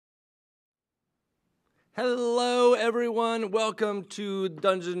Hello, everyone. Welcome to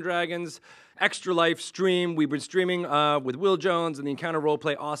Dungeons & Dragons Extra Life stream. We've been streaming with Will Jones and the Encounter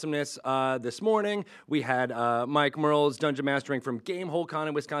Roleplay Awesomeness this morning. We had Mike Merle's Dungeon Mastering from Gamehole Con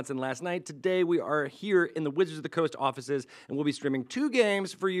in Wisconsin last night. Today, we are here in the Wizards of the Coast offices, and we'll be streaming 2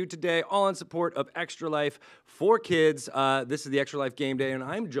 games for you today, all in support of Extra Life for kids. This is the Extra Life Game Day, and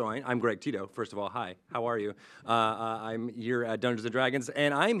I'm Greg Tito. First of all, hi. How are you? I'm here at Dungeons & Dragons,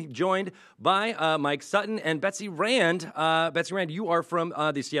 and I'm joined by Mike Sutton and Betsy Rand. Betsy Rand, you are from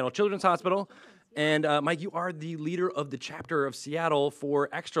the Seattle Children's Hospital. And Mike, you are the leader of the chapter of Seattle for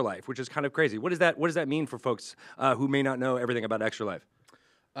Extra Life, which is kind of crazy. What does that mean for folks who may not know everything about Extra Life?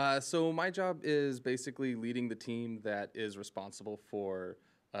 So my job is basically leading the team that is responsible for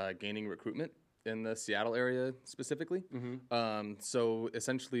gaining recruitment in the Seattle area specifically. Mm-hmm. So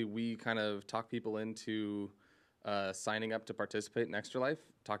essentially, we kind of talk people into signing up to participate in Extra Life,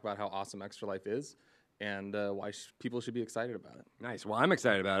 talk about how awesome Extra Life is, and why people should be excited about it. Nice. Well, I'm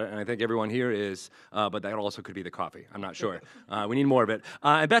excited about it, and I think everyone here is, but that also could be the coffee. I'm not sure. We need more of it.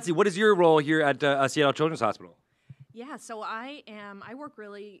 And Betsy, what is your role here at Seattle Children's Hospital? Yeah, so I work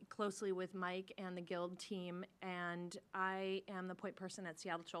really closely with Mike and the Guild team, and I am the point person at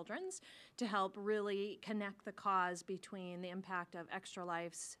Seattle Children's to help really connect the cause between the impact of Extra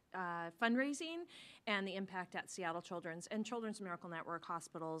Life's fundraising and the impact at Seattle Children's and Children's Miracle Network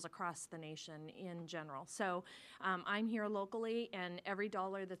hospitals across the nation in general. So I'm here locally, and every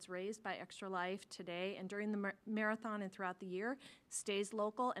dollar that's raised by Extra Life today and during the marathon and throughout the year stays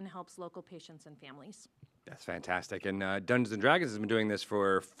local and helps local patients and families. That's fantastic. And Dungeons & Dragons has been doing this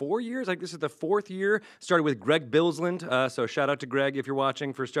for 4 years. Like, this is the 4th year. Started with Greg Billsland. So shout out to Greg if you're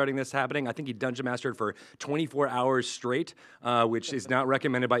watching for starting this happening. I think he Dungeon Mastered for 24 hours straight, which is not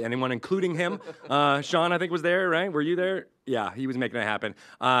recommended by anyone, including him. Sean, I think, was there, right? Were you there? Yeah, he was making it happen.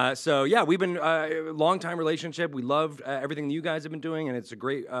 So, yeah, we've been a long-time relationship. We love everything you guys have been doing, and it's a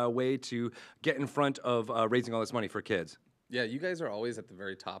great way to get in front of raising all this money for kids. Yeah, you guys are always at the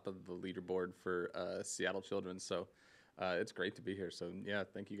very top of the leaderboard for Seattle Children, so it's great to be here. So, yeah,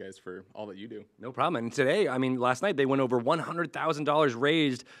 thank you guys for all that you do. No problem. And today, last night, they went over $100,000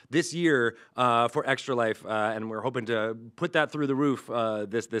 raised this year for Extra Life, and we're hoping to put that through the roof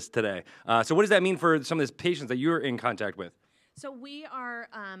this today. So what does that mean for some of these patients that you're in contact with? So we are,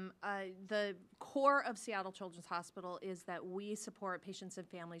 the core of Seattle Children's Hospital is that we support patients and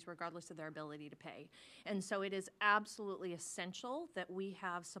families regardless of their ability to pay. And so it is absolutely essential that we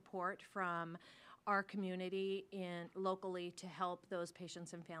have support from our community locally to help those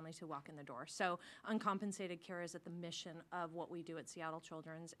patients and families who walk in the door. So uncompensated care is at the mission of what we do at Seattle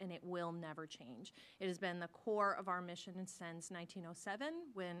Children's, and it will never change. It has been the core of our mission since 1907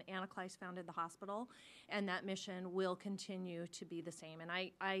 when Anna Kleiss founded the hospital, and that mission will continue to be the same. And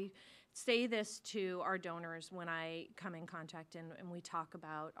I say this to our donors when I come in contact and we talk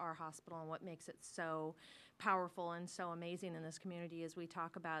about our hospital and what makes it so powerful and so amazing in this community as we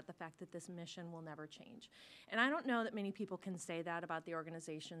talk about the fact that this mission will never change. And I don't know that many people can say that about the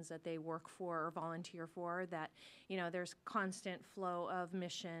organizations that they work for or volunteer for, that, you know, there's constant flow of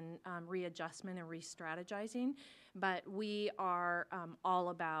mission readjustment and re-strategizing, but we are all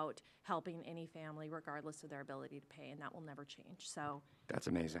about helping any family regardless of their ability to pay, and that will never change. So that's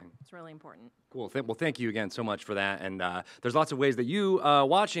amazing. It's really important. Cool. Well, thank you again so much for that. And there's lots of ways that you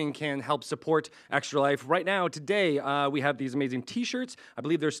watching can help support Extra Life. Right now, today, we have these amazing T-shirts. I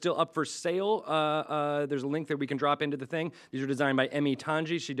believe they're still up for sale. There's a link that we can drop into the thing. These are designed by Emmy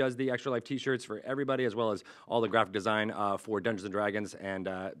Tanji. She does the Extra Life T-shirts for everybody, as well as all the graphic design for Dungeons & Dragons. And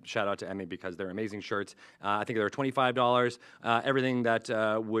shout out to Emmy because they're amazing shirts. I think they're $25. Everything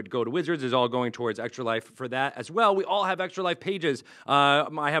that would go to Wizards is all going towards Extra Life for that as well. We all have Extra Life pages.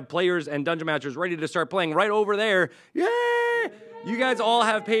 I have players and Dungeon Masters ready to start playing right over there. Yay! You guys all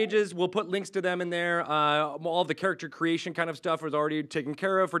have pages. We'll put links to them in there. All of the character creation kind of stuff was already taken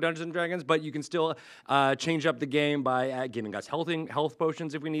care of for Dungeons & Dragons, but you can still change up the game by giving us health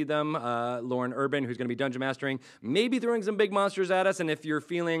potions if we need them. Lauren Urban, who's going to be Dungeon Mastering, maybe throwing some big monsters at us, and if you're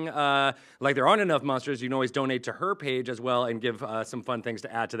feeling like there aren't enough monsters, you can always donate to her page as well and give some fun things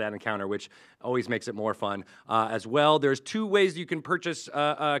to add to that encounter, which always makes it more fun as well. There's 2 ways you can purchase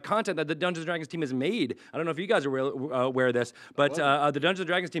content that the Dungeons & Dragons team has made. I don't know if you guys are aware of this, but the Dungeons &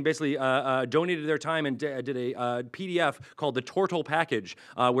 Dragons team basically donated their time and did a PDF called the Tortle Package,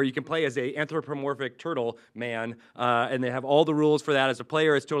 where you can play as a anthropomorphic turtle man, and they have all the rules for that. As a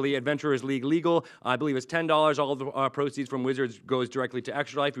player, it's totally Adventurers League legal. I believe it's $10. All of the proceeds from Wizards goes directly to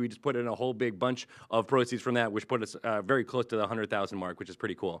Extra Life. We just put in a whole big bunch of proceeds from that, which put us very close to the 100,000 mark, which is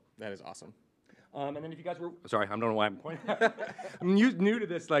pretty cool. That is awesome. And then if you guys were, sorry, I don't know why I'm pointing. I'm new to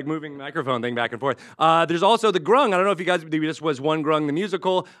this like moving microphone thing back and forth. There's also the Grung. I don't know if you guys, this was One Grung the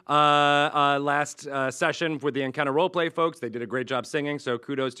musical last session for the Encounter Roleplay folks. They did a great job singing, so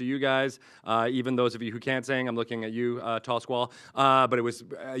kudos to you guys. Even those of you who can't sing, I'm looking at you, Tall Squall. But it was,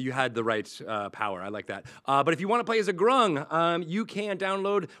 you had the right power. I like that. But if you want to play as a Grung, you can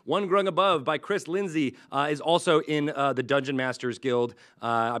download One Grung Above by Chris Lindsay. Is also in the Dungeon Masters Guild.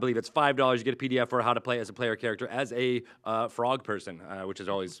 I believe it's $5. You get a PDF for how to play as a player character as a frog person, which is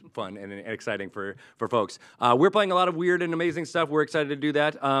always fun and exciting for folks. We're playing a lot of weird and amazing stuff. We're excited to do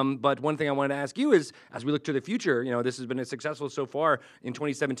that. But one thing I wanted to ask you is, as we look to the future, you know, this has been successful so far in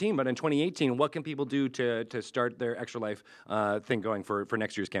 2017, but in 2018, what can people do to start their Extra Life thing going for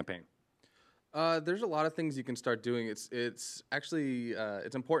next year's campaign? There's a lot of things you can start doing. It's actually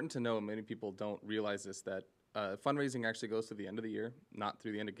it's important to know. Many people don't realize this, that fundraising actually goes to the end of the year, not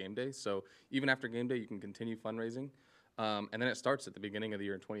through the end of game day. So even after game day, you can continue fundraising, and then it starts at the beginning of the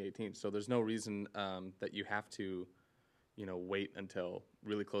year in 2018. So there's no reason that you have to, you know, wait until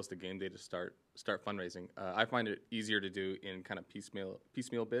really close to game day to start fundraising. I find it easier to do in kind of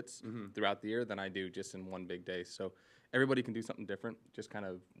piecemeal bits throughout the year than I do just in one big day. So everybody can do something different, just kind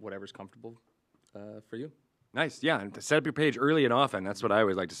of whatever's comfortable for you. Nice, yeah, and to set up your page early and often. That's what I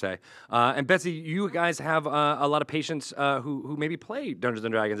always like to say. And Betsy, you guys have a lot of patients who maybe play Dungeons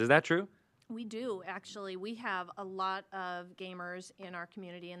and Dragons. Is that true? We do, actually. We have a lot of gamers in our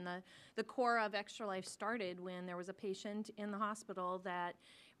community, and the core of Extra Life started when there was a patient in the hospital that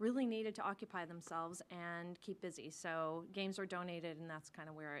really needed to occupy themselves and keep busy. So games are donated, and that's kind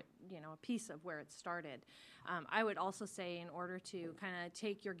of where it, you know, a piece of where it started. I would also say, in order to kind of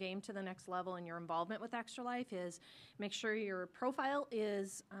take your game to the next level in your involvement with Extra Life, is make sure your profile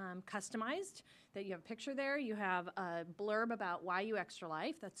is customized, that you have a picture there, you have a blurb about why you Extra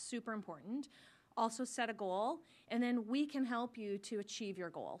Life. That's super important. Also set a goal, and then we can help you to achieve your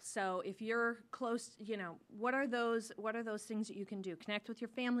goal. So if you're close, you know, what are those things that you can do? Connect with your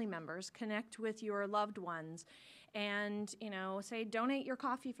family members, connect with your loved ones, and, you know, say donate your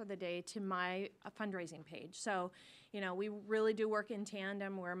coffee for the day to my fundraising page. So, you know, we really do work in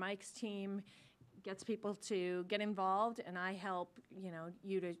tandem where Mike's team gets people to get involved, and I help, you know,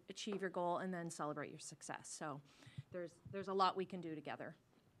 you to achieve your goal and then celebrate your success. So there's a lot we can do together.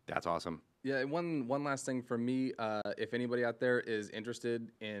 That's awesome. Yeah, one last thing for me, if anybody out there is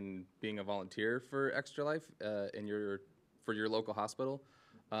interested in being a volunteer for Extra Life for your local hospital,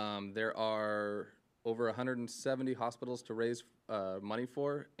 there are over 170 hospitals to raise money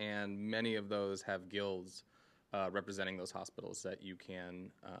for, and many of those have guilds representing those hospitals that you can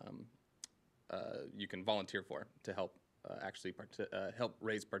volunteer for to help help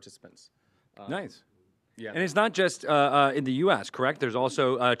raise participants. Nice. Yeah. And it's not just in the U.S., correct? There's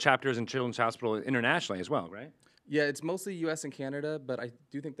also chapters in Children's Hospital internationally as well, right? Yeah, it's mostly U.S. and Canada, but I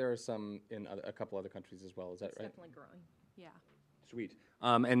do think there are some in a couple other countries as well. Is that right? It's definitely growing. Yeah. Sweet.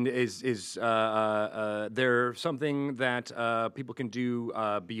 And is there something that people can do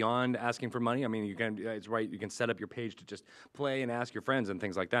beyond asking for money? I mean, you can. It's right. You can set up your page to just play and ask your friends and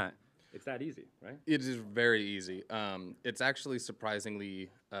things like that. It's that easy, right? It is very easy. It's actually surprisingly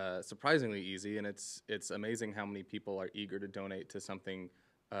easy, and it's amazing how many people are eager to donate to something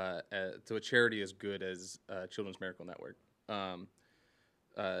to a charity as good as Children's Miracle Network.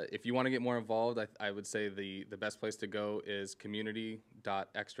 If you want to get more involved, I would say the best place to go is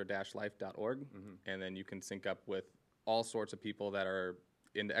community.extra-life.org, and then you can sync up with all sorts of people that are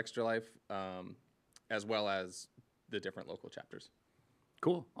into Extra Life, as well as the different local chapters.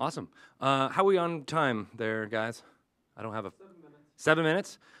 Cool. Awesome. How are we on time there, guys? I don't have a... 7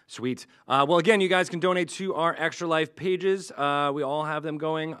 minutes? Sweet. Well, again, you guys can donate to our Extra Life pages. We all have them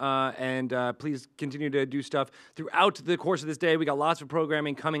going, and please continue to do stuff throughout the course of this day. We got lots of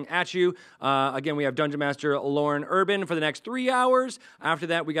programming coming at you. Again, we have Dungeon Master Lauren Urban for the next 3 hours. After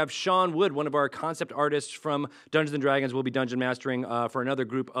that, we got Sean Wood, one of our concept artists from Dungeons & Dragons, will be Dungeon Mastering for another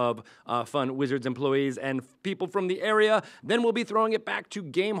group of fun Wizards employees and people from the area. Then we'll be throwing it back to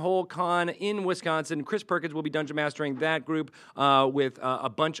Gamehole Con in Wisconsin. Chris Perkins will be Dungeon Mastering that group with a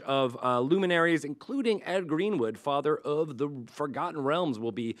bunch of luminaries, including Ed Greenwood, father of the Forgotten Realms,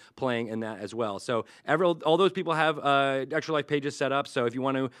 will be playing in that as well. So all those people have Extra Life pages set up, so if you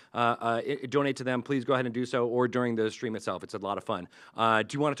want to donate to them, please go ahead and do so, or during the stream itself. It's a lot of fun. Do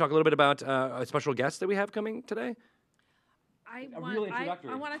you want to talk a little bit about a special guest that we have coming today? I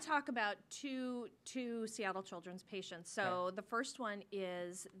want to talk about two Seattle Children's patients. So the first one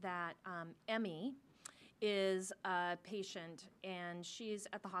is that Emmy is a patient, and she's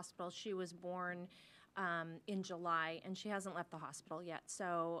at the hospital. She was born in July, and she hasn't left the hospital yet.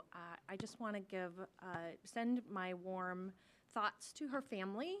 So I just want to send my warm thoughts to her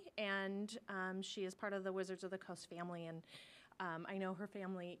family, and she is part of the Wizards of the Coast family, and I know her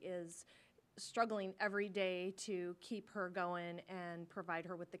family is struggling every day to keep her going and provide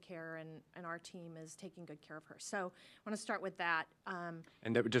her with the care, and our team is taking good care of her. So I want to start with that.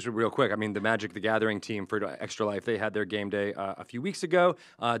 And just real quick, I mean, the Magic the Gathering team for Extra Life, they had their game day a few weeks ago.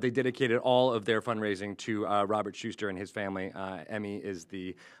 They dedicated all of their fundraising to Robert Schuster and his family. Emmy is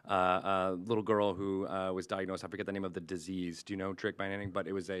the little girl who was diagnosed. I forget the name of the disease. Do you know, Trick, by anything? But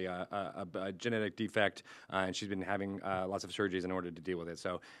it was a genetic defect, and she's been having lots of surgeries in order to deal with it.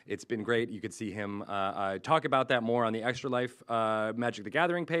 So it's been great. You could see him talk about that more on the Extra Life Magic the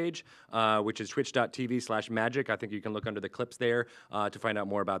Gathering page, which is twitch.tv/magic. I think you can look under the clips there to find out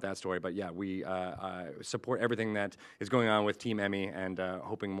more about that story. But yeah, we support everything that is going on with Team Emmy, and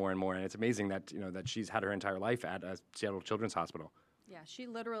hoping more and more. And it's amazing that that she's had her entire life at Seattle Children's Hospital. Yeah, she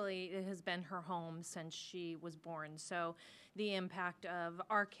literally, it has been her home since she was born. So the impact of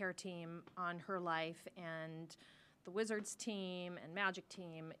our care team on her life and the Wizards team and Magic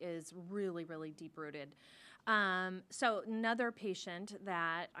team is really, really deep-rooted. So another patient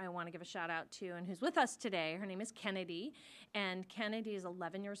that I want to give a shout out to and who's with us today, her name is Kennedy, and Kennedy is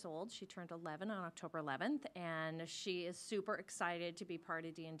 11 years old. She turned 11 on October 11th, and she is super excited to be part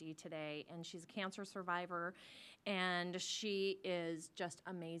of D&D today, and she's a cancer survivor, and she is just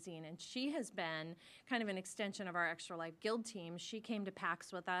amazing. And she has been kind of an extension of our Extra Life Guild team. She came to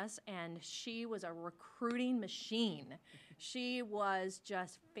PAX with us, and she was a recruiting machine. She was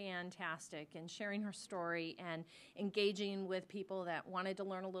just fantastic in sharing her story and engaging with people that wanted to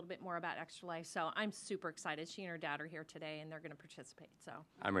learn a little bit more about Extra Life. So I'm super excited. She and her dad are here today, and they're going to participate. So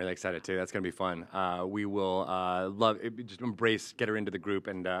I'm really excited too. That's going to be fun. We will love it, just get her into the group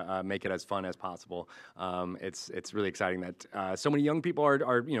and make it as fun as possible. It's really exciting that so many young people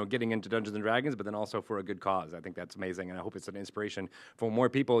are getting into Dungeons and Dragons, but then also for a good cause. I think that's amazing, and I hope it's an inspiration for more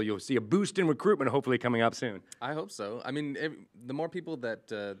people. You'll see a boost in recruitment hopefully coming up soon. I hope so. I mean, the more people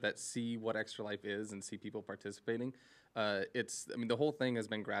that see what Extra Life is and see people participating, the whole thing has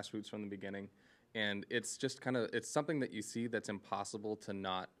been grassroots from the beginning, and it's just it's something that you see that's impossible to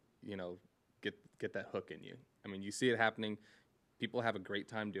not get that hook in you. I mean, you see it happening. People have a great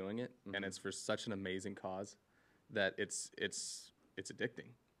time doing it, and it's for such an amazing cause that it's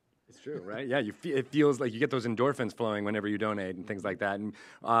addicting. It's true, right? Yeah, it feels like you get those endorphins flowing whenever you donate and things like that. And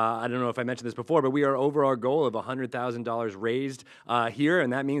I don't know if I mentioned this before, but we are over our goal of $100,000 raised here,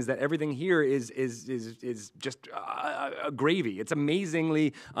 and that means that everything here is just gravy. It's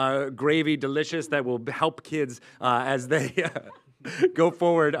amazingly gravy, delicious, that will help kids as they go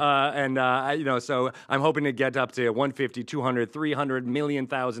forward. So I'm hoping to get up to 150, 200, 300 million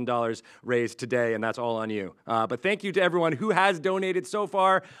 $1,000 raised today, and that's all on you. But thank you to everyone who has donated so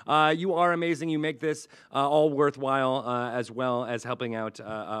far. You are amazing. You make this all worthwhile, as well as helping out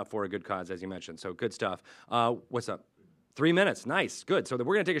for a good cause, as you mentioned. So good stuff. What's up? 3 minutes. Nice. Good. So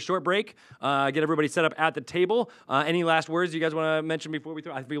we're going to take a short break, get everybody set up at the table. Any last words you guys want to mention before we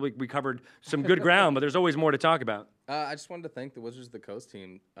throw? I feel like we covered some good ground, but there's always more to talk about. I just wanted to thank the Wizards of the Coast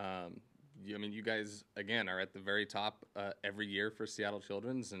team. You guys, again, are at the very top every year for Seattle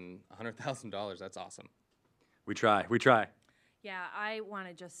Children's, and $100,000, that's awesome. We try. We try. Yeah, I want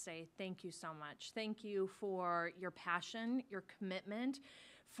to just say thank you so much. Thank you for your passion, your commitment,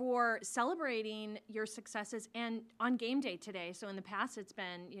 for celebrating your successes and on game day today. So in the past, it's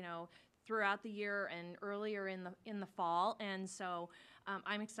been, throughout the year and earlier in the fall. And so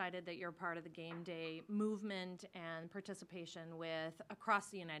I'm excited that you're part of the game day movement and participation with across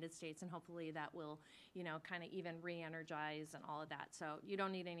the United States, and hopefully that will, kind of even re-energize and all of that. So you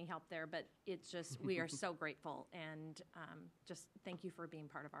don't need any help there, but it's just, we are so grateful, and just thank you for being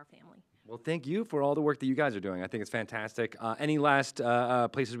part of our family. Well, thank you for all the work that you guys are doing. I think it's fantastic. Any last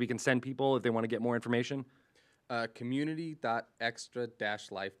places we can send people if they want to get more information?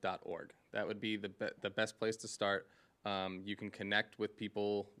 Community.extra-life.org. That would be the best place to start. You can connect with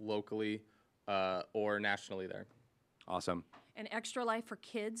people locally or nationally there. Awesome. And Extra Life for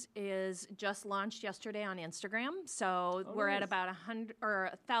Kids is just launched yesterday on Instagram. So we're nice. at about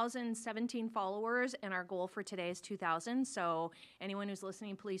 1,017 followers, and our goal for today is 2,000. So anyone who's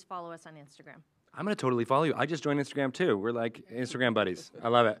listening, please follow us on Instagram. I'm going to totally follow you. I just joined Instagram, too. We're like Instagram buddies. I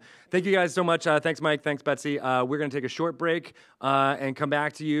love it. Thank you guys so much. Thanks, Mike. Thanks, Betsy. We're going to take a short break and come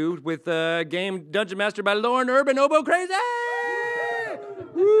back to you with the game Dungeon Master by Lauren Urban Obo Crazy!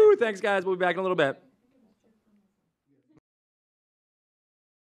 Woo! Thanks, guys. We'll be back in a little bit.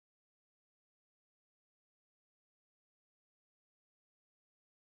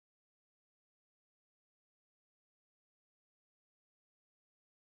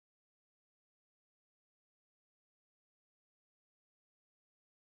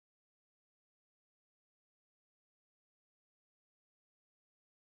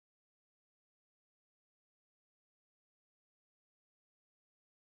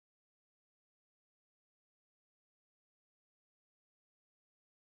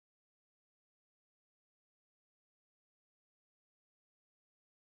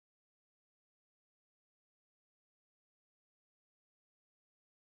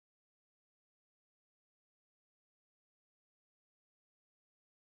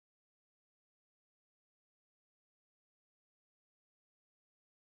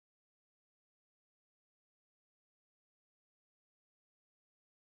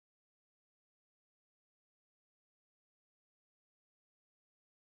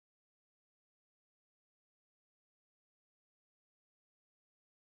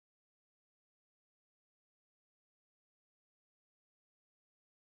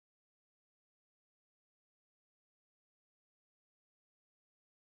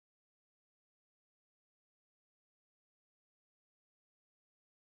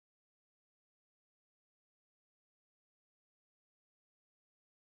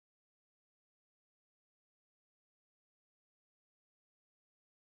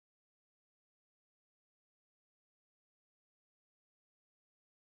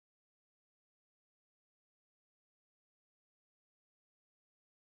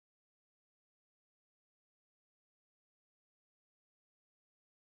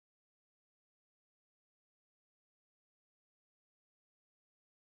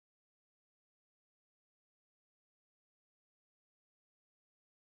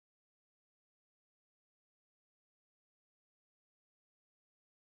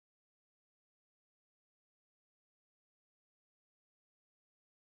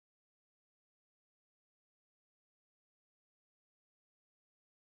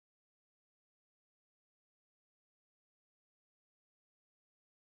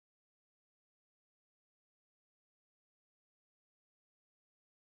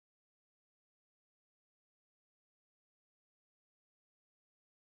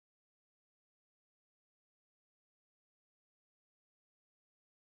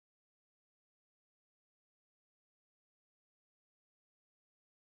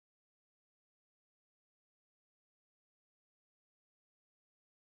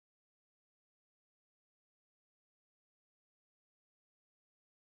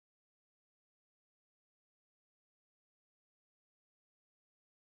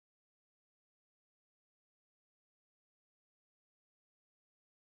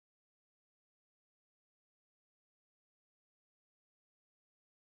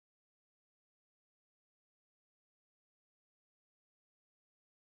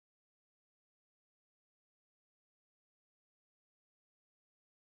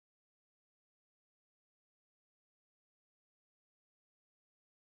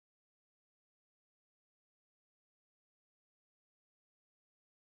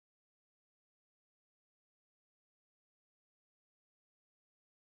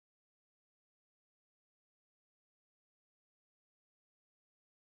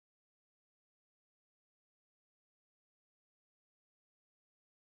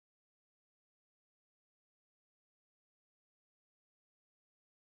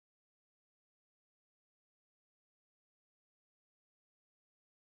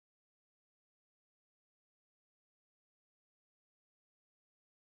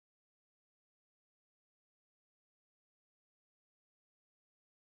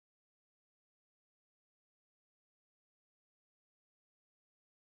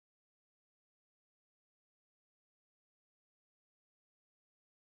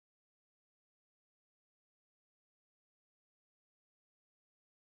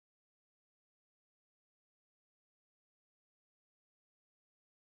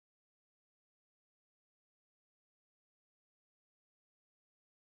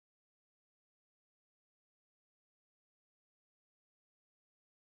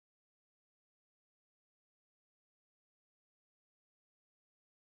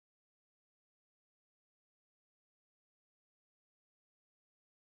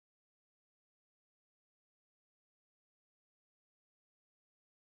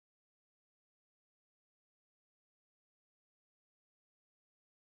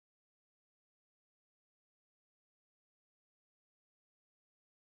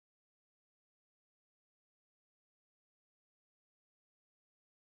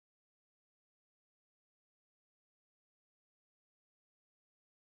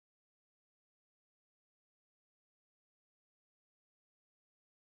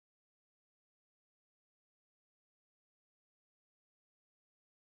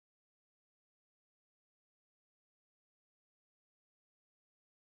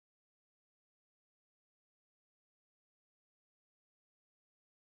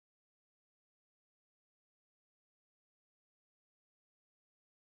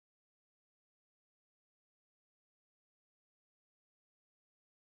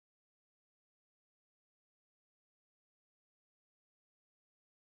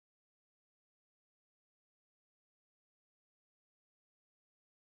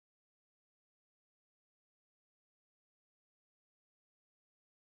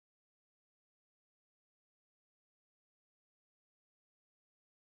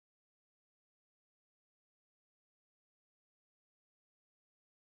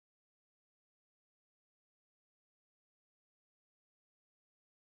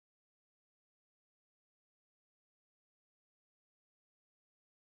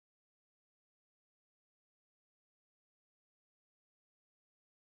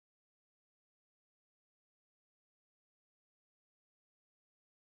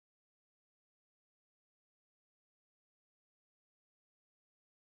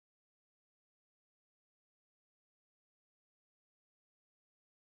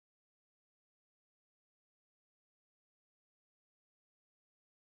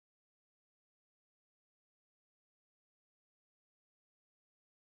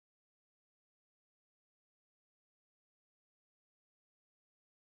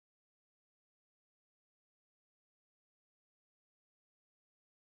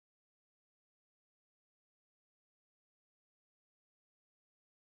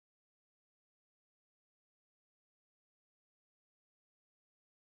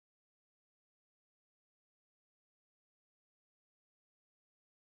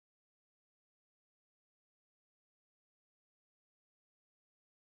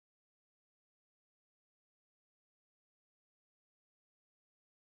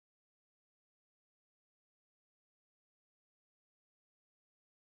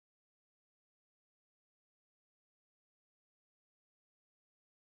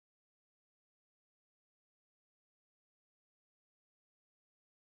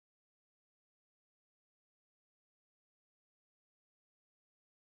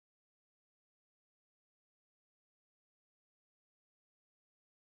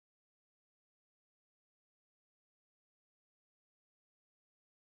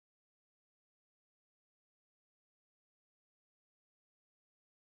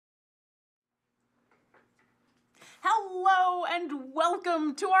 Hello and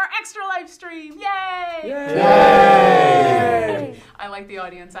welcome to our Extra Life stream. Yay! Yay! I like the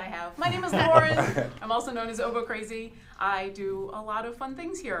audience I have. My name is Lauren. I'm also known as Obo Crazy. I do a lot of fun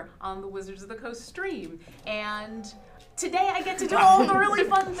things here on the Wizards of the Coast stream. And today I get to do all the really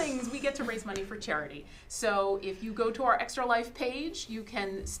fun things. We get to raise money for charity. So if you go to our Extra Life page, you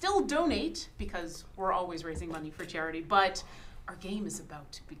can still donate because we're always raising money for charity, but our game is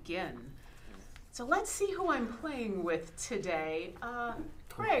about to begin. So let's see who I'm playing with today.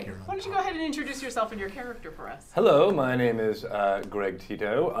 Greg, why don't you go ahead and introduce yourself and your character for us? Hello, my name is Greg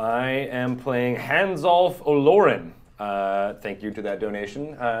Tito. I am playing Hansolf Olorin. Thank you to that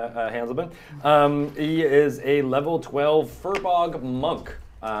donation, Hanselman. He is a level 12 Furbog monk.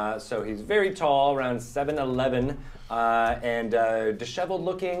 So he's very tall, around 7'11", and disheveled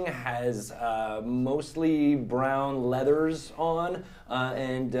looking, has mostly brown leathers on,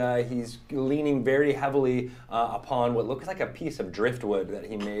 and he's leaning very heavily upon what looks like a piece of driftwood that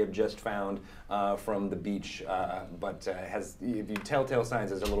he may have just found from the beach, but has, if you telltale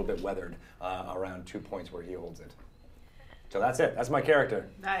signs, is a little bit weathered around 2 points where he holds it. So that's it. That's my character.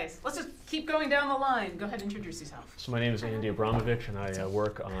 Nice. Let's just keep going down the line. Go ahead and introduce yourself. So my name is Andy Abramovich, and I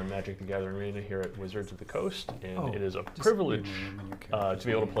work on Magic the Gathering Arena here at Wizards of the Coast, and it is a privilege to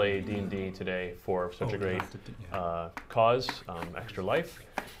be able to play D&D today for such a great cause, Extra Life.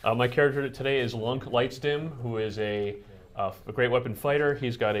 My character today is Lunk Lightsdim, who is a great weapon fighter.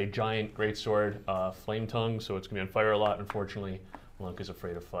 He's got a giant greatsword, Flame Tongue, so it's going to be on fire a lot, unfortunately. Lunk is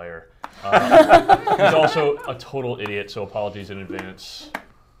afraid of fire. He's also a total idiot, so apologies in advance.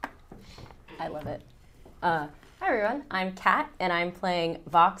 I love it. Hi everyone, I'm Kat, and I'm playing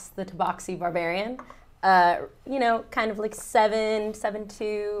Vox the Tabaxi Barbarian. You know, kind of like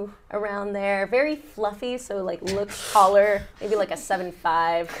 7'2", around there. Very fluffy, so like looks taller, maybe like a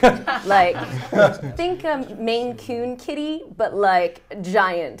 7'5". Like, think a Maine Coon kitty, but like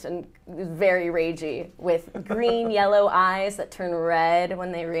giant and very ragey, with green, yellow eyes that turn red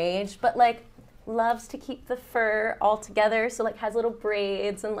when they rage, but like loves to keep the fur all together, so like has little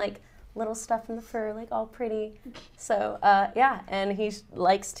braids and like little stuff in the fur, like all pretty. So yeah, and he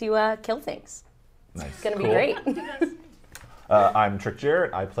likes to kill things. Nice. It's gonna be great. I'm Trick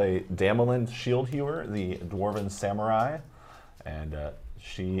Jarrett. I play Damelin Shieldhewer, the Dwarven Samurai, and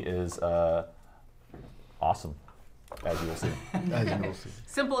she is awesome, as you will see. As you will see.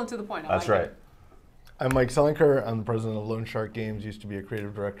 Simple and to the point. That's right. I'm Mike Selinker. I'm the president of Lone Shark Games. Used to be a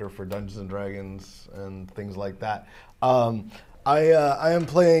creative director for Dungeons and Dragons and things like that. I am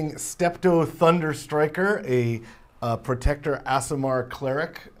playing Stepto Thunderstriker, a Protector Aasimar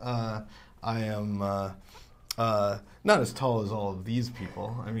cleric. I am not as tall as all of these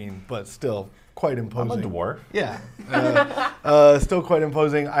people, I mean, but still quite imposing. I'm a dwarf. Yeah, still quite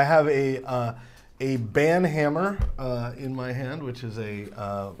imposing. I have a ban hammer in my hand, which is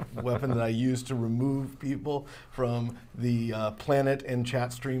a weapon that I use to remove people from the planet and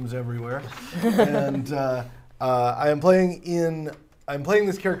chat streams everywhere. And I'm playing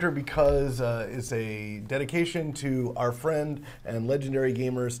this character because it's a dedication to our friend and legendary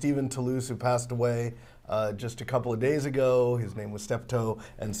gamer Stephen Toulouse, who passed away just a couple of days ago. His name was Stepto,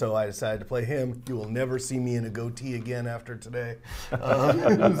 and so I decided to play him. You will never see me in a goatee again after today.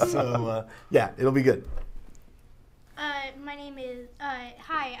 So yeah, it'll be good. My name is,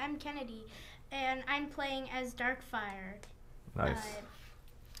 hi, I'm Kennedy, and I'm playing as Darkfire. Nice.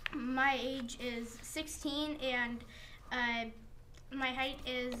 My age is 16, and my height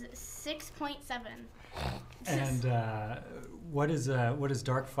is 6.7. And what is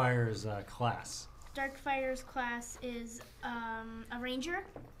Darkfire's class? Darkfire's class is a ranger.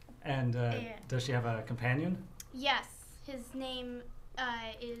 And does she have a companion? Yes, his name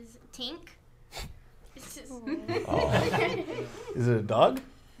is Tink. It's just Is it a dog?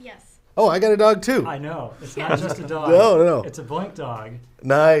 Yes. Oh, I got a dog too. I know. It's not just a dog. No. It's a Blink dog.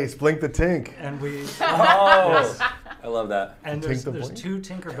 Nice, Blink the Tink. And we... Oh, I love that. And there's 2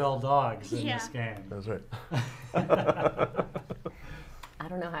 Tinkerbell dogs in this game. That's right. I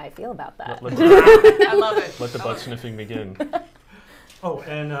don't know how I feel about that. I love it. Let the butt sniffing begin. Oh,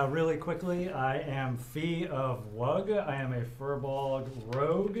 and really quickly, I am Fee of Wug. I am a Furbolg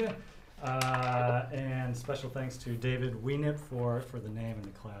rogue. And special thanks to David Wienip for the name and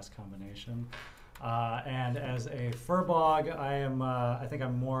the class combination. And as a Furbog, I think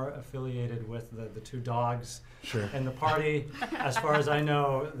I'm more affiliated with the 2 dogs in the party. As far as I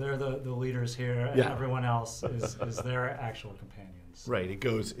know, they're the leaders here, and everyone else is their actual companions. Right. It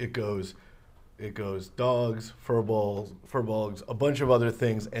goes dogs, furbolgs, a bunch of other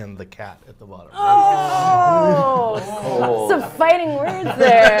things, and the cat at the bottom. Oh, some fighting words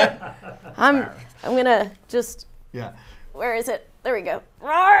there. I'm gonna just Yeah. Where is it? There we go.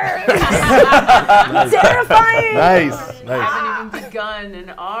 Roar! Terrifying! Nice. Haven't even begun,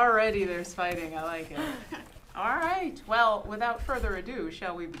 and already there's fighting. I like it. All right. Well, without further ado,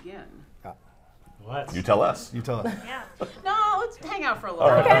 shall we begin? What? You tell us. You tell us. Yeah. No, let's hang out for a little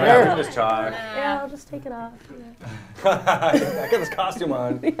All right. bit. Yeah, we just talk. Yeah, I'll just take it off. I got this costume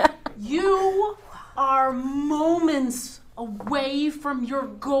on. You are moments away from your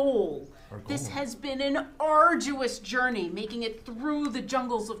goal. This has been an arduous journey, making it through the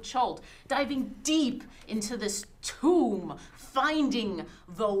jungles of Chult, diving deep into this tomb, finding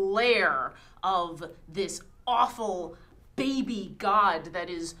the lair of this awful baby god that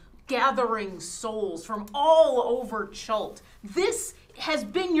is gathering souls from all over Chult. This has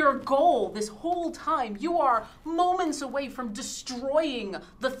been your goal this whole time. You are moments away from destroying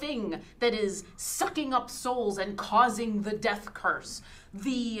the thing that is sucking up souls and causing the death curse.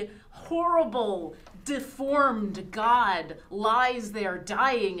 The horrible, deformed god lies there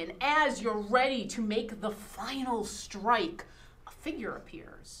dying, and as you're ready to make the final strike, a figure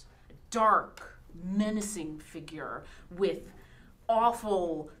appears. A dark, menacing figure with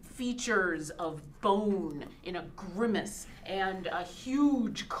awful features of bone in a grimace and a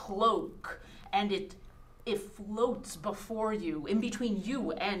huge cloak, and it floats before you, in between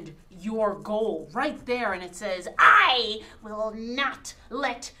you and your goal, right there, and it says, "I will not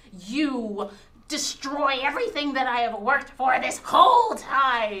let you destroy everything that I have worked for this whole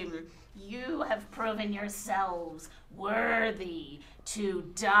time. You have proven yourselves worthy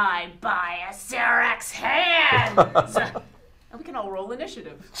to die by a Sarak's hands." And we can all roll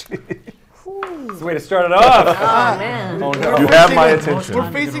initiative. It's the way to start it off. Oh, man. Oh, no. You have my attention.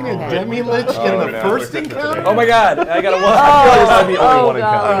 We're facing a demi-lich in the first encounter. Oh my god, I got a one. I'm the only one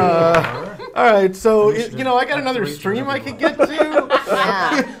encountered. All right, so I got another stream I could get to.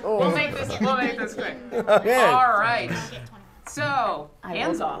 Yeah. We'll make this quick. Okay. All right. So, I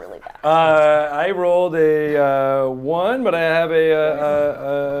hands rolled off. really bad. I rolled a 1, but I have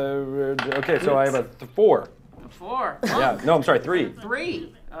okay, so I have a 4. 4. Yeah, no, I'm sorry, 3.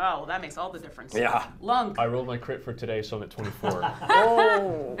 3. Oh, well, that makes all the difference. Yeah. Lunk. I rolled my crit for today, so I'm at 24.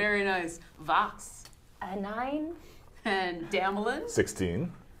 Oh. Very nice. Vox. A 9? And Damelin.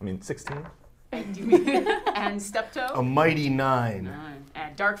 16. And Steptoe. A mighty 9. 9.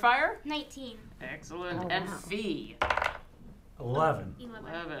 And Darkfire. 19. Excellent. Oh, And wow. Fee. 11.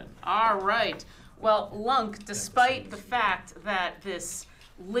 11. All right. Well, Lunk, despite the fact that this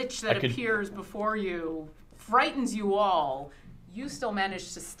lich that appears before you frightens you all, you still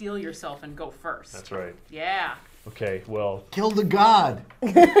managed to steel yourself and go first. That's right. Yeah. Okay, well, Kill the god.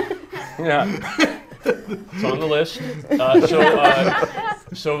 Yeah. it's on the list.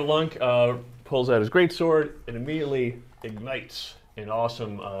 So Lunk pulls out his greatsword and immediately ignites an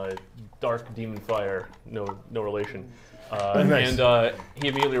awesome dark demon fire. No relation. Nice. And he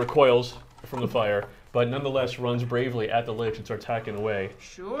immediately recoils from the fire, but nonetheless runs bravely at the lich and starts hacking away.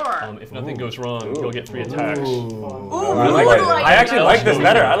 Sure. If nothing goes wrong, he'll get 3 attacks. Ooh, I, like mood it. lighting. I actually like this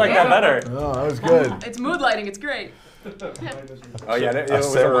better. I like that better. Oh, that was good. It's mood lighting. It's great. Oh yeah, A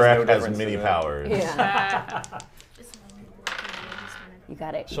Sararak has mini powers. Yeah. You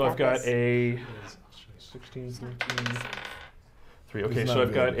got it. So I've got a 16, 19, 3. Okay, so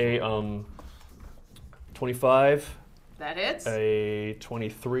I've got a 25, That hits. a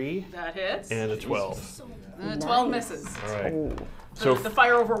 23, That hits. and a 12. 12 misses. All right. So So the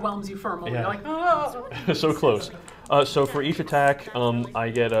fire overwhelms you for a moment. Yeah. You're like, oh. so close. So for each attack, I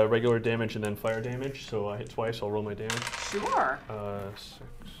get regular damage and then fire damage. So I hit twice. I'll roll my damage. Sure. 6.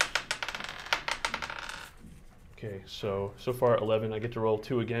 Okay, so far 11. I get to roll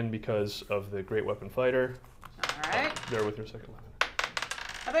 2 again because of the Great Weapon Fighter. All right. There with your second weapon.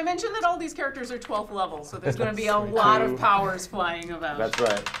 Have I mentioned that all these characters are 12th level, so there's going to be a lot of powers flying about. That's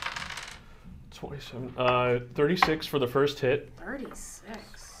right. 27. 36 for the first hit. 36.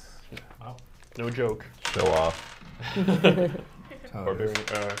 Wow. No joke. Show off. Barbarian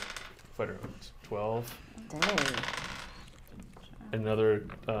fighter. 12. Dang. Another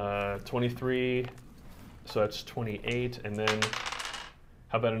 23. So that's 28, and then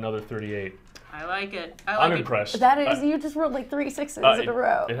how about another 38? I like it. I like I'm it. impressed. That is, you just rolled like 3 6s in a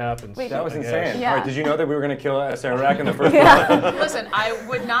row. It happens. Wait, That was I guess. insane. Yeah. All right, did you know that we were going to kill Sararak in the first Yeah. Listen, I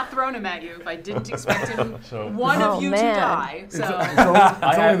would not thrown him at you if I didn't expect him, So- one Oh, of you man. to die. So,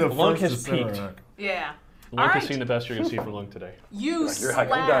 It's only the Lunk first has to peaked. Sararak. yeah. Lunk All has right. seen the best you're going to see from Lunk today. You You're like,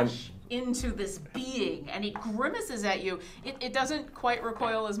 I'm done. slash into this being, and it grimaces at you. It doesn't quite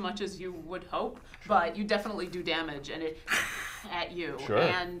recoil as much as you would hope, but you definitely do damage, and it at you. Sure.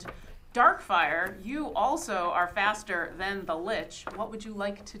 And Darkfire, you also are faster than the Lich. What would you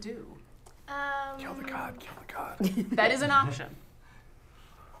like to do? Kill the god. Kill the god. That is an option.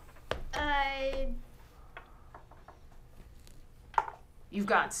 You've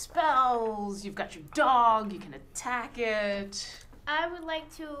got spells, you've got your dog, you can attack it. I would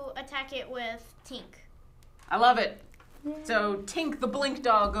like to attack it with Tink. I love it. So Tink the blink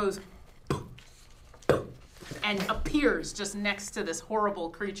dog goes and appears just next to this horrible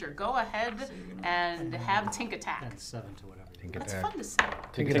creature. Go ahead and have Tink attack. Add 7 to whatever. Tink That's attack. fun to say.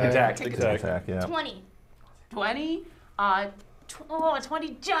 Tink attack. Tink Attack, yeah. 20. 20.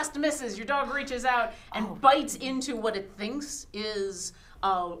 20 just misses. Your dog reaches out and bites into what it thinks is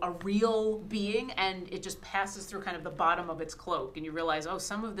a real being, and it just passes through kind of the bottom of its cloak, and you realize, oh,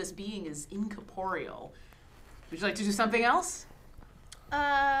 some of this being is incorporeal. Would you like to do something else?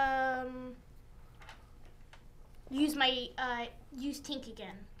 Use Tink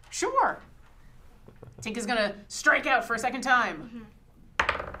again. Sure. Tink is gonna strike out for a second time.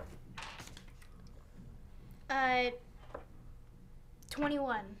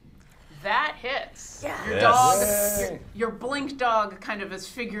 21. That hits. Yeah. Your Yes. dog, your blink dog kind of has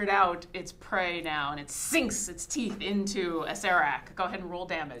figured out its prey now, and it sinks its teeth into Acerak. Go ahead and roll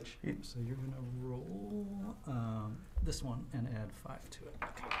damage. So you're going to roll this one and add 5 to it.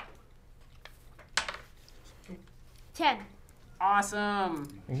 10. Awesome.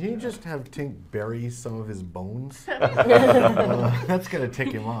 Can you just have Tink bury some of his bones? That's gonna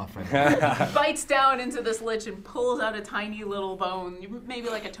tick him off. I think. Bites down into this lich and pulls out a tiny little bone, maybe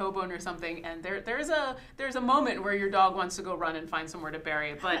like a toe bone or something. And there's a moment where your dog wants to go run and find somewhere to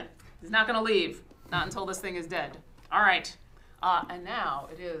bury it, but he's not gonna leave, not until this thing is dead. All right, and now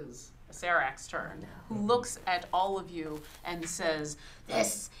it is Sarak's turn, who looks at all of you and says,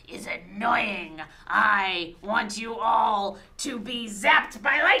 "This is annoying. I want you all to be zapped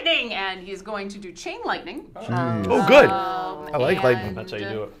by lightning." And he's going to do chain lightning. Oh, good. I like lightning. That's how you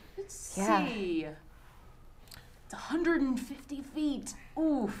do it. Let's Yeah. see. It's 150 feet.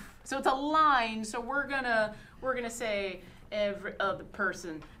 Oof. So it's a line. So we're gonna say every other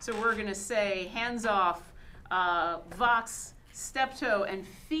person. So we're gonna say hands off, Vox, Steptoe, and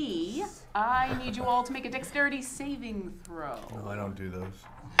Fee. I need you all to make a dexterity saving throw. No, I don't do those.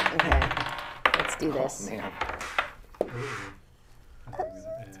 Okay. Let's do this. Man.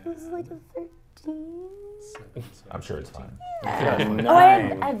 This is like a 13. I'm sure it's fine. Oh, I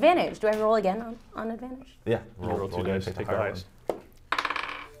had advantage. Do I roll again on advantage? Yeah. You roll 2 dice, take the higher highest.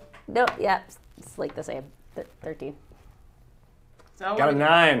 No, yeah. It's like the same. 13. So Got a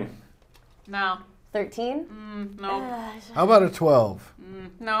 9. No. 13? Nope. How about a 12?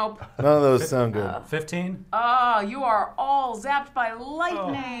 Nope. None of those sound good. 15? You are all zapped by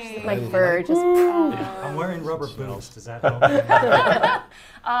lightning. My fur just. I'm wearing rubber boots. Does that help?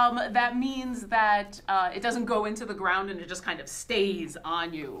 That means that it doesn't go into the ground and it just kind of stays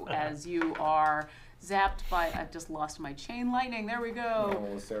on you as you are zapped by. I've just lost my chain lightning. There we go.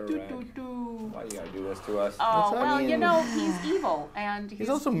 Oh, Sarah. Doo, doo, doo. Why you gotta do this to us? Oh, What's that well, you mean? know, he's evil. And He's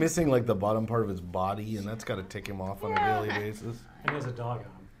also missing like the bottom part of his body, and that's got to tick him off on a daily basis. And he has a dog on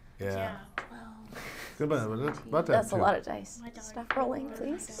him. Yeah. Good about that. That's a lot of dice. Stop rolling,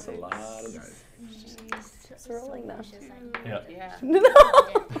 please. It's a lot of dice. It's rolling now. Yeah. yeah.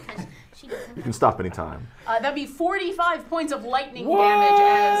 You can stop anytime. That'd be 45 points of lightning damage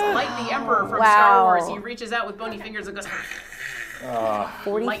as Light the Emperor from Wow. Star Wars. He reaches out with bony fingers and goes,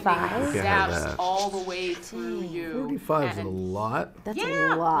 45? lightning have zaps that. all the way through you. 45 is a And- lot. That's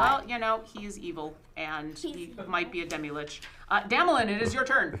Yeah, a lot. well, you know, he is evil, and he might be a demi-lich. Damelin, it is your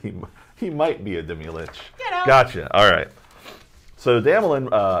turn. He might be a demi-lich. You know. Gotcha. All right. So Damelin,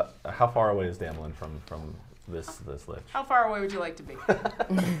 how far away is Damelin from this lich? How far away would you like to be?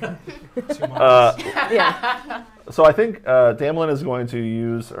 2 miles. Yeah. So I think Damelin is going to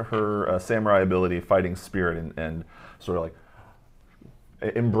use her samurai ability, Fighting Spirit, and sort of like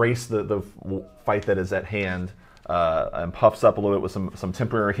embrace the fight that is at hand, and puffs up a little bit with some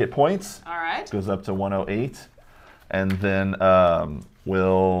temporary hit points. All right. Goes up to 108, and then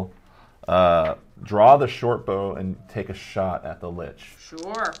will draw the short bow and take a shot at the lich.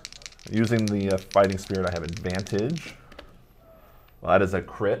 Sure. Using the Fighting Spirit, I have advantage. Well, that is a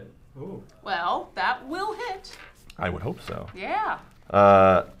crit. Ooh. Well, that will hit. I would hope so. Yeah.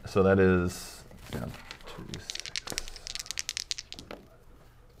 So that is 2d6.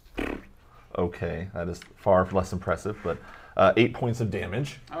 Okay, that is far less impressive, but 8 points of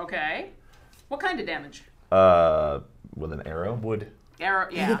damage Okay. What kind of damage? with an arrow. Wood. Arrow,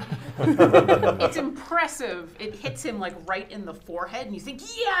 yeah. It's impressive. It hits him like right in the forehead, and you think,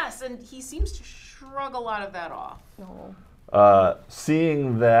 yes! And he seems to shrug a lot of that off. No.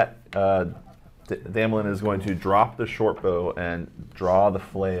 Seeing that Damelin is going to drop the short bow and draw the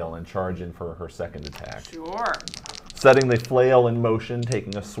flail and charge in for her second attack. Sure. Setting the flail in motion,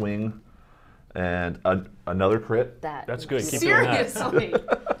 taking a swing, and another crit. That's good. Keep doing that. Seriously.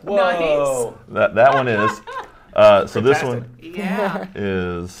 Whoa. Nice. That one is. So this one Yeah.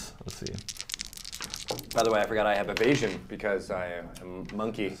 is, let's see. By the way, I forgot I have evasion because I am a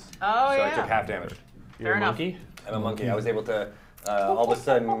monkey. Oh, so yeah. I took half damage. You're a enough. monkey? I'm a monkey. I was able to, all of a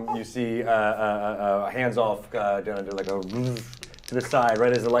sudden, you see hands off, down to like a to the side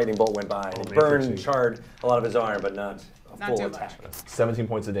right as the lightning bolt went by. And it burned and charred a lot of his arm, but not a Not full too attack. much. 17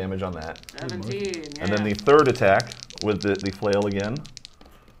 points of damage on that. 17. Yeah. And then the third attack with the flail again.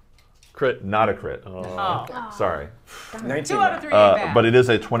 Crit. Not a crit. Oh. Sorry. 19. 2 out of 3 ain't bad. But it is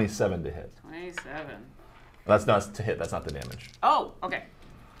a 27 to hit. 27. That's not to hit, that's not the damage. Oh, okay.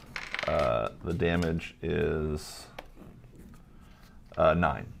 The damage is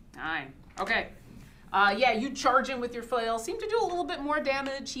 9. 9. Okay. Yeah, you charge him with your flail. Seem to do a little bit more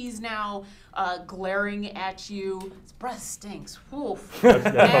damage. He's now glaring at you. His breath stinks. Woof. That's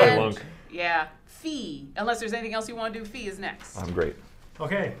probably Lunk. Yeah. Fee. Unless there's anything else you want to do, Fee is next. I'm great.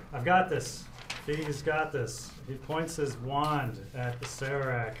 Okay, I've got this. Fee's got this. He points his wand at the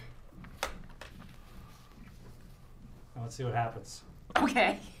Serac. Let's see what happens.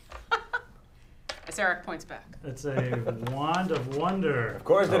 Okay. Serac points back. It's a wand of wonder. Of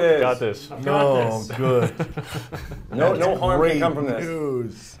course it is. Got this. I've got No, this. good. No harm Great can come from this.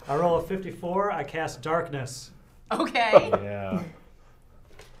 news. I roll a 54. I cast darkness. Okay. Yeah.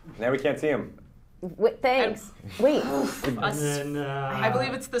 Now we can't see him. Wait, thanks. Wait. And then I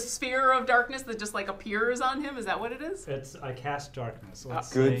believe it's the sphere of darkness that just like appears on him. Is that what it is? it's I cast darkness.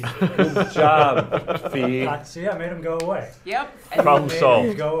 Let's Good, see. good job, Fee. See, I made him go away. Yep. And Problem Made him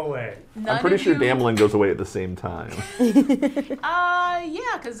solved. go away. none I'm pretty of sure you- Damelin goes away at the same time.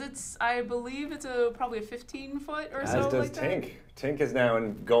 Yeah, because I believe it's probably a 15-foot or As so does like that. Tink. Tink is now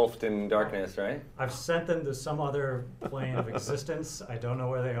engulfed in darkness, right? I've sent them to some other plane of existence. I don't know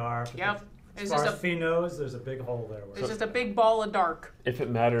where they are. But Yep. As It's far just as Fee knows, there's a big hole there. It's just a big ball of dark. If it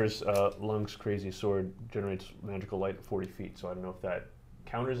matters, Lunk's crazy sword generates magical light at 40 feet, so I don't know if that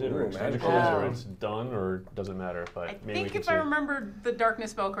counters it or Ooh, extinguishes magical. or it's done or doesn't matter, but I maybe we think can if see. I remember the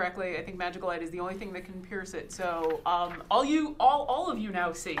darkness spell correctly, I think magical light is the only thing that can pierce it. So all of you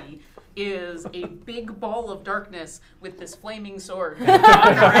now see is a big ball of darkness with this flaming sword kind of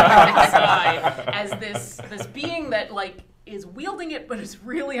around its side as this being that like is wielding it but is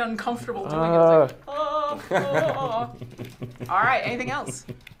really uncomfortable doing it. It's like, oh. All right, anything else?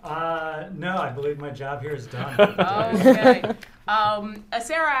 No, I believe my job here is done. Okay.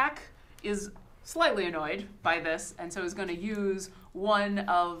 Serac is slightly annoyed by this, and so is going to use one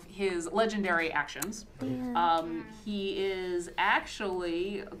of his legendary actions. He is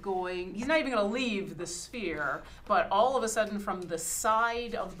actually he's not even going to leave the sphere, but all of a sudden from the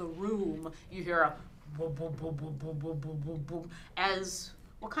side of the room, you hear a boom, boom, boom, boom, boom, boom, boom, boom, boom, as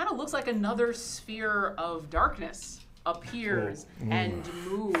what kind of looks like another sphere of darkness appears and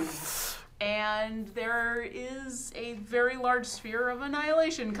moves. And there is a very large sphere of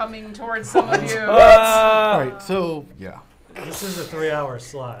annihilation coming towards some of you. All right, so yeah. This is a 3-hour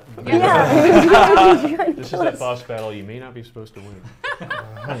slot. This is that boss battle you may not be supposed to win.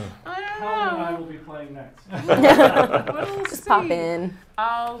 I Helen and I don't will be playing next. know. We'll Just pop see. in.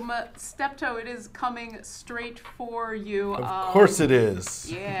 Steptoe, it is coming straight for you. Of course it is.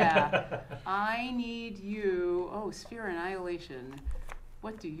 Yeah. I need you. Oh, Sphere Annihilation.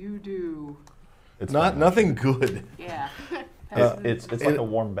 What do you do? It's Not fine. nothing good. Yeah. It's like a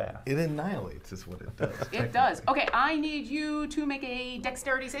warm bath. It annihilates is what it does. It does. Okay, I need you to make a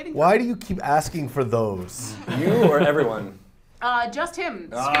dexterity saving throw. Why do you keep asking for those? You or everyone? Just him.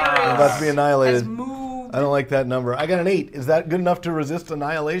 Sphere I'm about to be has annihilated. moved. I don't like that number. I got an 8. Is that good enough to resist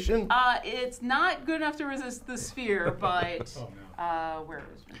annihilation? It's not good enough to resist the sphere, but Oh, where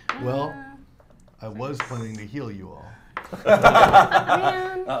is it? Well, I was planning to heal you all.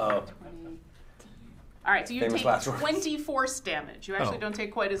 Uh-oh. All right, so you Famous take last words. 20 force damage. You actually Oh. don't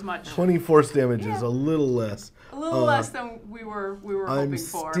take quite as much. 20 force damage is a little less. A little less than we were I'm hoping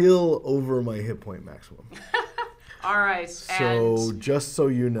for. still over my hit point maximum. All right, So and just so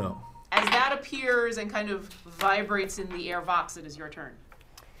you know. as that appears and kind of vibrates in the air, Vox, it is your turn.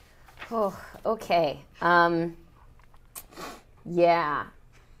 Oh, okay. Yeah.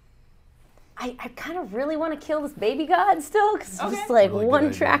 I kind of really want to kill this baby god still, because it's Okay. just like Really good one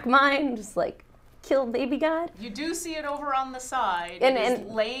idea. track mind, just like kill baby god. You do see it over on the side. And- it is and-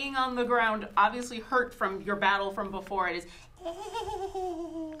 laying on the ground, obviously hurt from your battle from before. It is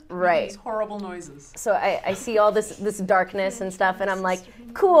Right. These horrible noises. So I see all this darkness and stuff, and I'm like,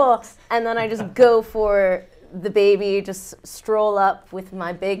 cool. And then I just go for the baby, just stroll up with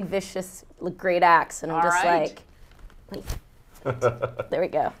my big, vicious, great axe, and I'm just like, wait. There we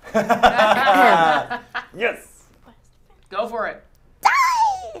go. Yes. Go for it.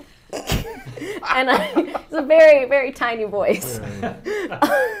 Die! And it's a very, very tiny voice.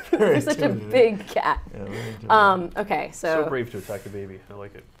 You're such a big cat. Okay, So brave to attack the baby. I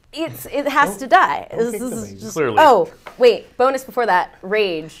like it. it has to die. This is just, Clearly. Oh, wait. Bonus before that.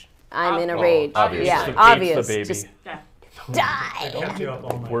 Rage. I'm in a rage. Obvious. Yeah, Just obvious. the baby. Just Yeah. die. Kept you up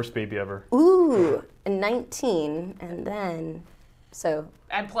all night. Worst baby ever. Ooh, a 19, and then so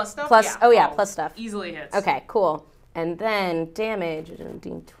And plus stuff? plus. Yeah. Oh yeah, plus stuff. Easily hits. Okay, cool. And then damage.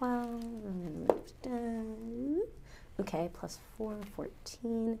 D12. Okay, plus 4,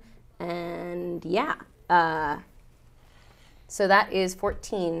 14, and yeah. So that is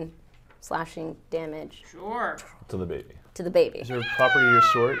 14 slashing damage Sure. To the baby. to the baby. Is there a property of your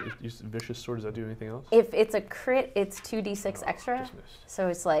sword? Vicious sword, does that do anything else? If it's a crit, it's 2d6 extra. Just missed. So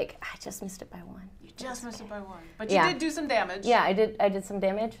it's like I just missed it by 1. You just missed it by 1. But you Yeah. did do some damage. Yeah, I did some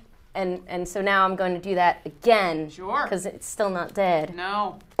damage, and so now I'm going to do that again. Sure. Because it's still not dead.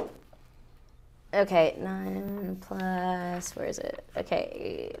 No. Okay, 9 plus where is it?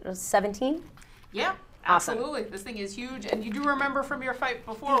 Okay, 17. Yeah. Awesome. Absolutely. This thing is huge, and you do remember from your fight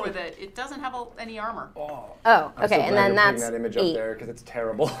before with it, it doesn't have any armor. Oh, I'm so okay, glad and then you're that's putting that image 8. up there because it's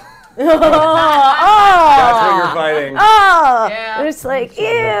terrible. Oh, That's what you're fighting. oh, Yeah. it's like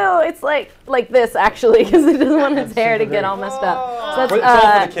ew. It's like this actually because it doesn't want its hair to get all messed up. So It's that's,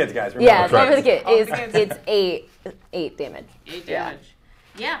 all for the kids, guys. yeah, Remember. it's all for the kid. All for the kids. It's 8 damage. 8 Yeah. damage.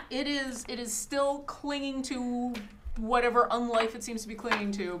 Yeah, it is still clinging to whatever unlife it seems to be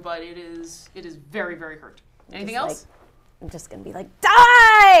clinging to, but it is very, very hurt. Anything Just else? I'm just gonna be like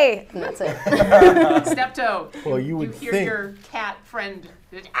die, and that's it. Steptoe. Well, you would hear think- your cat friend.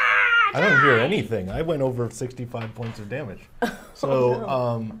 I don't hear anything. I went over 65 points of damage. So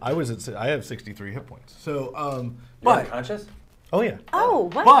I have 63 hit points. So You're unconscious? oh yeah. Oh,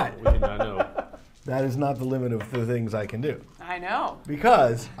 what? But We did not know. that is not the limit of the things I can do. I know.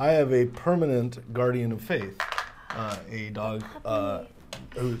 Because I have a permanent guardian of faith, a dog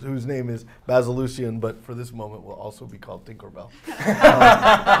whose name is Basilucian, but for this moment will also be called Tinkerbell.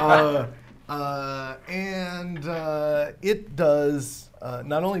 And it does,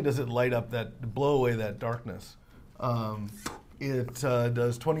 not only does it light up blow away that darkness, it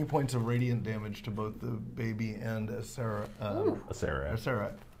does 20 points of radiant damage to both the baby and Sarah.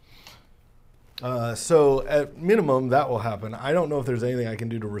 Sarah. So at minimum, that will happen. I don't know if there's anything I can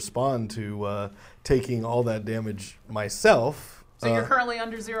do to respond to taking all that damage myself. So you're currently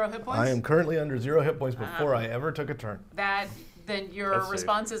under 0 hit points? I am currently under 0 hit points before I ever took a turn. Then your That's safe.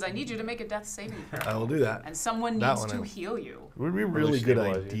 response is, I need you to make a death saving throw. I will do that. And someone That needs one to I- heal you. It would be a really good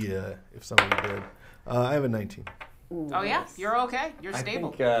stabilize you. idea if somebody did. I have a 19. Oh yeah, you're okay. You're I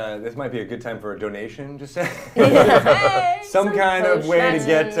stable. think this might be a good time for a donation. Just say Hey, some kind of way to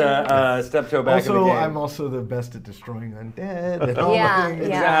get Steptoe back in the Also, game. I'm also the best at destroying undead and all Yeah, the things.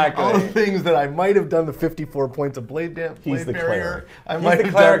 yeah. Exactly. All the things that I might have done the 54 points of blade He's the barrier. cleric. I He's might the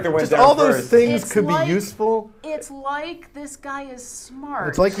have cleric done, that went just down all those first. things It's could like- be useful. It's like this guy is smart.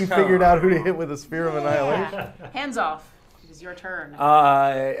 It's like he figured out who to hit with a spear of annihilation. Yeah. Hands off. It is your turn.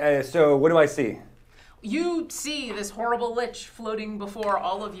 So what do I see? You see this horrible lich floating before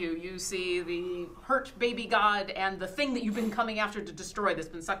all of you. You see the hurt baby god and the thing that you've been coming after to destroy that's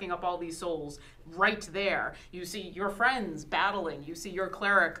been sucking up all these souls right there. You see your friends battling. You see your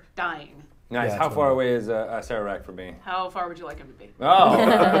cleric dying. Nice. Yeah, How that's far what away is Sararak from me? How far would you like him to be? Oh,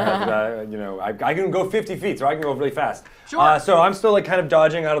 I can go 50 feet, so I can go really fast. Sure. So I'm still like kind of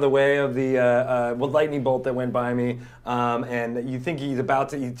dodging out of the way of the lightning bolt that went by me, and you think he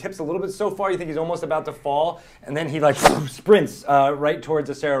tips a little bit so far, you think he's almost about to fall, and then he like sprints right towards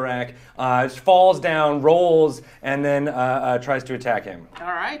the Sararak, falls down, rolls, and then tries to attack him. All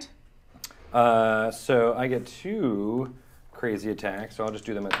right. So I get 2 crazy attacks, so I'll just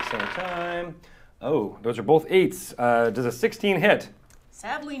do them at the same time. Oh, those are both 8s. Does a 16 hit?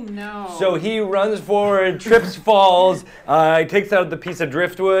 Sadly, no. So he runs forward, trips, falls, takes out the piece of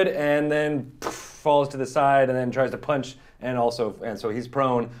driftwood, and then falls to the side, and then tries to punch, and so he's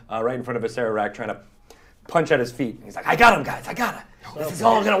prone right in front of a Sararak, trying to punch at his feet. He's like, "I got him, guys! I got it! This is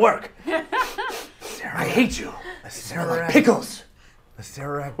all gonna work! I hate you! Pickles!" The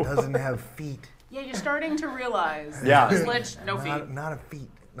Sararak doesn't have feet. Yeah, you're starting to realize. Yeah. This lich, no feet. Not a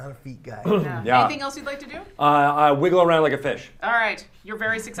feet guy. Yeah. Yeah. Anything else you'd like to do? Wiggle around like a fish. All right. You're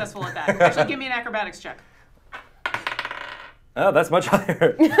very successful at that. Actually, give me an acrobatics check. Oh, that's much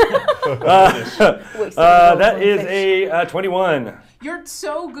higher. Wasted That one is fish. a 21. You're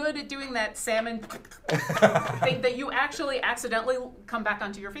so good at doing that salmon thing that you actually accidentally come back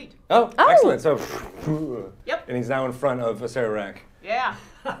onto your feet. Oh, excellent. So, Yep. and he's now in front of Acererak. Yeah.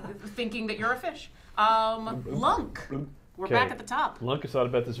 Thinking that you're a fish. Lunk. We're Okay. back at the top. Lunk has thought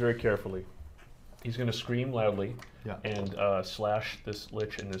about this very carefully. He's going to scream loudly Yeah. and slash this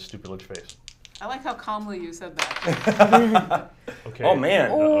lich in this stupid lich face. I like how calmly you said that. Okay. Oh,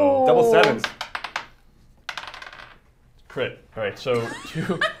 man. Uh-oh. Double sevens. Crit. All right, so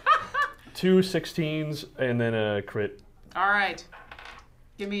two 16s and then a crit. All right.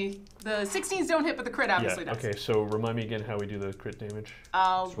 Give me the 16s don't hit, but the crit obviously Yeah. does. Okay, so remind me again how we do the crit damage.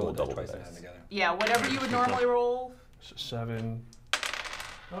 I'll Roll a double Twice dice. together. yeah, whatever you would normally roll. 7.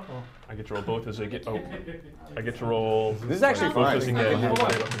 Uh-oh. I get to roll both as I get. Oh, I get to roll. This is actually both fine. as again.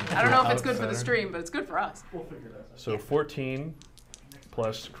 I don't know if it's good for the stream, but it's good for us. So 14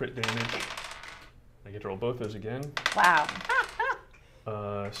 plus crit damage. I get to roll both as again. Wow.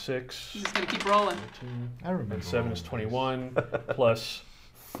 6. I'm just gonna keep rolling. 13, I remember. and 7 is 21. Plus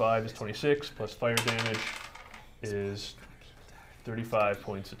 5 is 26. Plus fire damage is 35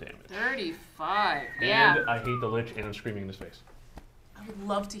 points of damage. 35. Yeah. And I hate the lich, and I'm screaming in his face. I would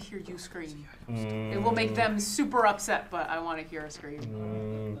love to hear you scream. It will make them super upset, but I want to hear a scream.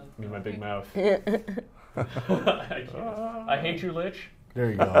 Me and my big mouth. I hate you, lich.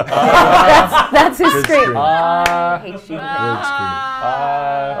 There you go. That's his Good scream. scream. I hate you.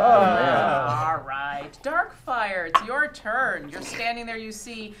 All right. Darkfire, it's your turn. You're standing there, you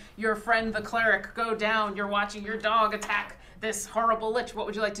see your friend the cleric go down. You're watching your dog attack this horrible lich. What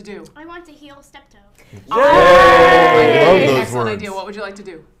would you like to do? I want to heal Steptoe. I love those Excellent words. idea. What would you like to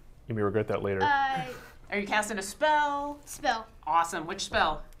do? You may regret that later. Are you casting a spell? Spell. Awesome. Which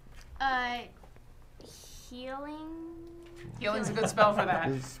spell? Healing. Healing's a good spell for that.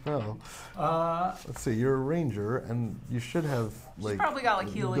 Good spell. Let's see. You're a ranger, and you should have like. Probably got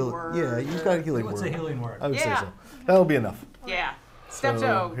like healing word. Yeah, you've got a healing What's word. a healing word? I would Yeah. say so. That'll be enough. Yeah. So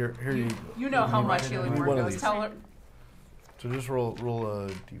Steptoe, here you. you know how much healing One word of goes. these. Tell her. So just roll a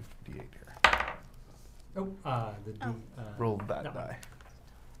d8 here. Oh, the D. Roll that No. die.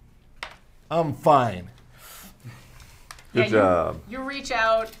 I'm fine. Good job. You reach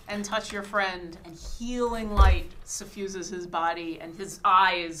out and touch your friend, and healing light suffuses his body, and his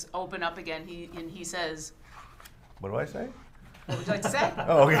eyes open up again. He says, What do I say? "What would you like to say?"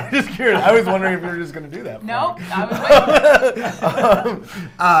 Oh, okay. Just curious. I was wondering if you were just going to do that. for Nope, me. I was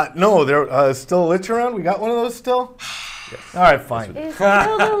waiting. No, there still a lich around. We got one of those still. Yes. All right, fine. It's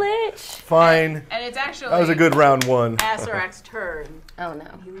still the lich. Fine. And it's actually That was a good round one. Asarak's turn. Oh no.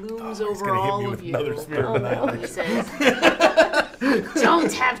 He looms He's over gonna hit all me of with you. another spear. Oh no. He says,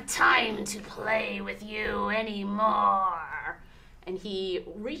 "Don't have time to play with you anymore." And he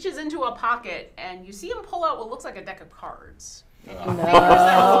reaches into a pocket, and you see him pull out what looks like a deck of cards. And he fingers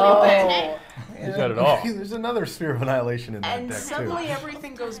them really quick. He's got it all. There's another Sphere of Annihilation in that And deck suddenly too.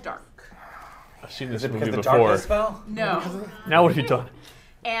 everything goes dark. I've seen this Is it movie because the before. darkness spell? No. Now what have you done?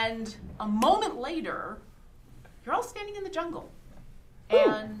 And a moment later, you're all standing in the jungle.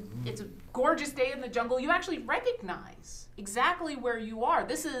 And it's a gorgeous day in the jungle. You actually recognize exactly where you are.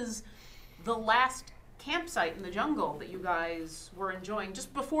 This is the last campsite in the jungle that you guys were enjoying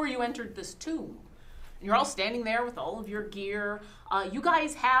just before you entered this tomb. And you're all standing there with all of your gear. You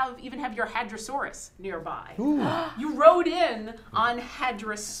guys even have your Hadrosaurus nearby. You rode in on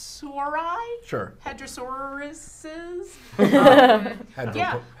Hadrosauri? Sure. Hadrosauruses? Hadropods.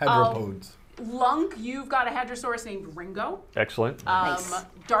 Yeah. Lunk, you've got a Hadrosaurus named Ringo. Excellent. Nice.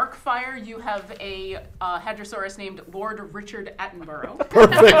 Darkfire, you have a Hadrosaurus named Lord Richard Attenborough.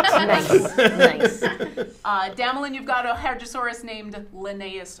 Nice. Damelin, you've got a Hadrosaurus named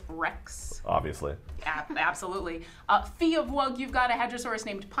Linnaeus Rex. Obviously. Absolutely. Fee of Wug, you've got a Hadrosaurus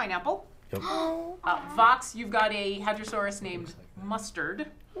named Pineapple. Yep. Vox, you've got a Hadrosaurus named Mustard.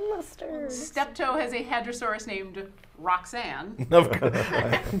 Mustard. Steptoe has a Hadrosaurus named Roxanne. Of course.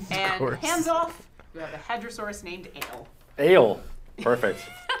 And course. hands off, you have a Hadrosaurus named Ale. Ale. Perfect.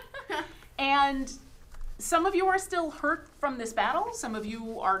 And some of you are still hurt from this battle. Some of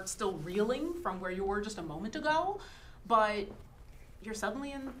you are still reeling from where you were just a moment ago. But you're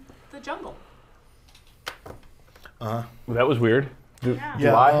suddenly in the jungle. Well, that was weird. Do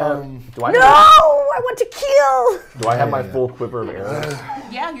Yeah, I have? Do I No! have? I want to kill! Do I have my full quiver of arrows?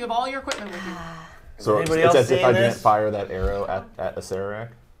 Yeah, you have all your equipment with you. So Anybody it's else as if seeing I didn't this? fire that arrow at Acererak.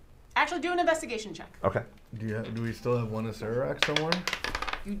 Actually, do an investigation check. Okay. Do we still have one Acererak somewhere?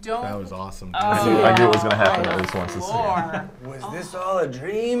 You don't. That was awesome. I knew it was going to happen at least once this year. Lore. Was this all a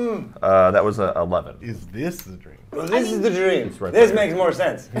dream? That was 11. Is this the dream? Well, this is the dream. It's right This there. makes more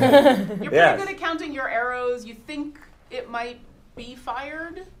sense. You're pretty Yes. good at counting your arrows. You think it might be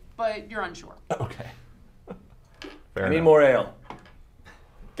fired, but you're unsure. Okay. Fair I need enough. more ale.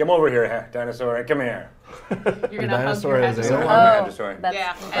 Come over here, dinosaur. Come here. You're gonna hug dinosaur your has head. ale? I'm a Oh, dinosaur. that's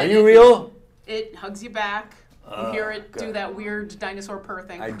Yeah. Are and you real? It hugs you back. You hear it do that weird dinosaur purr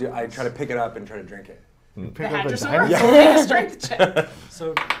thing. I do. I try to pick it up and try to drink it. The Pick up a Hadrosaur? dinosaur? Make a strength check.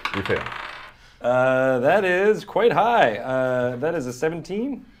 So You fail. That is quite high. That is a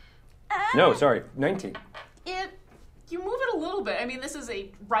 17. No, sorry, 19. You move it a little bit. I mean, this is a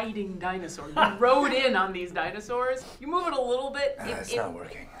riding dinosaur. You rode in on these dinosaurs. You move it a little bit. It's not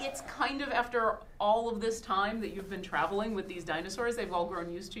working. It's kind of after all of this time that you've been traveling with these dinosaurs, they've all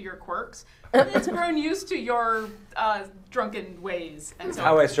grown used to your quirks. It's grown used to your drunken ways. And so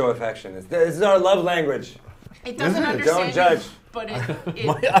How I show affection. This is our love language. it doesn't Don't understand judge. you, but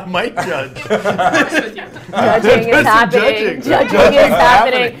it I might judge. works with you. Judging is happening. judging. Judging is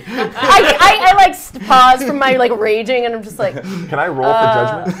happening. I like pause from my like raging, and I'm just like, Can I roll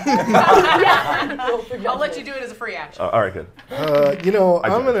for judgment? I'll let you do it as a free action. All right, good. You know,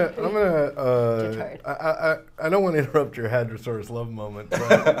 I'm judge. gonna. I don't want to interrupt your Hadrosaurus love moment,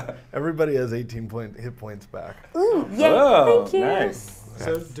 but everybody has 18 hit points back. ooh, yay, Oh, thank you. nice.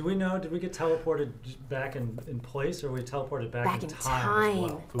 So do we know, did we get teleported back in place, or were we teleported back in time? As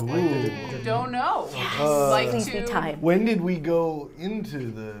well? Ooh. Don't know. Please be time. When did we go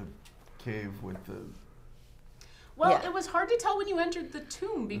into the cave with the? Well, Yeah. it was hard to tell when you entered the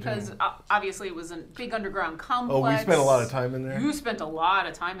tomb because obviously it was a big underground complex. Oh, we spent a lot of time in there. You spent a lot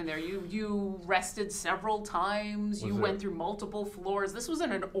of time in there. You rested several times. You Was went it- through multiple floors. This was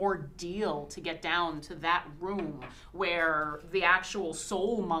an ordeal to get down to that room where the actual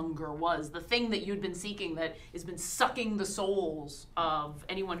soulmonger was, the thing that you'd been seeking that has been sucking the souls of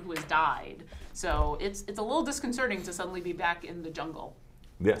anyone who has died. So it's a little disconcerting to suddenly be back in the jungle.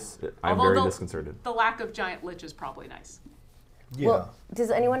 Yes, I'm Although very disconcerted. The lack of giant lich is probably nice. Yeah. Well, does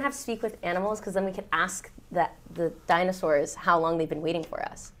anyone have speak with animals? Because then we could ask the dinosaurs how long they've been waiting for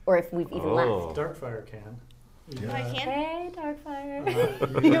us, or if we've even left. Darkfire can. I can. Hey,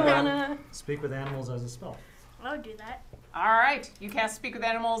 Darkfire. You wanna? Speak with animals as a spell. I would do that. All right, you cast Speak with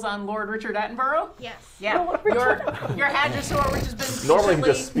Animals on Lord Richard Attenborough? Yes. Yeah, your Hadrosaur, which has been Normally he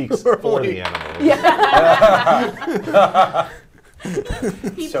patiently- just speaks for the animals.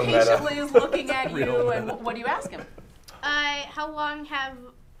 he So meta. patiently is looking at you, and what do you ask him? How long have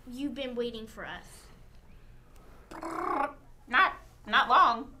you been waiting for us? Not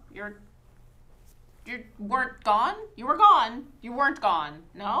long. You weren't gone? You were gone. You weren't gone.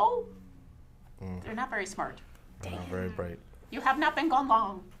 No? They're not very smart. Not very bright. You have not been gone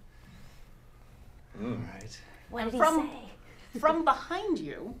long. Right. What did he From- say? From behind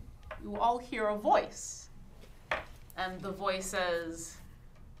you, you all hear a voice. And the voice says,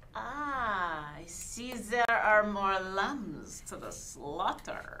 I see there are more lambs to the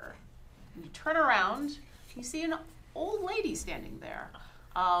slaughter. And you turn around, you see an old lady standing there.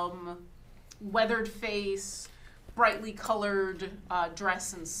 Weathered face, brightly colored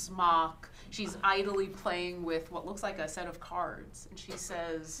dress and smock. She's idly playing with what looks like a set of cards. And she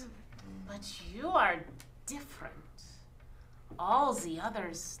says, but you are different. All the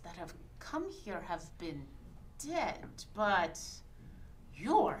others that have come here have been dead, but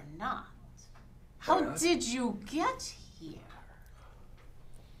you are not. How did you get here?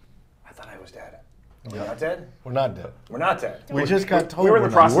 I thought I was dead. We're not dead? We're not dead. We're not dead. We just got told We were in the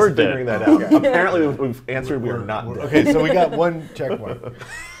not process dead. of figuring that out. Apparently, we've answered we are not dead. Okay, so we got one check mark.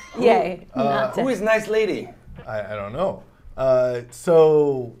 Yay. Not Who dead. is nice lady? I don't know.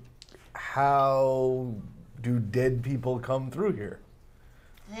 So, how do dead people come through here?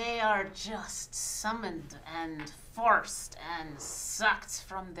 They are just summoned and forced and sucked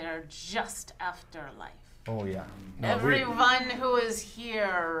from their just afterlife. Oh yeah. Everyone who is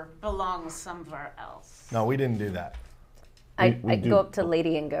here belongs somewhere else. No, we didn't do that. I we go do- up to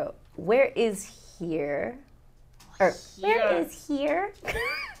Lady and go, where is here? Or where is here?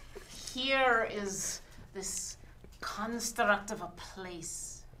 Here is this construct of a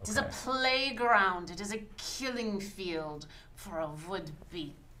place. It is a playground. It is a killing field for a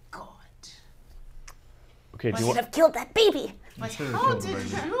would-be god. Okay, do you Should want? have killed that baby. But how did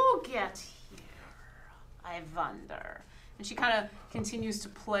you get here? I wonder. And she kind of continues to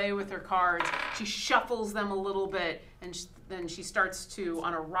play with her cards. She shuffles them a little bit, and then she starts to,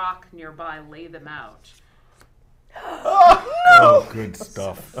 on a rock nearby, lay them out. Oh, good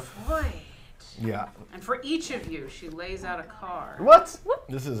stuff. Wait. Yeah. And for each of you, she lays out a card. What?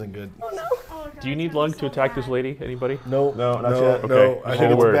 This isn't good. Oh, God, Do you need it's Lung so to attack bad. this lady? Anybody? No, No, not no, yet. no. Okay. I Just think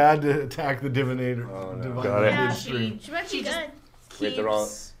a it's word. bad to attack the divinator. Oh, no. divine Got it. Yeah, midstream. she might be She just good. Wait,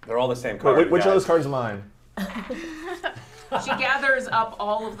 keeps. they're all the same Wait, card. which of guys. those cards are mine? She gathers up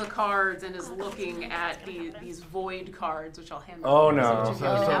all of the cards and is looking at these void cards, which I'll hand Oh over no! to each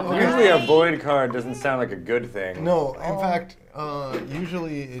of you. so- Usually a void card doesn't sound like a good thing. No, in fact,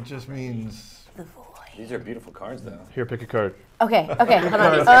 usually it just means. These are beautiful cards, though. Here, pick a card. Okay, hold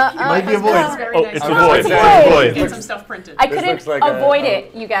on. Might be a This is void. very Oh, nice. it's a Oh, void. it's It's a a void. Get some stuff printed. I This couldn't looks like a- avoid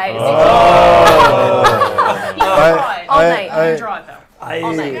it, you guys. You can draw it. All night. You can draw it though.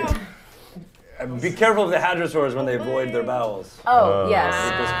 All night. Be careful of the hadrosaurs when they void their bowels. Oh, With yes.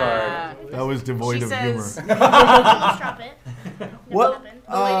 this card. That was devoid She of says, humor. Just drop it. What?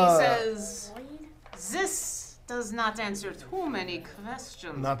 the lady says, this does not answer too many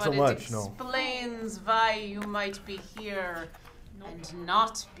questions, Not but so it much, no. explains why you might be here and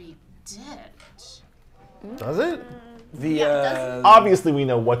not be dead. Does it? Obviously, we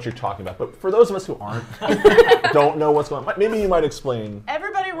know what you're talking about, but for those of us who aren't, don't know what's going on, maybe you might explain.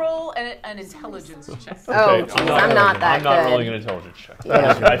 Everybody roll an intelligence check. Oh, geez, I'm not that I'm not rolling good. an intelligence check.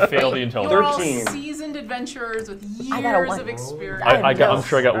 Yeah. I failed the intelligence. You're all 13. seasoned adventurers with I got a years one. of experience. I'm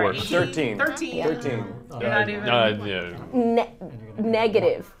sure I got Right, worse. 13. 13. Yeah. 13. You're not even. Yeah.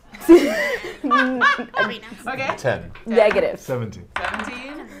 Negative. Okay. 10. Negative. 17.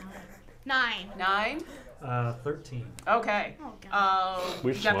 17. 9. 9. 13. Okay. Oh, God.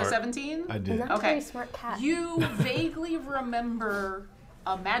 We're You got the smart. 17? I did. Not a Okay. very smart cat. You vaguely remember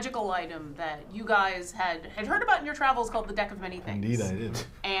a magical item that you guys had heard about in your travels called the Deck of Many Things. Indeed, I did.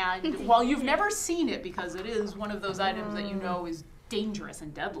 And while you've never seen it because it is one of those items that you know is dangerous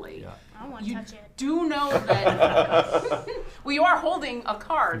and deadly, Yeah. I don't want to you touch it. do know that. Well, you are holding a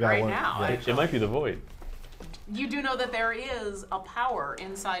card got right one, now. yeah. It might be the void. You do know that there is a power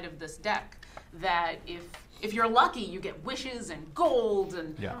inside of this deck that if you're lucky, you get wishes and gold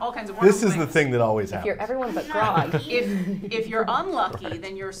and Yeah. all kinds of wonderful This is the things. thing that always If you're happens. everyone but Grog. If you're unlucky,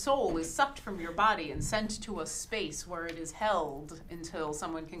 then your soul is sucked from your body and sent to a space where it is held until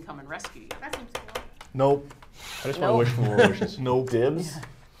someone can come and rescue you. That seems cool. Nope. I just want to wish for more wishes. Nope. Dibs?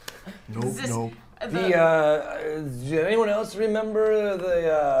 Nope. Is this- Nope. Did anyone else remember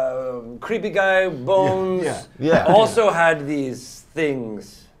the creepy guy Bones? Yeah. Yeah. Also had these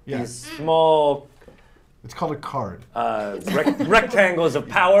things, Yeah. these small It's called a card. rectangles of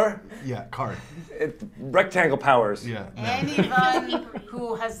power. Yeah, card. Rectangle powers. Yeah. Anyone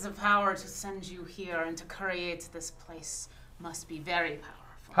who has the power to send you here and to create this place must be very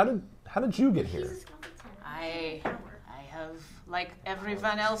powerful. How did you get here? I have, like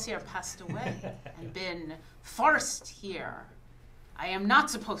everyone else here, passed away and been forced here. I am not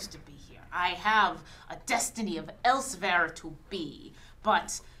supposed to be here. I have a destiny of elsewhere to be,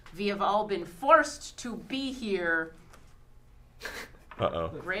 but we have all been forced to be here. Uh-oh.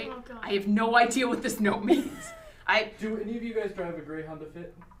 Great. Oh, God. I have no idea what this note means. Do any of you guys drive a Greyhound to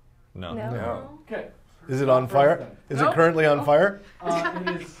fit? No. No. Okay. Is it on fire? Is it Nope. currently on fire?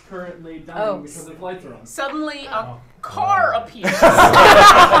 It is currently dying Oh. because the lights are on. Suddenly, a car appears.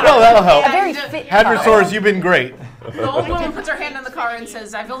 Oh, that'll help. A very And, fit Hadrosaurs, you've been great. the old woman puts her hand on the car and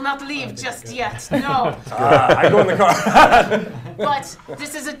says, I will not leave just yet. No. I go in the car. But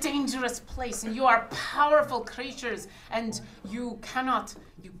this is a dangerous place, and you are powerful creatures, and you cannot,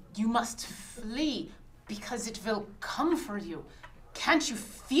 you must flee, because it will come for you. Can't you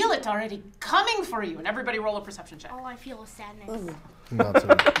feel it already coming for you? And everybody roll a perception check. All I feel is sadness. Not so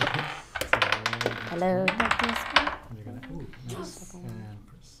good. Hello. You're gonna, and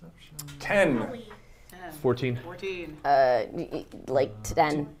perception. 10. Holy. 14. 14. Like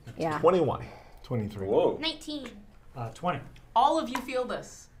 10. Yeah. 21. 23. Whoa. 19. 20. All of you feel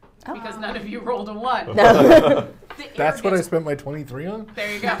this, because none of you rolled a 1. No. The air That's what I gets- spent my 23 on?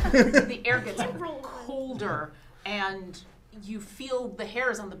 There you go. The air gets colder, and you feel the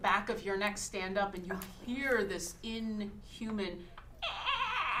hairs on the back of your neck stand up, and you hear this inhuman.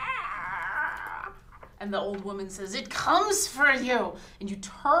 And the old woman says, "It comes for you." And you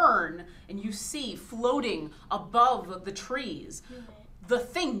turn, and you see floating above the trees the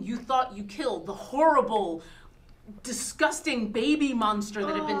thing you thought you killed, the horrible, disgusting baby monster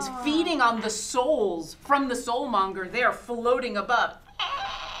that had been feeding on the souls from the soulmonger there, floating above.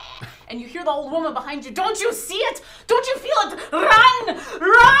 And you hear the old woman behind you, "Don't you see it? Don't you feel it? Run!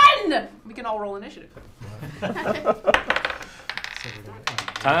 Run!" We can all roll initiative.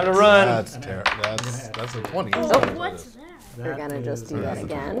 Time to run. That's terrible. That's a 20. What's that? We're gonna just do that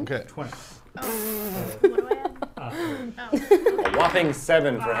again. Okay. 20. What do I have? Whopping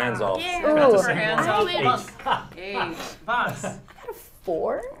 7 for hands off. Ooh. For hands off. 8. Vox.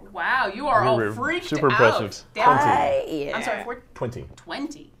 4. Wow, you are all freaked super out. impressive. Yeah. I'm sorry, 20.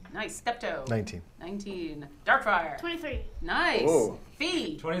 20. Nice. Steptoe. 19. 19. Darkfire. 23. Nice. Ooh.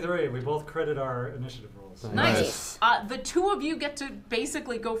 Fee. 23. We both critted our initiative rolls. Nice. The two of you get to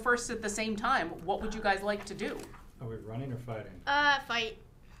basically go first at the same time. What would you guys like to do? Are we running or fighting? Fight.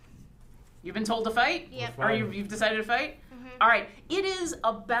 You've been told to fight? Yep. We're Or fighting. you've decided to fight? All right. It is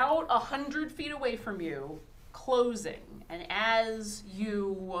about 100 feet away from you, closing. And as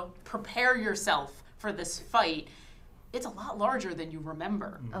you prepare yourself for this fight, it's a lot larger than you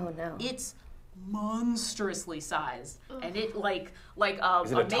remember. Oh no. It's monstrously sized, and it like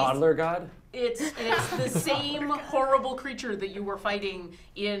Is it a toddler god? It's the same horrible creature that you were fighting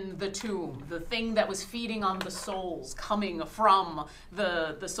in the tomb, the thing that was feeding on the souls coming from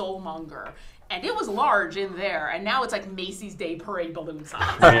the soulmonger. And it was large in there, and now it's like Macy's Day Parade balloon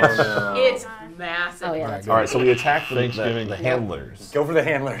size. It's massive. Oh, yeah, that's All right, so we attack the Thanksgiving. handlers. Go for the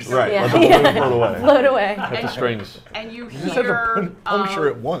handlers. Right, Yeah. let the balloon float away. Float away. Cut the strings. And you You just have to hear puncture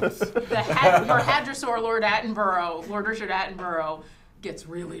it once. your Hadrosaur, Lord Richard Attenborough, gets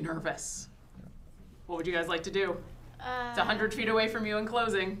really nervous. What would you guys like to do? It's 100 feet away from you and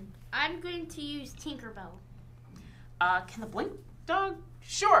closing. I'm going to use Tinkerbell. Can the blink dog?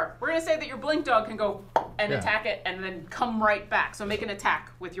 Sure. We're gonna say that your blink dog can go and Yeah. attack it and then come right back. So make an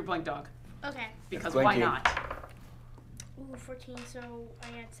attack with your blink dog. Okay. Because Blinky. why not? Ooh, 14, so I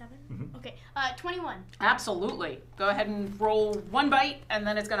add 7. Okay, 21. Absolutely. Go ahead and roll one bite and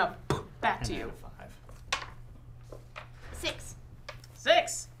then it's gonna back to you. 6.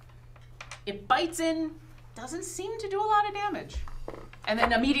 6. It bites in, doesn't seem to do a lot of damage. And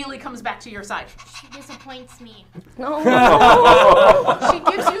then immediately comes back to your side. She disappoints me. No. She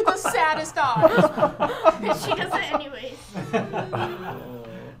gives you the saddest eyes. She does it anyways.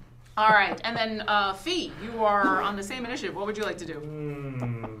 All right, and then Fee, you are on the same initiative. What would you like to do?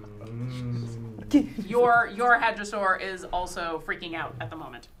 Your Hadrosaur is also freaking out at the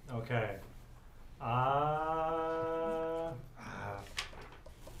moment. Okay.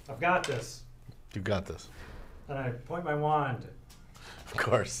 I've got this. You got this. And I point my wand. Of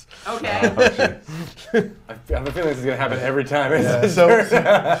course. Okay. I have a feeling this is going to happen every time. Yeah, so I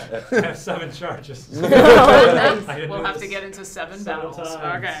have 7 charges. Oh, nice. I didn't We'll do have to this get into 7 several battles.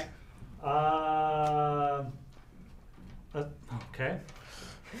 times. Okay. Okay.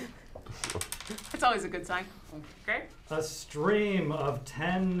 It's always a good sign. Okay. A stream of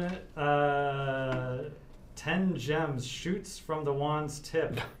 10 gems shoots from the wand's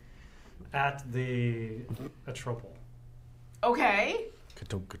tip at the Atropal. Okay.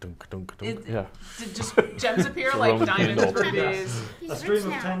 Ka-dunk, ka-dunk, ka-dunk, ka-dunk. Yeah. Did just gems appear like Roman diamonds, candle. rubies? A stream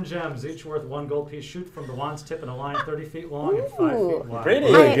of 10 gems, each worth 1 gold piece, shoot from the wand's tip in a line 30 feet long and 5 feet wide. Pretty.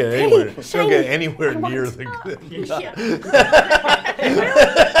 You don't get anywhere, you shiny. don't get anywhere near the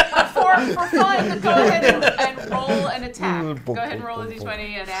For fun, go ahead and roll an attack. Go ahead and roll a d20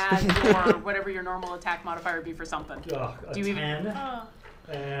 and add your whatever your normal attack modifier would be for something. A Do you even- 10, Oh.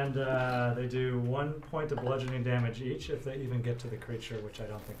 and they do 1 point of bludgeoning damage each if they even get to the creature, which I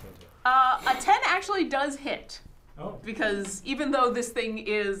don't think they do. A 10 actually does hit. Oh. Because even though this thing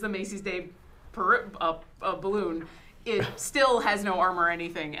is the Macy's Day balloon, it still has no armor or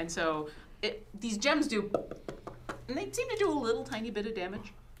anything, and so these gems do, and they seem to do a little tiny bit of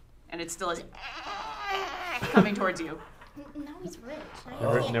damage, and it still is coming towards you. Now he's rich.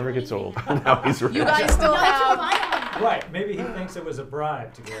 Now he can't Never do gets anything. old. Now he's rich. You guys still No, I can have buy armor. Right, maybe he thinks it was a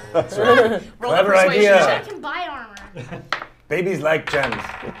bribe to get roll a Clever persuasion idea. I check. can buy armor. Babies like gems.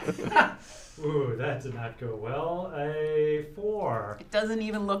 Ooh, that did not go well. A 4. It doesn't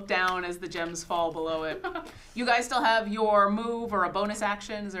even look down as the gems fall below it. You guys still have your move or a bonus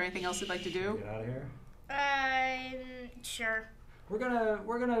action. Is there anything else you'd like to do? Get out of here. Sure. We're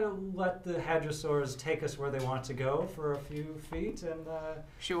gonna let the Hadrosaurs take us where they want to go for a few feet, and we're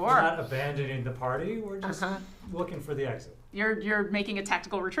Sure. not abandoning the party. We're just looking for the exit. You're making a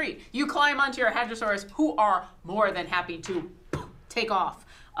tactical retreat. You climb onto your Hadrosaurs, who are more than happy to take off.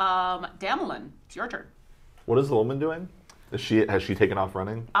 Damelin, it's your turn. What is the woman doing? Has she taken off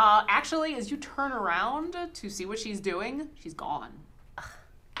running? Actually, as you turn around to see what she's doing, she's gone.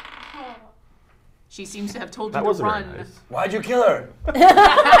 Oh. She seems to have told you That to wasn't run. very nice. Why'd you kill her?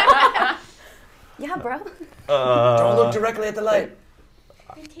 Yeah, bro. Don't look directly at the light.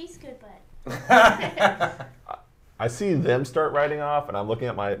 It tastes good, but I see them start riding off, and I'm looking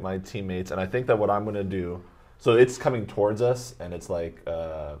at my teammates, and I think that what I'm gonna do. So it's coming towards us, and it's like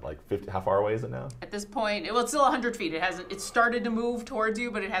 50. How far away is it now? At this point, it's still 100 feet. It started to move towards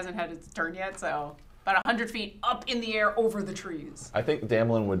you, but it hasn't had its turn yet, so. About 100 feet up in the air over the trees. I think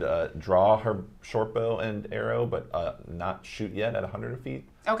Damelin would draw her short bow and arrow, but not shoot yet at 100 feet.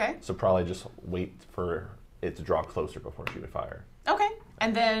 Okay. So probably just wait for it to draw closer before she would fire. Okay.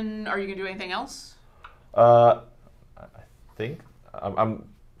 And then, are you going to do anything else? I think I'm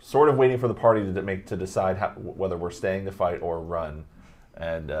sort of waiting for the party to decide whether we're staying to fight or run,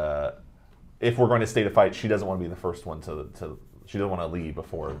 and if we're going to stay to fight, she doesn't want to be the first one to she doesn't want to leave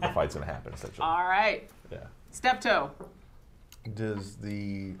before the fight's going to happen. Essentially. All right. Yeah. Steptoe. Does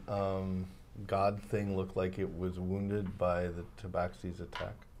the god thing look like it was wounded by the Tabaxi's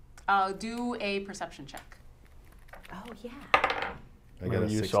attack? Do a perception check. Oh, yeah. I got a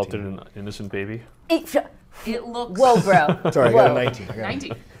You 16. assaulted an innocent baby. It looks... Whoa, bro. Sorry, I got a 19.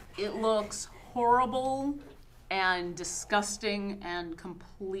 19. It looks horrible and disgusting and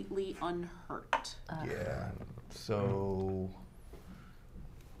completely unhurt. Yeah. So...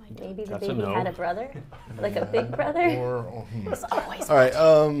 Maybe the That's a baby no. had a brother? Like a big brother? Or, It's always all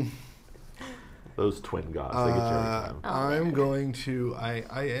right. Those twin gods, they get you every time. I'm going to.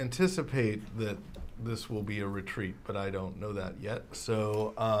 I anticipate that this will be a retreat, but I don't know that yet.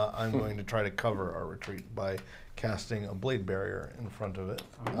 So I'm going to try to cover our retreat by casting a blade barrier in front of it.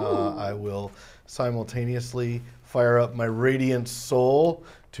 I will simultaneously fire up my radiant soul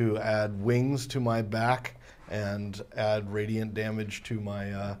to add wings to my back and add radiant damage to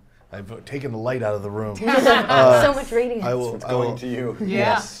my. I've taken the light out of the room. so much radiance. It's going to you. Yeah.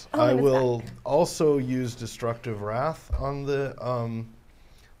 Yes, I will also use destructive wrath on the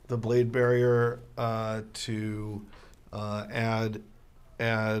blade barrier to add.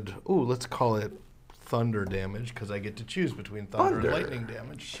 Ooh, let's call it thunder damage because I get to choose between thunder and lightning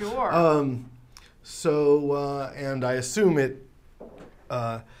damage. Sure. And I assume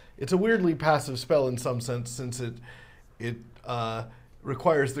it's a weirdly passive spell in some sense since it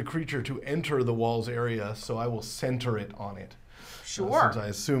requires the creature to enter the wall's area, so I will center it on it. Sure. Since I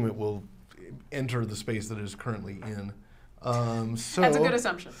assume it will enter the space that it is currently in. So That's a good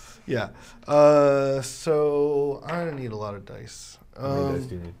assumption. Yeah. So I need a lot of dice. How many dice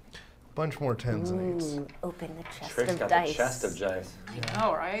do you need? Bunch more 10s and 8s. Ooh, open the chest Trick's of got dice. the chest of dice. I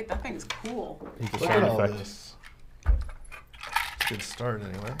know, right? That thing's cool. Look at all this. Good start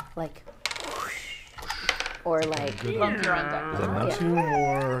anyway. Like, or like, Lump your on deck. Is that enough?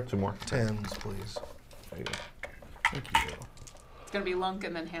 Two more 10s, please. There you go. Thank you. It's going to be Lunk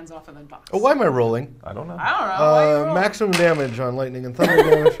and then hands off and then box. Oh, why am I rolling? I don't know. I don't know. Why are you rolling? Maximum damage on lightning and thunder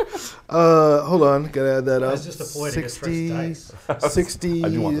damage. Hold on, gotta add that up. That's just a ploy to get Trick's dice. 60, I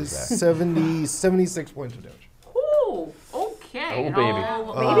do want those back. 70, 76 points of damage. Ooh, okay.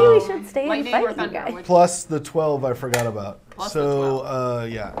 Oh, baby. maybe we should stay and Lightning fight or you thunder? guys. Which- Plus the 12 I forgot about. Plus so,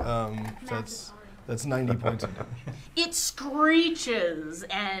 the that's 90 points of damage. It screeches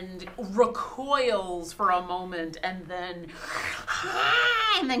and recoils for a moment and then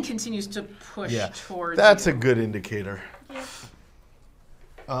continues to push Yeah, towards that's you. a good indicator.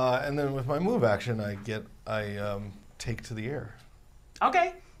 And then with my move action, I take to the air.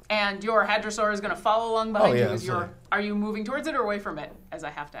 Okay. And your Hadrosaur is going to follow along behind yeah, you as absolutely. are you moving towards it or away from it, as I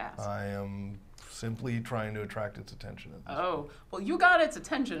have to ask? I am simply trying to attract its attention. At this Oh, well, you got its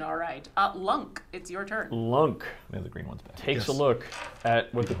attention, all right. Lunk, it's your turn. Lunk Yeah, the green one's back. takes a Yes. look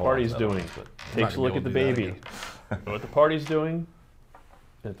at what the hold on party's to that one, doing. but Takes a I'm not look at the gonna be able baby. to do What the party's doing,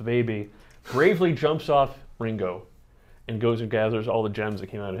 at the baby, bravely jumps off Ringo and goes and gathers all the gems that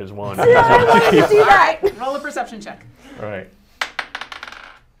came out of his wand. I wanted to do All that. right, roll a perception check. All right.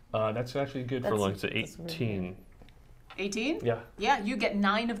 That's actually good for That's- Lunk. It's that's really 18. 18? Yeah. Yeah, you get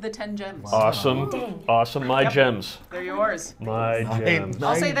 9 of the 10 gems. Awesome. Dang. Awesome. My Yep. gems. They're yours. My gems.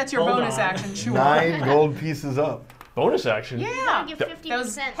 I'll say that's your Hold bonus on. action, sure. 9 gold pieces up. Bonus action. Yeah. Give That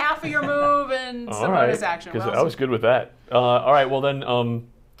was 50%. half of your move and All some right. bonus action. Because Well, I was good with that. All right. Well then,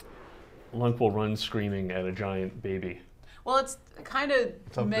 Lunk will run screaming at a giant baby. well, it's kind of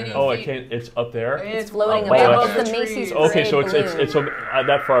up many there. Oh, I feet. can't. It's up there. It's floating up away above above the trees. Macy's Okay, so parade it's balloon.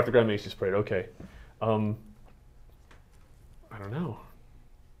 that far off the ground. Macy's parade. Okay. I don't know.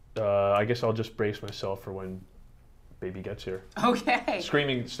 I guess I'll just brace myself for when baby gets here. Okay.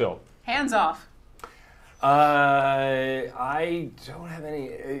 Screaming still. Hands off. I don't have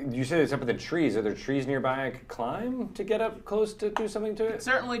any. You said it's up in the trees. Are there trees nearby I could climb to get up close to do something to it?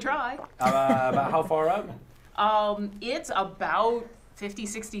 Certainly try. About how far up? It's about 50,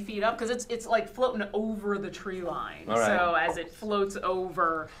 60 feet up because it's like floating over the tree line. All right. So as it floats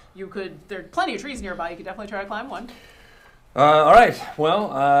over, there are plenty of trees nearby. You could definitely try to climb one. All right.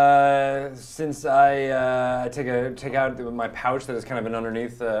 Well, since I take out my pouch that has kind of been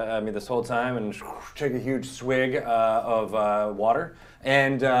underneath me this whole time and take a huge swig of water,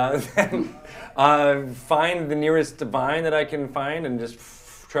 and then find the nearest vine that I can find and just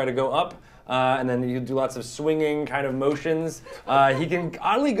try to go up. And then you do lots of swinging kind of motions. He can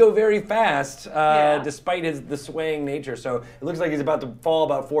oddly go very fast, despite the swaying nature. So it looks like he's about to fall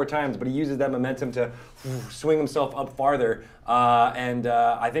about 4 times, but he uses that momentum to swing himself up farther. And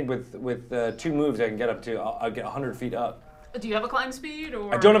I think with 2 moves, I can get up to I'll get 100 feet up. Do you have a climb speed?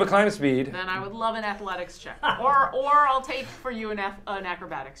 Or I don't have a climb speed. Then I would love an athletics check, or I'll take for you an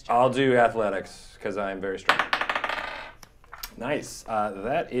acrobatics check. I'll do athletics because I'm very strong. Nice.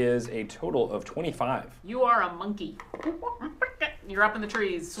 That is a total of 25. You are a monkey. You're up in the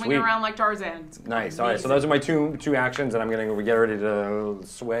trees, swinging Sweet. around like Tarzan. It's Nice. All right. So those are my two actions, and I'm going to get ready to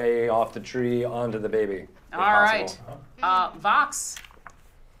sway off the tree onto the baby. All right. Vox.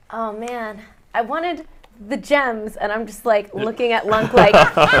 Oh man, I wanted the gems, and I'm just like looking at Lunk like,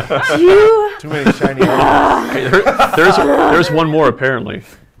 you. Too many shiny. Hey, there's one more apparently.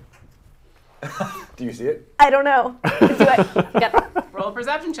 Do you see it? I don't know. Roll a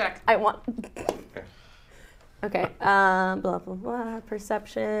perception check. I want. Okay. Blah blah blah.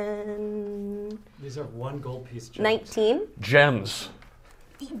 Perception. These are 1 gold piece gems. 19. Gems.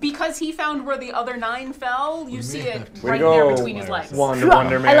 Because he found where the other 9 fell, you see it Way right to there go, between his legs.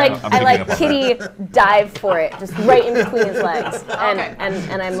 Wonder Man. I like Kitty dive for it, just right in between his legs,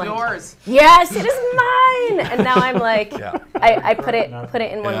 and I'm like, yours. Yes, it is mine. And now I'm like, I put it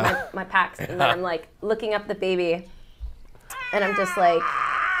in one of my packs, and then I'm like looking up the baby, and I'm just like,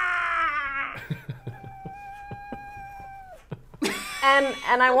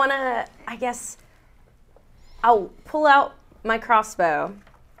 and I wanna, I guess, I'll pull out my crossbow.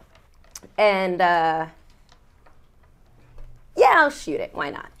 And, yeah, I'll shoot it. Why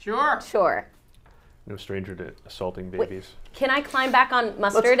not? Sure. No stranger to assaulting babies. Wait, can I climb back on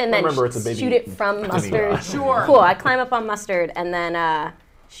Mustard and then remember it's a baby shoot it from Mustard? Sure. Cool. I climb up on Mustard and then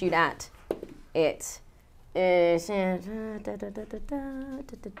shoot at it.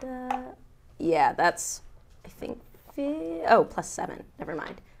 Yeah, that's, I think, +7. Never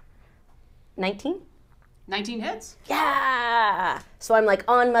mind. 19? 19 hits? Yeah! So I'm like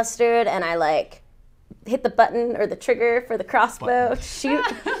on Mustard and I like hit the button or the trigger for the crossbow, shoot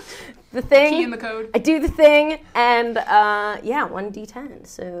the thing. Key in the code. I do the thing and 1d10.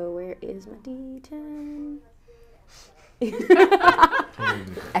 So where is my d10?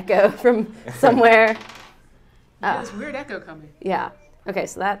 Echo from somewhere. This weird echo coming. Yeah. Okay,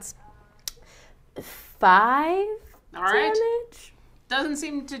 so that's 5 All right. damage. Doesn't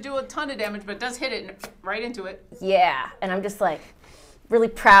seem to do a ton of damage, but does hit it right into it. Yeah, and I'm just like really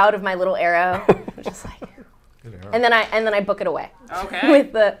proud of my little arrow. I'm just like, and then I book it away. Okay.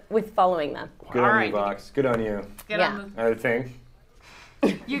 with following them. Good on you, Vox. Good on you. Get on I think.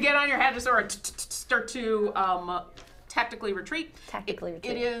 You get on your Hadrosaur, start to tactically retreat.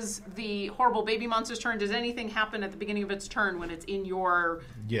 It is the horrible baby monster's turn. Does anything happen at the beginning of its turn when it's in your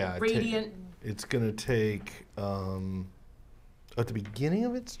radiant? It's gonna take. At the beginning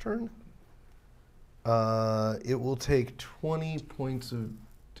of its turn, it will take 20 points of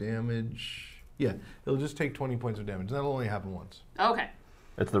damage. Yeah, it'll just take 20 points of damage. That'll only happen once. Okay.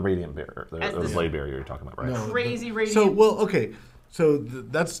 It's the radiant barrier, the blade barrier you're talking about, right? No, Crazy radiant. So, well, okay. So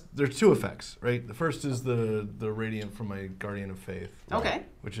there's 2 effects, right? The first is the radiant from my Guardian of Faith. Okay.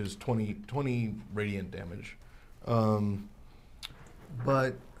 Which is 20 radiant damage.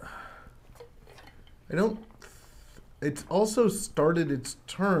 But I don't. It's also started its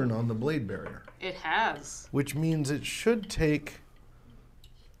turn on the blade barrier. It has. Which means it should take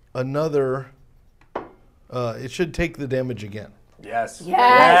another. It should take the damage again. Yes.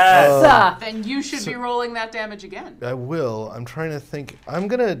 Yes. Then you should be rolling that damage again. I will. I'm trying to think. I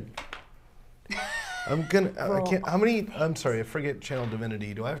can't. How many? I'm sorry. I forget Channel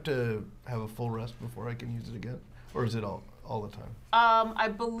Divinity. Do I have to have a full rest before I can use it again, or is it all the time? I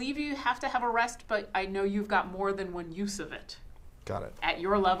believe you have to have a rest, but I know you've got more than one use of it. Got it. At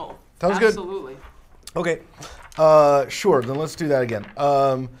your level. Sounds good. Absolutely. Okay. Sure. Then let's do that again.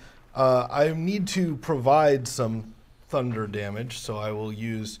 I need to provide some thunder damage, so I will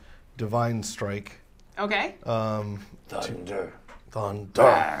use Divine Strike. Okay. Thunder. Thunder.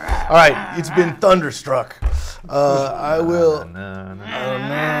 All right. It's been thunderstruck. I will.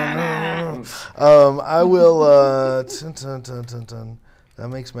 I will. That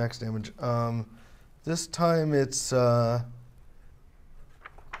makes max damage. This time it's so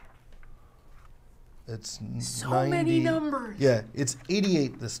 90. Many numbers. Yeah, it's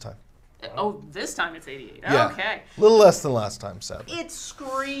 88 this time. Oh, this time it's 88. Yeah. Okay. A little less than last time, sadly. It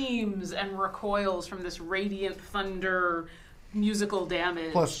screams and recoils from this radiant thunder musical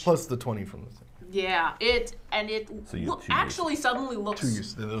damage. Plus the 20 from the thing. Yeah, it So you have 2 actually suddenly looks 2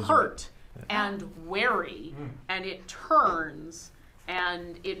 use. Those are- hurt and wary, and it turns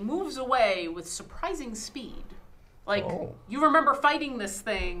and it moves away with surprising speed. Like, you remember fighting this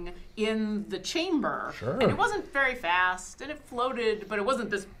thing in the chamber, Sure. and it wasn't very fast, and it floated, but it wasn't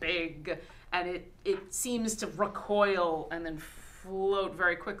this big, and it seems to recoil and then float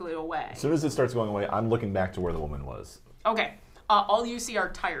very quickly away. As soon as it starts going away, I'm looking back to where the woman was. Okay. All you see are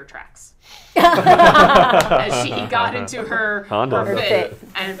tire tracks. As she got into her fit.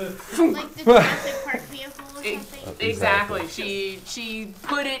 And Like the Jurassic Park vehicle or something. exactly. She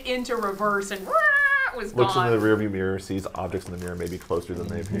put it into reverse and was Looks gone. in the rearview mirror, sees objects in the mirror maybe closer than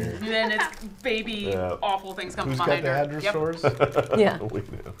they appear. And then it's baby awful things come Who's got behind the her. address stores? Yeah. We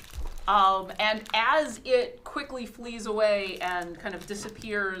do. And as it quickly flees away and kind of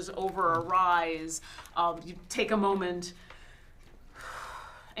disappears over a rise, you take a moment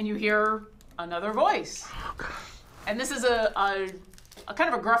and you hear another voice. And this is a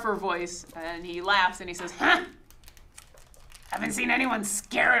kind of a gruffer voice, and he laughs and he says, "Huh? Haven't seen anyone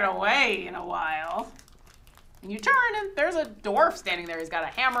scare it away in a while." And you turn and there's a dwarf standing there. He's got a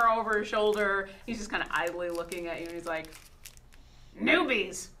hammer over his shoulder. He's just kind of idly looking at you and he's like,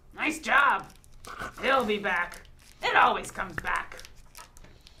 "Newbies, nice job. He'll be back. It always comes back.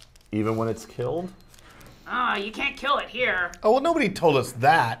 Even when it's killed? You can't kill it here. Oh, well, nobody told us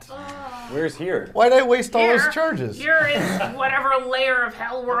that. Where's here? Why'd I waste all Here- those charges? Here is whatever layer of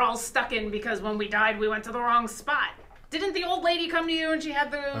hell we're all stuck in because when we died, we went to the wrong spot. Didn't the old lady come to you and she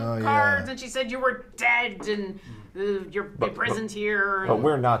had the cards and she said you were dead and you're imprisoned here? But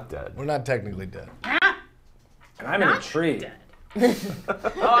we're not dead. We're not technically dead. Huh? And I'm in a Not tree. dead.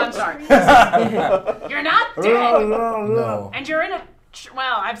 Oh, I'm sorry. You're not dead. No. And you're in a...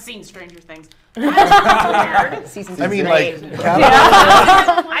 Well, I've seen Stranger Things. That's weird. Season I 2's mean, great. like,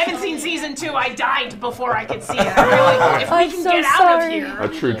 I haven't seen season 2. I died before I could see it. I really, if we I'm can so get out sorry. of here... A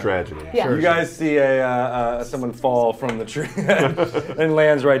true tragedy. Yeah. You guys see someone fall from the tree and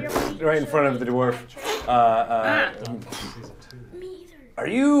lands right in front of the dwarf. Me either. Are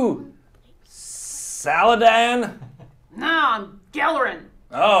you Saladan? No, I'm Gellerin.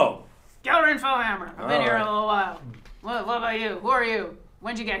 Oh, Gellerin Fohammer. I've been here a little while. What about you? Who are you?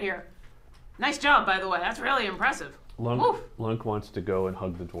 When'd you get here? Nice job, by the way. That's really impressive. Lunk wants to go and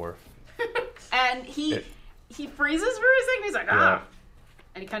hug the dwarf. And he freezes for a second. He's like, ah.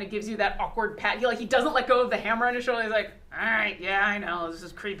 And he kind of gives you that awkward pat. He doesn't let go of the hammer on his shoulder. He's like, all right, yeah, I know. This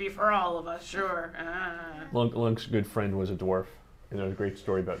is creepy for all of us, sure. Lunk's good friend was a dwarf, and there's a great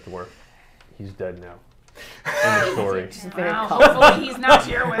story about dwarf. He's dead now. In the story. Well, hopefully he's not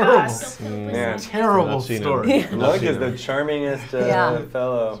here with us. yeah. terrible Not seen him. story. Lunk is the charmingest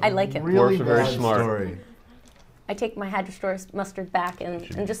fellow. I like it. Really Dwarfs are very bad smart. story. I take my Hadrosaurus mustard back and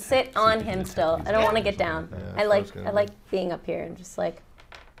just sit on him still. I don't want to get down. I like being up here and just like.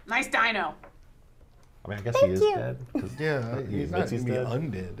 Nice dino. I mean, I guess he is you. dead. 'cause Yeah, he he's not admits he's going to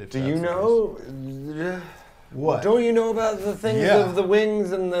be dead. undead. If Do that's you the know? What? Don't you know about the things Yeah. of the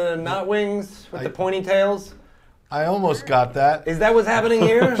wings and the not wings with the pointy tails? I almost got that. Is that what's happening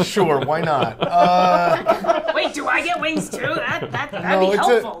here? Sure, why not? Wait, do I get wings too? That'd No, be it's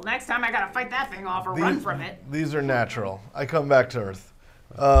helpful. Next time I gotta fight that thing off or run from it. These are natural. I come back to Earth.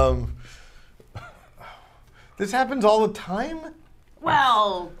 This happens all the time?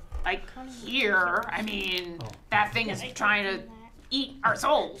 Well, like here, I mean, that thing is trying to eat our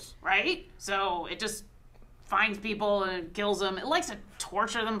souls, right? So it just finds people and kills them. It likes to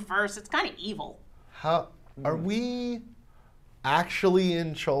torture them first. It's kind of evil. How are we actually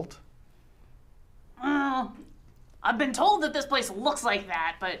in Chult? Well, I've been told that this place looks like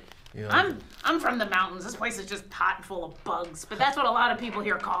that, but Yeah. I'm from the mountains. This place is just hot and full of bugs, but that's what a lot of people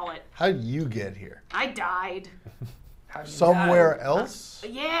here call it. How'd you get here? I died. Somewhere else?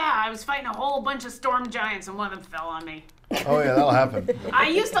 Yeah, I was fighting a whole bunch of storm giants and one of them fell on me. Oh yeah, that'll happen. I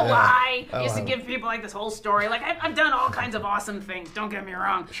used to lie. I that'll used to happen. give people like this whole story. Like I've done all kinds of awesome things. Don't get me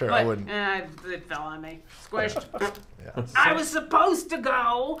wrong. Sure, but, I wouldn't. It fell on me. Squished. Yeah. I was supposed to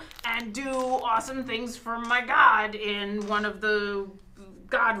go and do awesome things for my god in one of the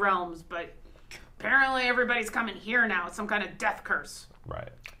god realms, but apparently everybody's coming here now. It's some kind of death curse. Right.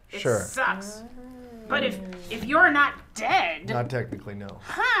 It Sure. sucks. But if you're not dead, Not technically, no.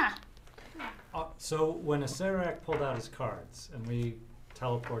 huh? So when Acerak pulled out his cards and we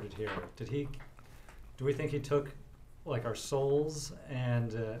teleported here, do we think he took like our souls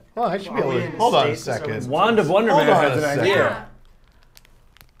and? Well, I should be are able we to. in Hold on a stasis? Are we second. Wand of Wonderman Hold on has a an second. idea.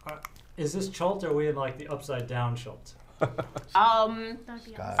 Is this Chult, or are we in like the upside down Chult?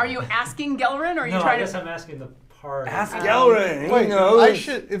 Are you asking Gelrin, or are you No, I trying guess to? I'm asking the party. Ask Gelrin. He Wait, knows. I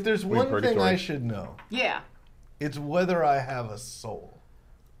should. If there's one thing purgatory. I should know, Yeah. it's whether I have a soul.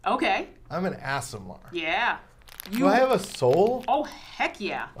 Okay. I'm an Asimar. Yeah. Do I have a soul? Oh heck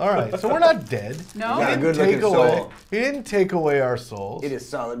yeah. All right, so we're not dead. No. You got a He good didn't take looking away. soul. He didn't take away our souls. It is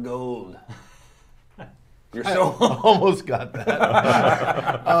solid gold. Your I soul. almost got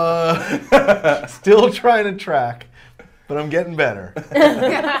that. Still trying to track, but I'm getting better.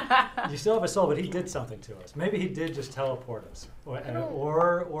 You still have a soul, but he did something to us. Maybe he did just teleport us, or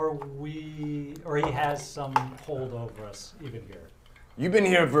he has some hold over us even here. You've been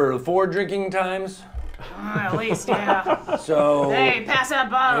here for 4 drinking times, At least, yeah. so Hey, pass that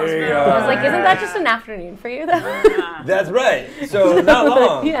bottle. Here you Smell. go. I was like, isn't that just an afternoon for you, though? that's right. So not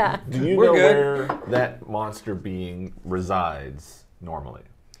long. Yeah. Do you We're know good. where that monster being resides normally?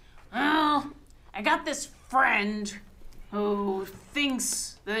 Well, I got this friend who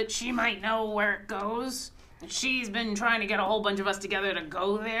thinks that she might know where it goes. And she's been trying to get a whole bunch of us together to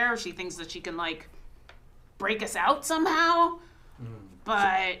go there. She thinks that she can, like, break us out somehow. But,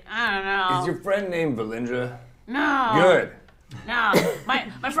 I don't know. Is your friend named Valindra? No. Good. No. My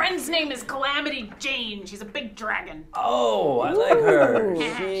friend's name is Calamity Jane. She's a big dragon. Oh, I like her.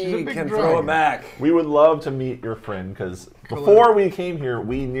 She's a She big can dragon. throw it back. We would love to meet your friend because before we came here,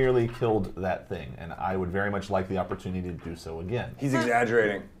 we nearly killed that thing, and I would very much like the opportunity to do so again. He's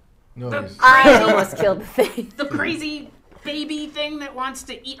exaggerating. No, The he's- I almost killed the thing. The crazy baby thing that wants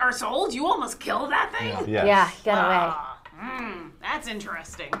to eat our souls? You almost killed that thing? Yeah. Yes. Yeah, he got away. That's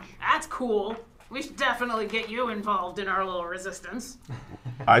interesting. That's cool. We should definitely get you involved in our little resistance.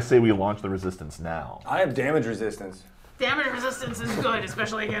 I say we launch the resistance now. I have damage resistance. Damage resistance is good,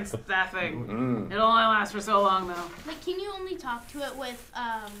 especially against that thing. It'll only last for so long, though. Like, can you only talk to it with,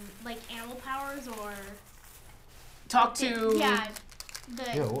 like, animal powers or? Talk to... Yeah, the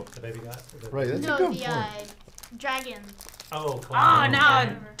Yeah, well, The baby got. right, that's no, a good the point. dragon. Oh, Oh, Clown.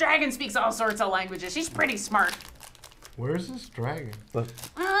 no. Dragon speaks all sorts of languages. She's pretty smart. Where's this dragon? Well,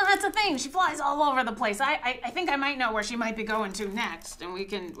 that's the thing. She flies all over the place. I think I might know where she might be going to next, and we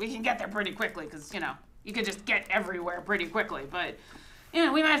can get there pretty quickly, because, you know, you could just get everywhere pretty quickly. But, you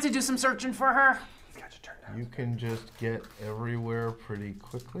know, we might have to do some searching for her. You can just get everywhere pretty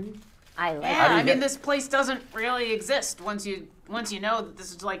quickly. I like Yeah, it. I mean, this place doesn't really exist once you know that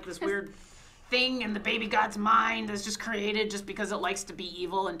this is like this weird thing in the baby god's mind that's just created just because it likes to be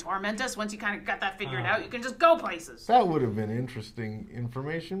evil and torment us. Once you kind of got that figured out, you can just go places. That would have been interesting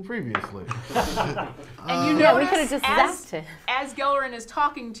information previously. And you Yeah, we notice could have just as, zapped it. as Gelrin is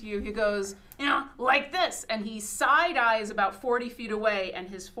talking to you, he goes, you know, like this, and he side eyes about 40 feet away, and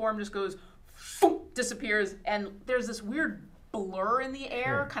his form just goes, disappears, and there's this weird blur in the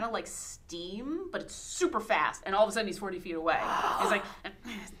air, kind of like steam, but it's super fast, and all of a sudden he's 40 feet away. He's like,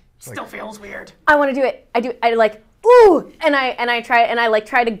 still feels weird. I want to do it. I like, ooh, and I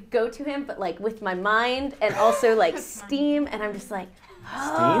try to go to him, but like with my mind and also like steam, and I'm just like,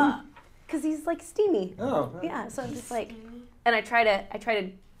 Steam? because he's like steamy. Oh. Yeah, so I'm just like, and I try to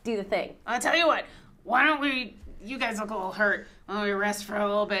do the thing. I'll tell you what, why don't we, you guys look a little hurt, why don't we rest for a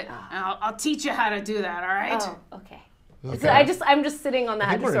little bit, and I'll teach you how to do that, all right? Oh, okay. Okay. So I'm just sitting on the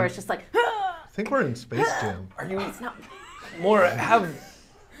think we're Hadrosaurus, in- just like, I think we're in Space Jam. Are you it's not. more have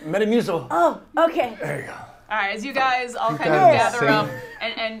Metamucil? Oh, okay. There you go. All right, as you guys all kind guys of are gather up,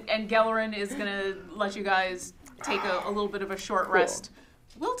 safe. and Gelrin is gonna let you guys take a little bit of a short rest.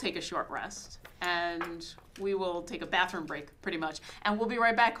 We'll take a short rest, and we will take a bathroom break, pretty much. And we'll be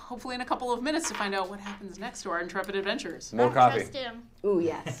right back, hopefully in a couple of minutes, to find out what happens next to our intrepid adventurers. More coffee. Trust him. Ooh,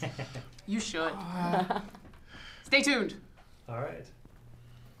 yes. You should. Stay tuned. All right.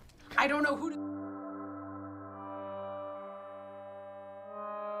 I don't know who to...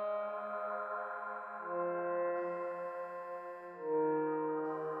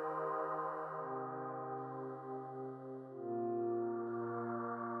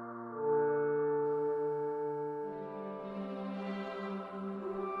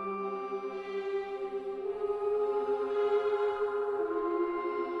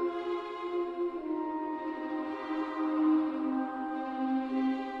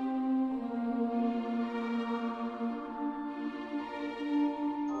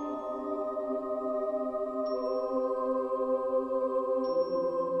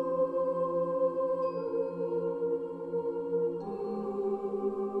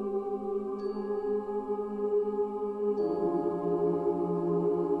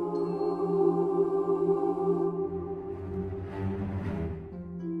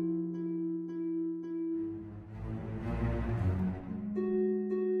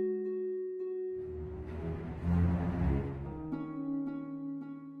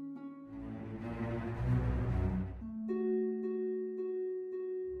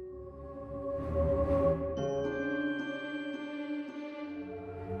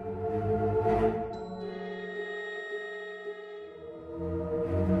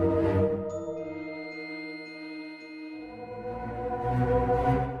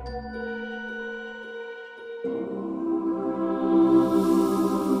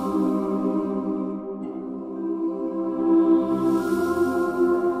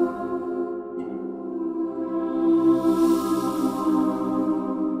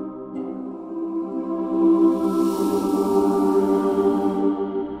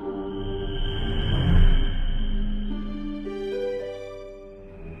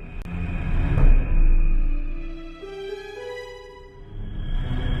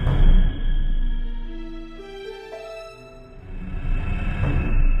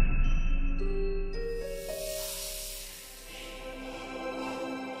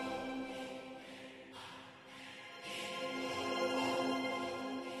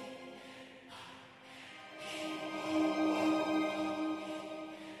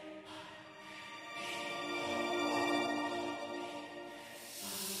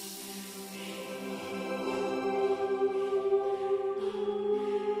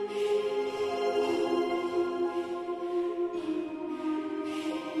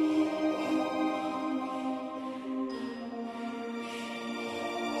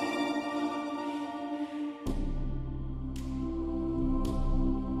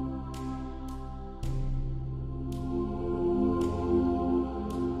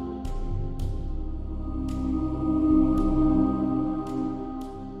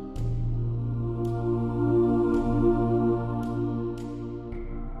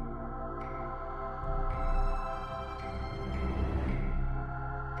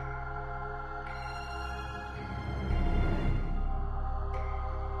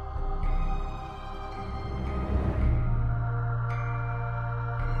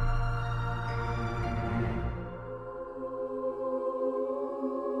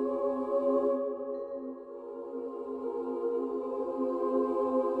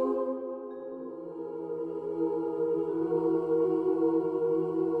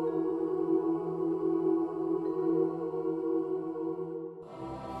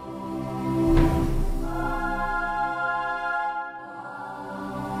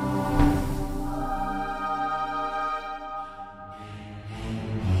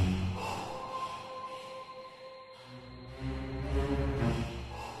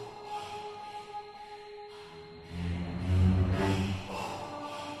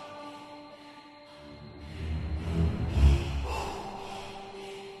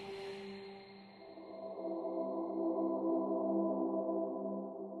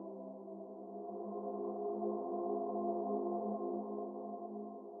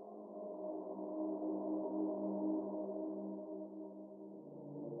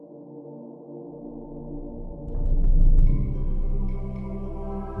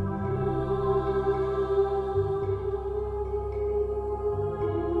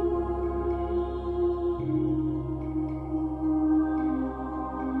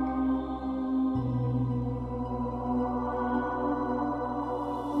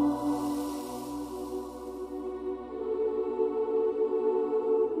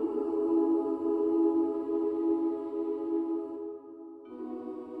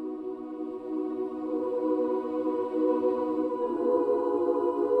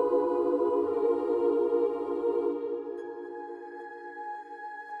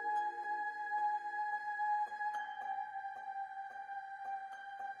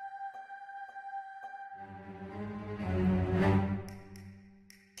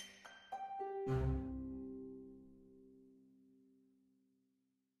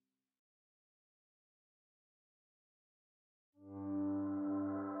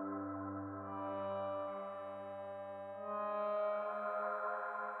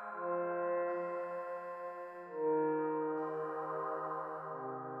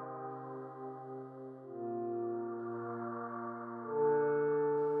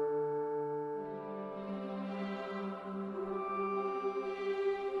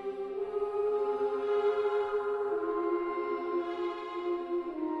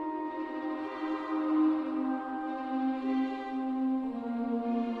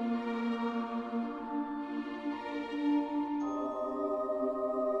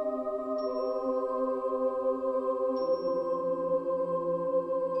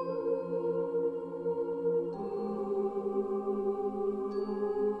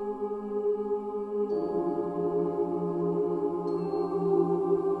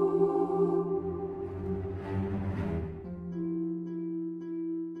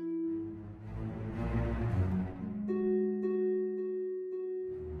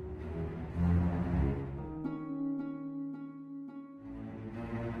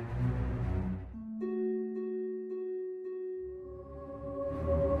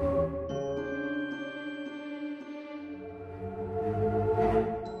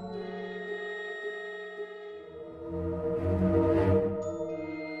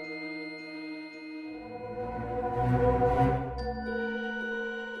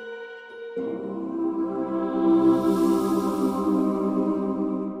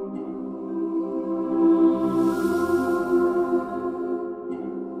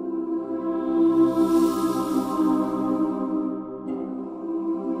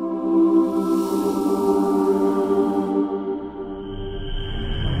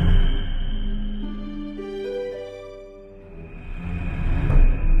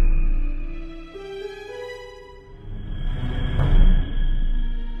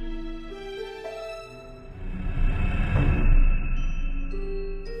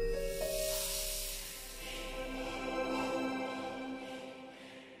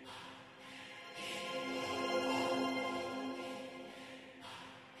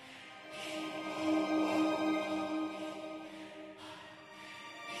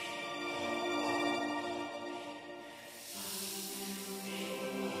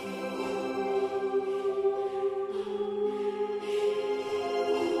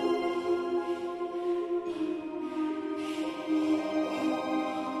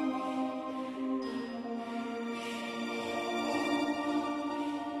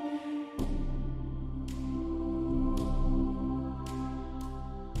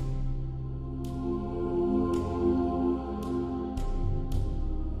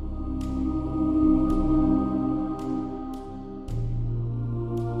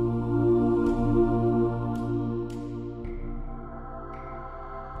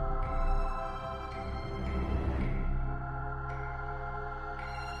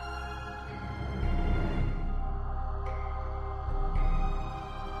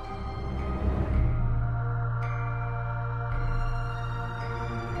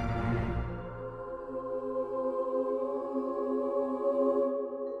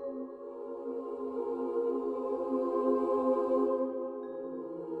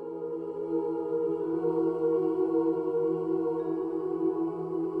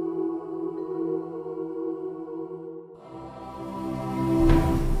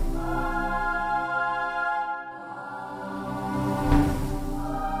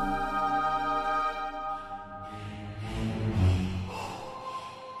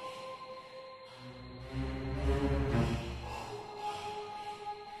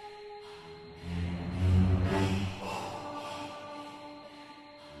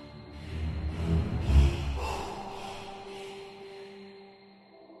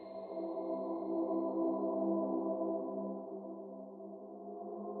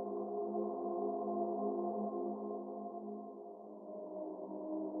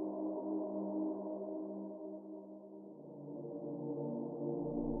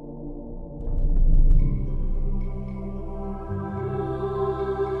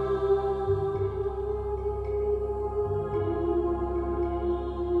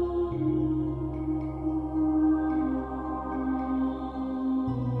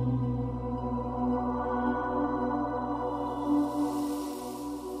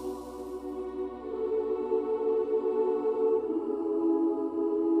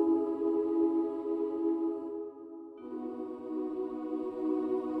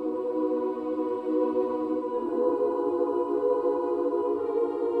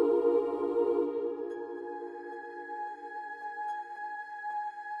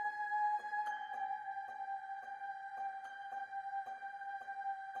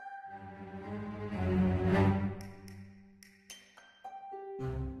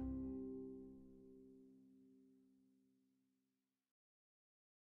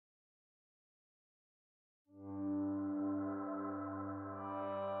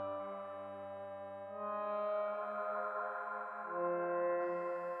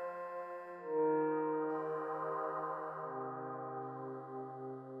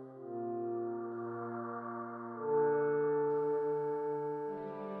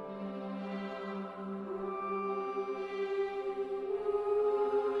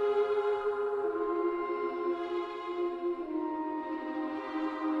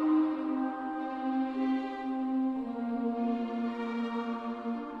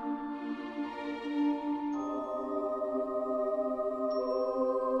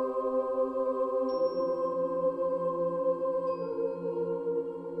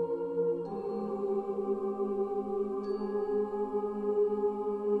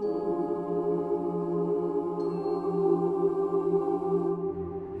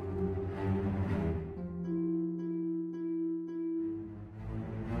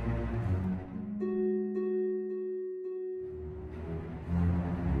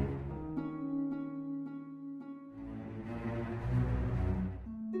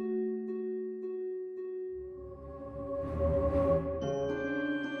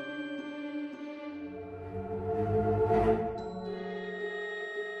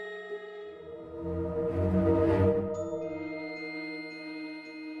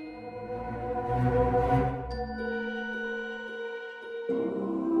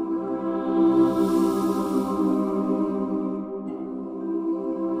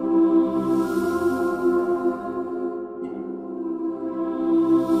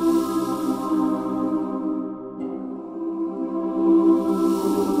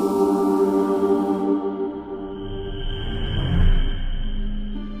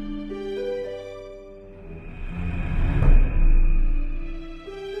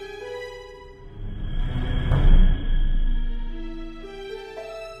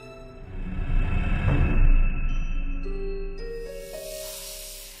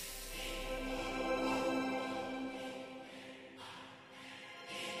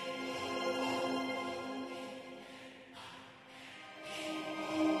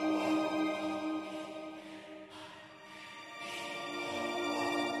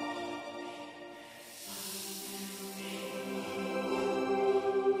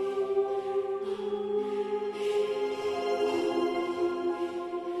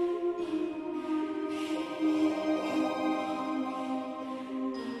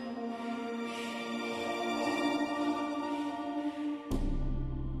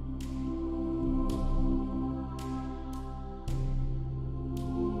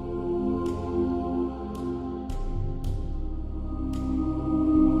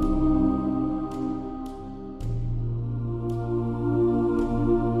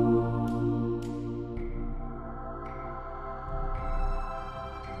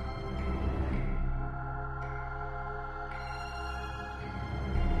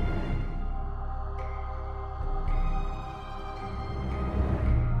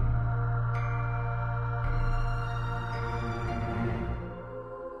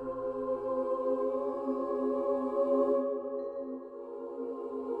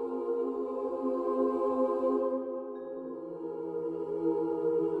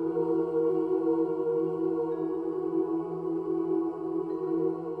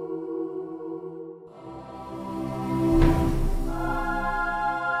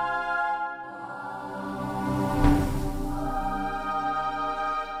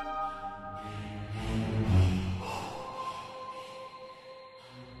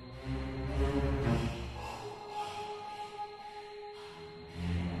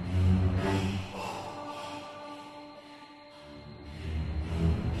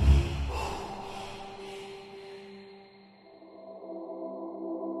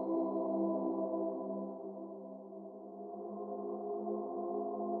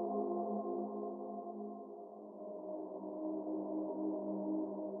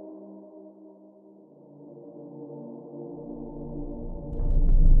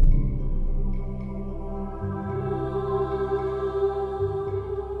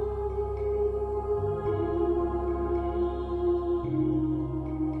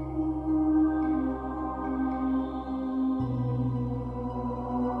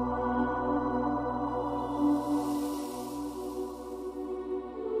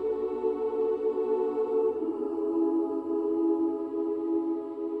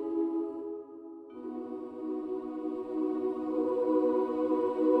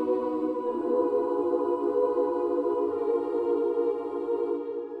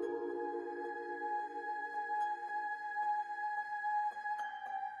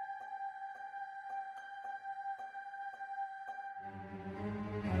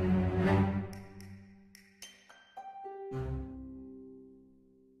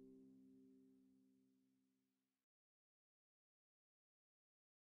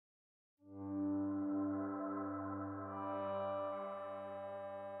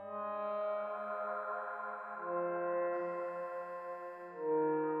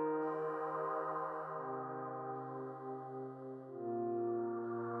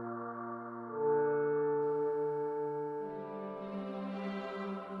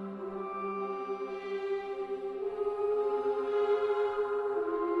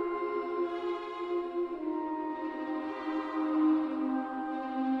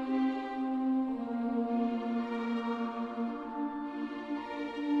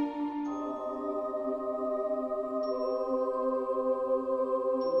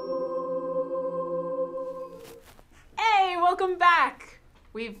 welcome back.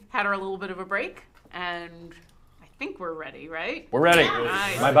 We've had our little bit of a break, and I think we're ready, right? We're ready.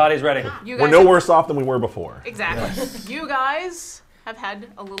 Nice. My body's ready. You We're guys no have- worse off than we were before. Exactly. You guys have had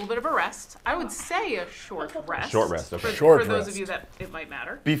a little bit of a rest. I would say a short rest. Short rest, okay. Short for those of rest. you that it might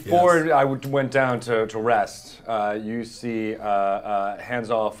matter. Before I went down to rest, you see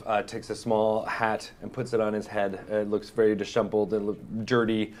hands off takes a small hat and puts it on his head. It looks very disheveled and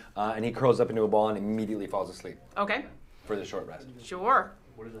dirty, and he curls up into a ball and immediately falls asleep Okay. for the short rest. Sure.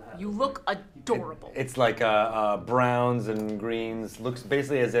 You look adorable. It's like browns and greens. Looks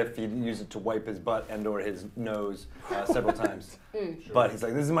basically as if he'd use it to wipe his butt and/or his nose several times. But he's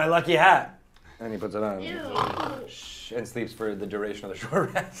like, "This is my lucky hat," and he puts it on and sleeps for the duration of the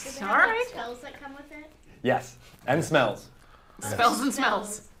short rest. Does it All have, right. like, spells that come with it? Yes, and smells. Smells and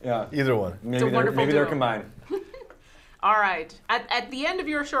smells. Yeah, Either one. maybe wonderful they're duo. combined. All right. At the end of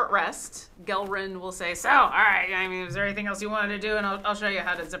your short rest, Gelrin will say, "So, all right. I mean, is there anything else you wanted to do? And I'll show you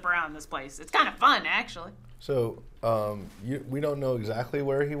how to zip around this place. It's kind of fun, actually. So we don't know exactly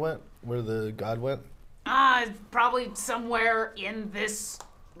where he went, where the god went. Probably somewhere in this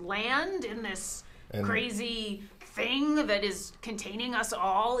land, in this And- crazy thing that is containing us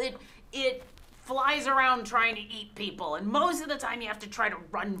all. It flies around trying to eat people, and most of the time you have to try to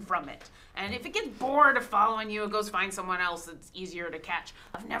run from it. And if it gets bored of following you, it goes find someone else that's easier to catch.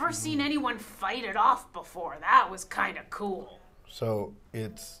 I've never seen anyone fight it off before. That was kind of cool. So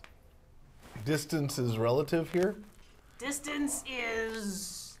it's distance is relative here. Distance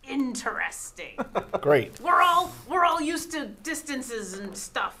is interesting. Great. We're all used to distances and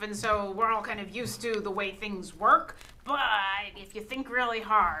stuff, and so we're all kind of used to the way things work. But if you think really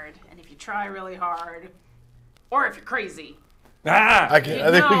hard, and if you try really hard, or if you're crazy, I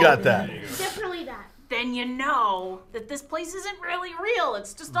think we got that. Definitely that. then you know that this place isn't really real.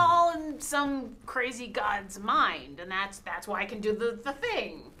 It's just all in some crazy god's mind, and that's why I can do the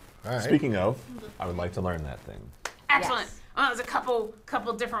thing. All right. Speaking of, I would like to learn that thing. Excellent. Yes. There's a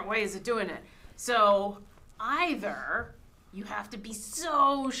couple different ways of doing it. So either you have to be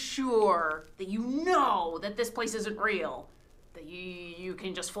so sure that you know that this place isn't real that you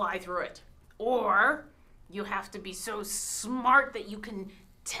can just fly through it, or you have to be so smart that you can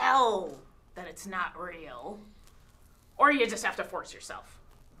tell that it's not real, or you just have to force yourself.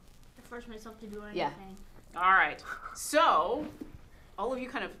 I force myself to do anything. Yeah. All right. So all of you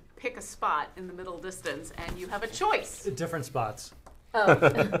kind of pick a spot in the middle distance, and you have a choice. Different spots. Oh.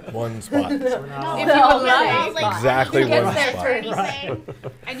 One spot. If you Oh, have right. Exactly Who gets one their spot. turn?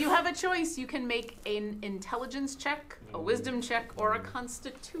 And you have a choice. You can make an intelligence check, a wisdom check, or a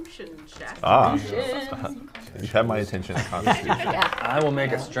constitution check. Ah, you have my attention. Constitution. Yeah. I will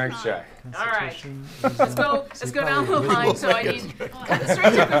make a strength check. All right. Let's go down the line. So I need the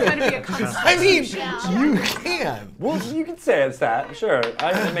strength check would kind of be a constitution. You can. Well, you can say it's that. Sure,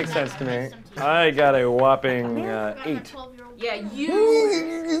 that makes sense to me. I got a whopping 8. 12-year-old. Yeah, you.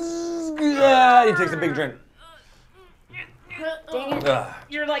 He takes a big drink. Ugh.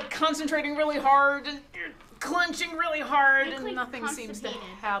 You're like concentrating really hard, and you're clenching really hard, You're and like nothing seems to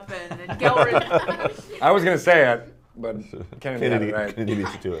constipated. happen. And Gelrin, I was gonna say it, but Kennedy had Kennedy, it right. Kennedy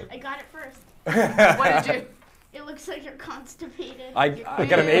beat you to it. I got it first. what did you? It looks like you're constipated. I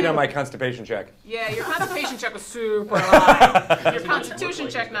got an 8 on my constipation check. Yeah, your constitution check was super high. Your constitution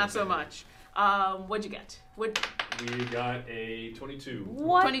check, not so much. What'd you get? What? We got a 22.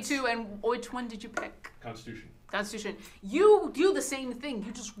 What? 22, and which one did you pick? Constitution. Constitution. You do the same thing.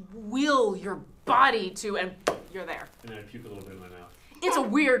 You just will your body to, and you're there. And then I puke a little bit in my mouth. It's a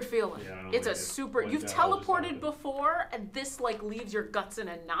weird feeling. Yeah, I don't It's a like it. super. Like You've that all the teleported time. before, and this like leaves your guts in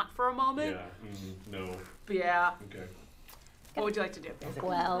a knot for a moment. Yeah. No. But yeah. Okay. What would you like to do?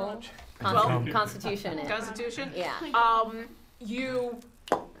 Well, Well, Constitution is. Constitution. Yeah. You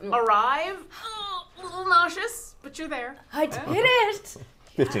arrive a little nauseous, but you're there. I did it!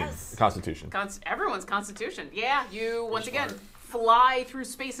 15. Yes. Constitution. Everyone's constitution. Yeah, you once again fly through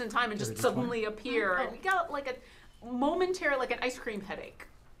space and time and just suddenly appear, and you got like a momentary, like an ice cream headache,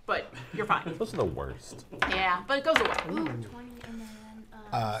 but you're fine. Those are the worst. Yeah, but it goes away. Ooh, 20 and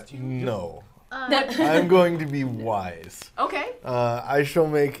then, No. I'm going to be wise. Okay, I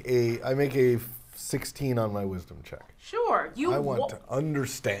make a 16 on my wisdom check. sure. I want to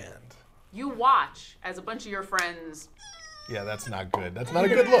understand. You watch as a bunch of your friends. Yeah, that's not good. That's not a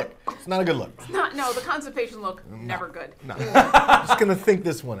good look. It's not a good look. No, the constipation look never good. No. I'm just gonna think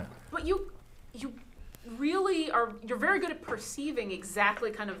this one out. But you really are. You're very good at perceiving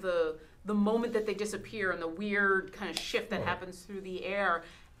exactly kind of the moment that they disappear and the weird kind of shift that happens through the air,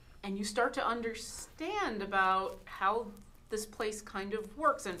 and you start to understand about how this place kind of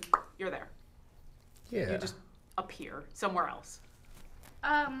works, and you're there. Yeah. You just appear somewhere else?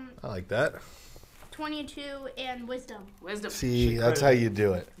 I like that. 22 and wisdom. Wisdom. See, that's how you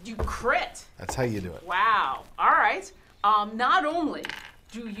do it. You crit. That's how you do it. Wow. All right. Not only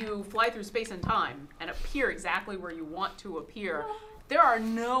do you fly through space and time and appear exactly where you want to appear, there are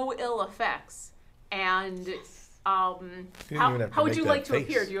no ill effects. And how would you like to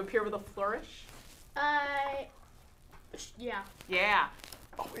appear? Do you appear with a flourish? Yeah. Yeah.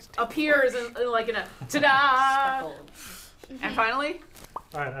 Appears like in a ta-da! And finally?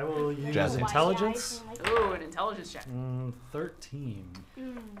 All right, I will use Jazzy. intelligence. Ooh, an intelligence check. 13.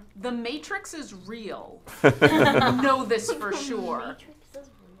 The Matrix is real. You know this for sure.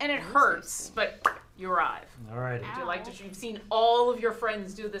 And it hurts, but you arrive. All right. Would you like to? You've seen all of your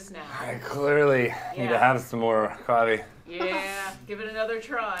friends do this now. I clearly need to have some more coffee. Yeah, give it another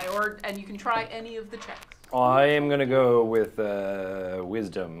try, and you can try any of the checks. I am gonna go with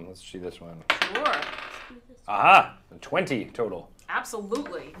wisdom. Let's see this one. Sure. Aha, 20 total.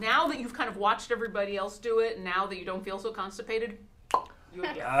 Absolutely. Now that you've kind of watched everybody else do it, and now that you don't feel so constipated, you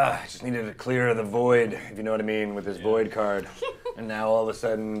would get it. I just needed to clear the void, if you know what I mean, with this void card. And now all of a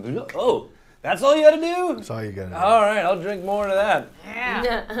sudden, oh, that's all you had to do? That's all you gotta do. All right, I'll drink more of that.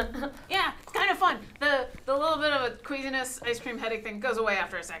 Yeah. Yeah, it's kind of fun. The little bit of a queasiness, ice cream headache thing goes away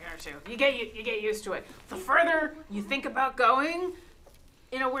after a second or two. You get used to it. The further you think about going,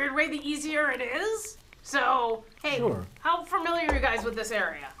 in a weird way, the easier it is. So, hey, how familiar are you guys with this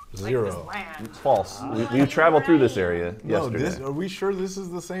area? Zero. Like this land? False. We traveled through this area yesterday. Are we sure this is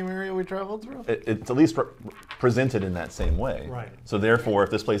the same area we traveled through? It's at least presented in that same way. Right. So therefore, if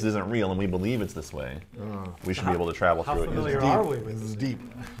this place isn't real and we believe it's this way, we should be able to travel through it. How familiar deep. are we with This is it? deep.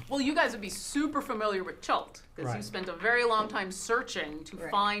 Well, you guys would be super familiar with Chult, because you Right. spent a very long time searching to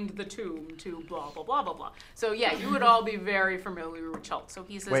find the tomb to blah, blah, blah, blah, blah. So, yeah, you would all be very familiar with Chult. So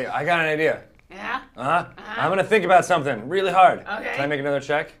he says, Wait, I got an idea. yeah? I'm gonna think about something really hard. Okay. Can I make another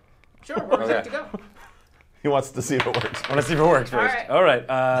check? Sure, we're Okay. good to go. He wants to see if it works. I want to see if it works All first. right. All right,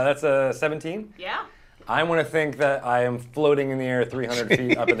 that's a 17. Yeah? I want to think that I am floating in the air 300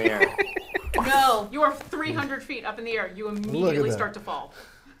 feet up in the air. No, you are 300 feet up in the air. You immediately that. start to fall.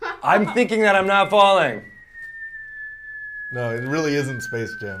 I'm thinking that I'm not falling. No, it really isn't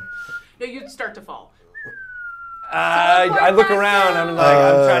Space Jam. No, you'd start to fall. I look around. I'm like,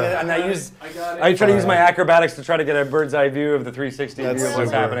 I'm trying to, and I try to use my acrobatics to try to get a bird's eye view of the 360 That's view of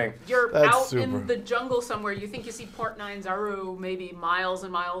what's super. happening. You're That's out super. in the jungle somewhere. You think you see Port 9 Zaru maybe miles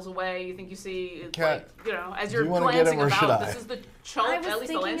and miles away. You think you see, Kat, as do you're you wanna get glancing him or should about, I? this is the I Chult, was at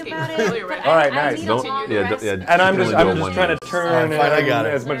least the thinking landscape about is it, familiar, but right? All right, I nice. need a Don't- long yeah, rest. yeah. And I'm You just, can only I'm do just one trying to minute. turn Fine, I got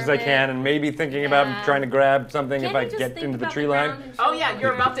it. as much as I can, and maybe thinking about trying to grab something if Can't I you just get think into the about tree the line. ground and Oh show yeah, them?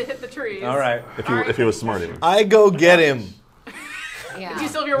 you're about to hit the trees. All right. If he was smart enough. I go get him. Do you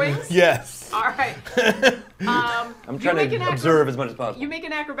still have your wings? Yes. All right. I'm trying to observe as much as possible. You make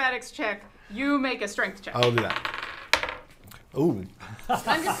an acrobatics check. You make a strength check. I'll do that. Ooh.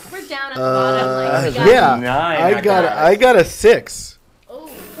 We're down at the bottom. Like, we got Yeah. 9 I got a 6.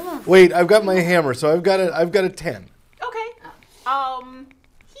 Oh. Wait, I've got my hammer, so I've got a 10. Okay.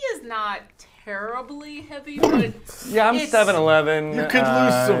 He is not terribly heavy, but Yeah, I'm it's- 7'11". You could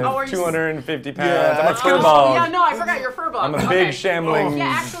lose some. Oh, are you 250 pounds. Yeah, I'm a that's fur good. ball. Yeah, no, I forgot you're fur ball. I'm a big Okay. shambling. Yeah,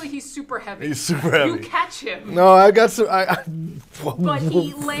 actually, he's super heavy. He's super heavy. You catch him, No, I got some. but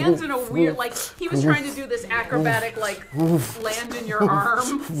he lands in a weird, like, he was trying to do this acrobatic, like, land in your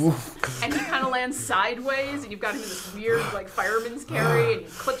arm, and he kind of lands sideways, and you've got him in this weird, like, fireman's carry, and he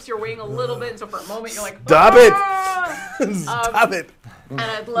clips your wing a little bit, and so for a moment you're like, Stop it! "Ah!" Stop it! And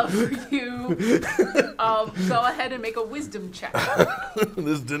I'd love for you go ahead and make a wisdom check.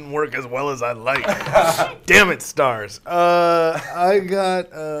 This didn't work as well as I'd like. Damn it, stars. I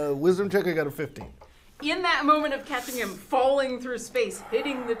got wisdom check. I got a 15. In that moment of catching him falling through space,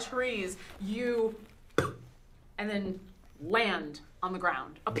 hitting the trees, you and then land on the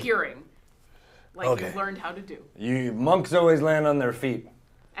ground, appearing like you've learned how to do. You monks always land on their feet.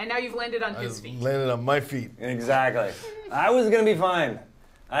 And now you've landed on his feet. Landed on my feet. Exactly. I was gonna be fine.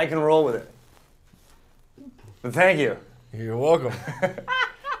 I can roll with it. But thank you. You're welcome.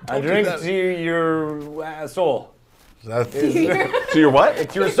 I drink to your soul. To your what?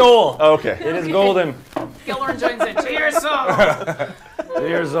 It's your soul. Oh, okay. It is golden. Gilhorn joins in. To your soul. To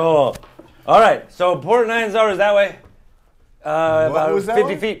your soul. All right. So Port Nyanzaru is that way. About was that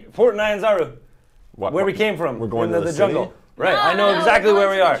 50 way? feet. Port Nyanzaru. Where we came from. We're going in to the jungle. city? Right. I know No, exactly we're where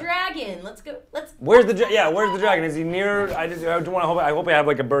we going are. to the dragon. Let's go. Let's. Where's the where's the dragon? Is he near? I hope I have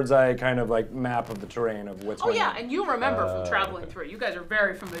like a bird's eye kind of like map of the terrain of what's Oh going yeah, on. and you remember from traveling through. You guys are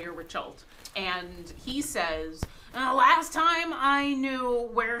very familiar with Chult. And he says Last time I knew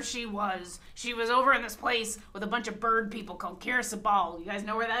where she was over in this place with a bunch of bird people called Kirsabal. You guys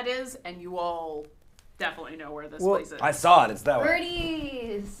know where that is? And you all definitely know where this place is. I saw it. It's that way.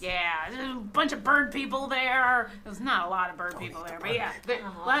 Birdies! Yeah, there's a bunch of bird people there. There's not a lot of bird people there, but yeah.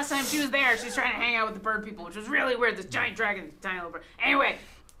 Last time she was there, she was trying to hang out with the bird people, which was really weird. This giant dragon, this tiny little bird. Anyway,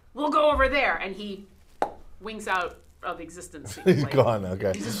 we'll go over there. And he winks out of existence. He's gone,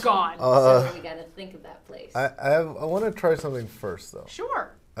 okay. He's just gone. So we gotta think of that place. I want to try something first, though.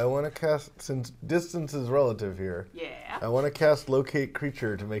 Sure. I want to cast, since distance is relative here. Yeah. I want to cast Locate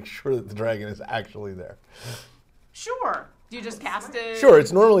Creature to make sure that the dragon is actually there. Sure. Do you just cast it? Sure,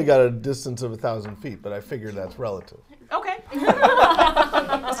 it's normally got a distance of 1,000 feet, but I figured that's relative. Okay.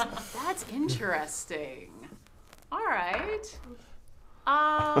 That's interesting. All right.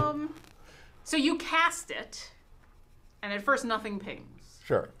 So you cast it, and at first nothing pings.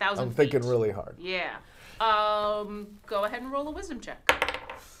 Sure. 1,000 I'm thinking feet. really hard. Yeah. Go ahead and roll a wisdom check.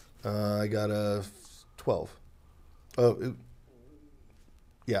 I got a 12.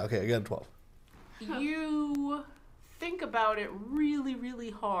 Yeah, okay, I got a 12. You think about it really,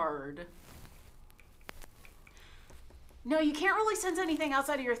 really hard. No, you can't really sense anything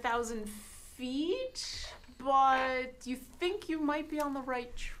outside of your 1,000 feet, but you think you might be on the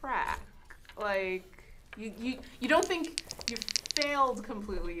right track. Like, you don't think you failed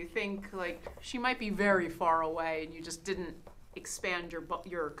completely. You think, like, she might be very far away, and you just didn't expand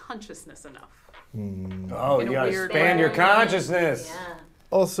your consciousness enough. Oh, In you a gotta weird expand way. your consciousness. Yeah.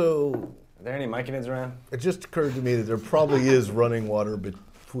 Also, Are there any myconids around? it just occurred to me that there probably is running water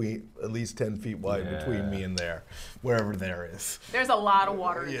between, at least 10 feet wide between me and there, wherever there is. There's a lot of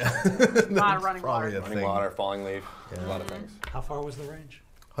water. Yeah. A lot of running Probably water. a Running thing. water, falling leaf, a lot of Mm-hmm. things. How far was the range?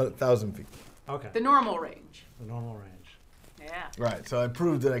 1,000 feet. Okay. The normal range. The normal range. Yeah. Right, so I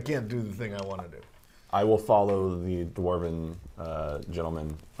proved that I can't do the thing I want to do. I will follow the dwarven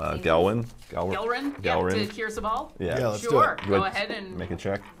gentleman, Galwin. Gelrin? Galrin. Yeah, to Kirsabal? Yeah. Yeah, let's do Sure. it. Do I Go ahead and make a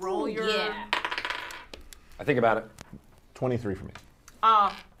check. roll your... Yeah. I think about it. 23 for me.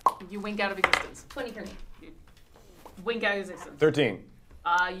 You wink out of existence. 20 for me. Wink out of existence. 13.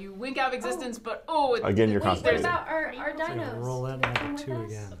 You wink out of existence, but Again, you're Wait, what constipated. about our So dinos? roll that and add Come the 2 with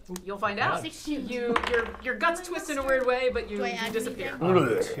us? again. you'll find out. 16. Your guts twist in a weird way, but you Do I add disappear.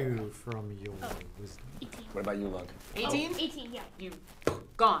 anything? 2 from your wisdom. 18. What about you, Lug? 18? 18, yeah. You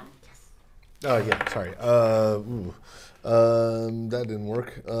gone. Oh, yeah, sorry. That didn't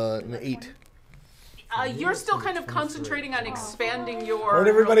work. An 8. You're still kind of concentrating on expanding your... Where'd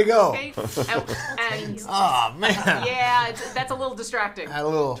everybody go? Okay? And Oh, man. yeah, that's a little distracting. Had a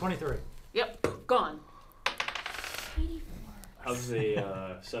little. 23. Yep, gone. How's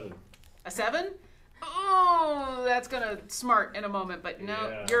a 7? A 7? Oh, that's gonna smart in a moment, but no,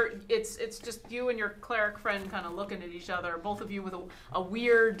 Yeah. it's just you and your cleric friend kind of looking at each other, both of you with a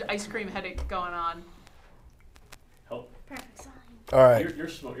weird ice cream headache going on. Help. Perfect sign. All right. You're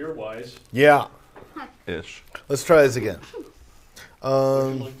smart. You're wise. Yeah. Ish. Let's try this again.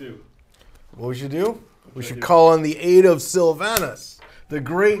 What should Lug do? What we should do? We should call on the aid of Sylvanus, the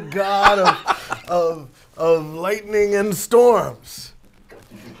great god of lightning and storms. Did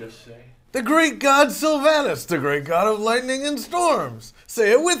you just say? The great god Sylvanus, the great god of lightning and storms.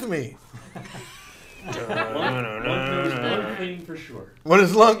 Say it with me. Lug knows one thing for sure. What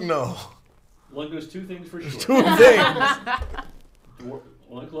does Lunk know? Lug knows 2 things for sure. 2 things.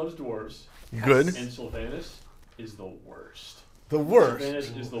 Lug loves dwarves. Good. And Sylvanus is the worst. The worst.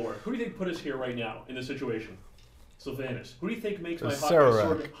 Sylvanus is the worst. Who do you think put us here right now in this situation? Sylvanus. Who do you think makes my hot Sararak.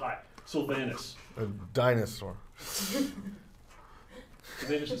 sword hot? Sylvanus. A dinosaur.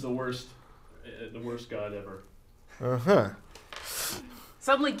 Sylvanus is the worst god ever. Uh-huh.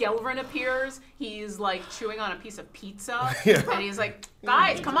 Suddenly Gelrin appears. He's like chewing on a piece of pizza. Yeah. And he's like,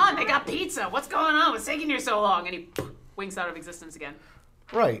 guys, come on, they got pizza. What's going on? What's taking you so long? And he winks out of existence again.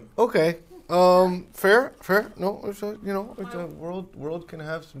 Right. Okay. Fair. No, it's a, it's a world can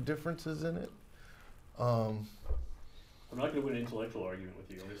have some differences in it. I'm not going to win an intellectual argument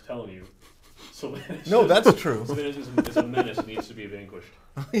with you. I'm just telling you. Sylvanus. No, that's true. Sylvanus is a menace and needs to be vanquished.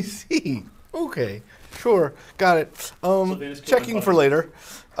 I see. Okay. Sure. Got it. Sylvanus killed Checking my for father. later.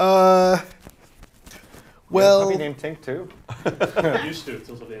 Well, Puppy named Tink too. Used to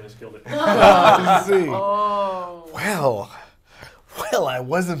until Sylvanus killed it. I see. Oh. Well, I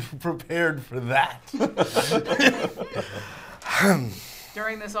wasn't prepared for that.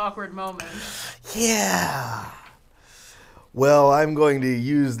 During this awkward moment. Yeah. Well, I'm going to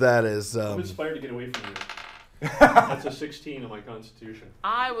use that as. I'm inspired to get away from you. That's a 16 on my constitution.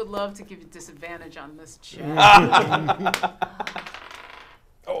 I would love to give you disadvantage on this check.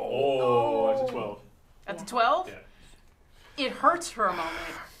 Oh, that's a 12. A 12? Yeah. It hurts for a moment,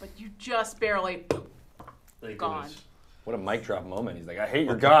 but you just barely Thank gone. goodness. What a mic drop moment. He's like, I hate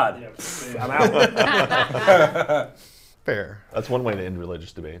your God. Yeah. I'm out. Fair. That's one way to end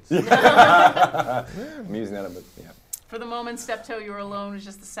religious debates. I'm using that, but yeah. For the moment, Steptoe, you're alone. It's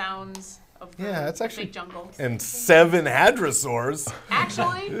just the sounds of the Yeah, that's actually- big jungle. And 7 hadrosaurs.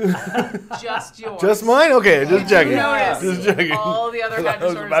 Actually, just yours. Just mine? Okay, just checking. Notice Just checking. all the other I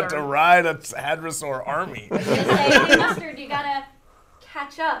was hadrosaurs about to are- ride a hadrosaur army. Just say, hey, Mustard, you gotta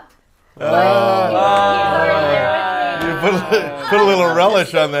catch up. You put a little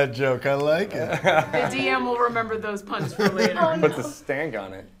relish on that joke. I like it. The DM will remember those puns for later. Puts a stank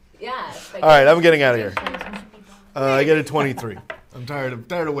on it. Yeah. All right, I'm getting out of here. I get a 23. I'm tired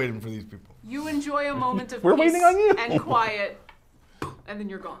of waiting for these people. You enjoy a moment of We're peace waiting on you. and quiet, and then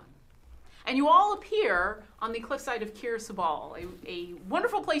you're gone. And you all appear on the cliffside of Kir Sabal, a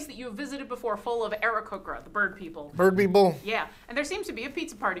wonderful place that you have visited before, full of Aarakocra, the bird people. Bird people. Yeah, and there seems to be a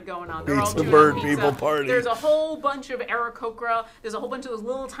pizza party going on. They're all Pizza chewing bird on pizza. people party. There's a whole bunch of Aarakocra. There's a whole bunch of those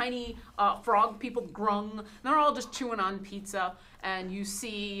little tiny frog people, grung. And they're all just chewing on pizza. And you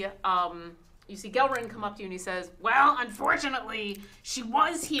see Gelrin come up to you and he says, "Well, unfortunately, she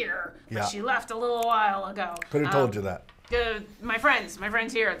was here, but Yeah. she left a little while ago." Could have told you that. My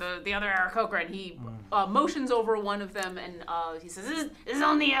friends here, the other Aarakocra, and he motions over one of them, and he says, "This is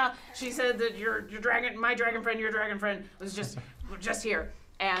Elnia. She said that your dragon, my dragon friend, your dragon friend was just here."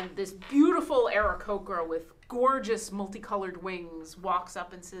 And this beautiful Aarakocra with gorgeous multicolored wings walks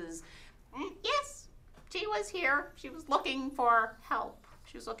up and says, "Yes, she was here. She was looking for help.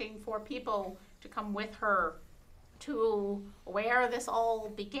 She was looking for people to come with her to where this all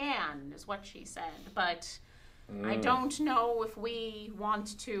began," is what she said. But I don't know if we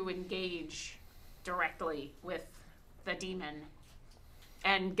want to engage directly with the demon.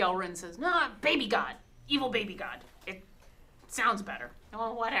 And Gelrin says, "No, baby god. Evil baby god. It sounds better.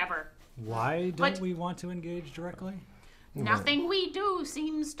 Oh, whatever. Why don't But- we want to engage directly? Nothing we do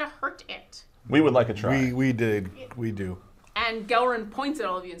seems to hurt it." We would like a try. We do. And Gelrin points at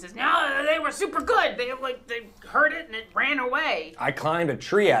all of you and says, "No, they were super good. They heard it and it ran away." I climbed a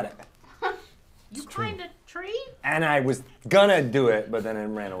tree at it. You climbed a tree? And I was gonna do it, but then it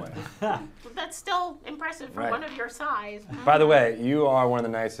ran away. That's still impressive for Right. one of your size. By the way, you are one of the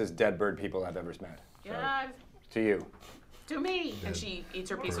nicest dead bird people I've ever met. Yeah, To you. to me. And she eats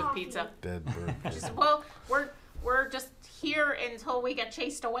her piece of pizza. Dead bird. She says, "Well, we're just here until we get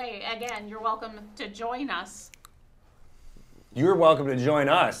chased away again. You're welcome to join us." You're welcome to join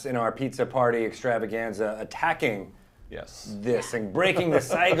us in our pizza party extravaganza, attacking Yes. this and breaking the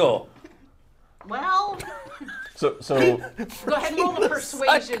cycle. Well, So go ahead and roll a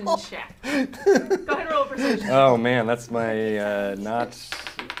persuasion check. Go ahead and roll a persuasion. Oh man, that's my not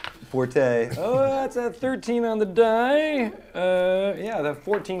forte. Oh, that's a 13 on the die. Yeah, the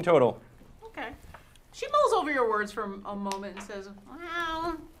 14 total. Okay. She mulls over your words for a moment and says,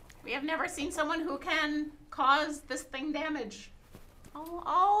 "Well, we have never seen someone who can cause this thing damage.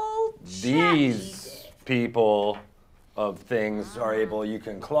 I'll check." These people of things are able, you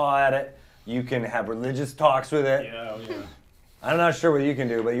can claw at it, you can have religious talks with it. Yeah, yeah. I'm not sure what you can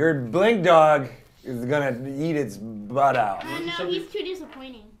do, but your blink dog is gonna eat its butt out. No, he's too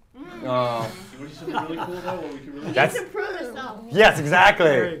disappointing. Oh. You want to do something really cool though? What we could really That's- To prove himself. Yes, There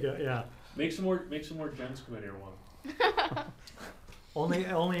exactly. you go. Yeah. make some more gems come in here. One.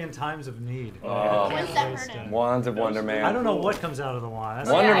 Only in times of need. Oh. Once that hurt him. Wands of Wonder Man. I don't know what comes out of the wand. That's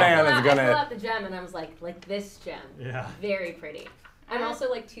Wonder I Man pull is out- gonna- I pull out the gem and I was like this gem. Yeah. Very pretty. I'm also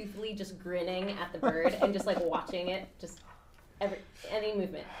like toothily just grinning at the bird and just like watching it, just any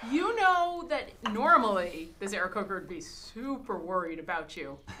movement. You know that normally this Aarakocra would be super worried about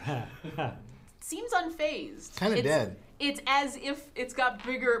you. Seems unfazed. Kinda It's- dead. It's as if it's got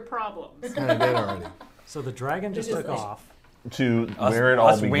bigger problems. Kind of dead already. So the dragon just took off. to where it all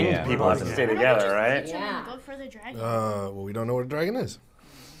Us began. winged people have to stay together, right? Yeah. Go for the dragon. Well, we don't know what a dragon is.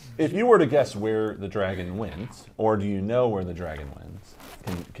 If you were to guess where the dragon went, or do you know where the dragon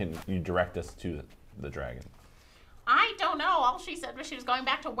went, can you direct us to the dragon? I don't know. All she said was she was going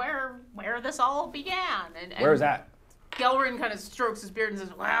back to where this all began. And Where's that? Gelrin kind of strokes his beard and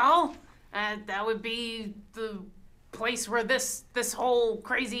says, "Well, that would be the place where this whole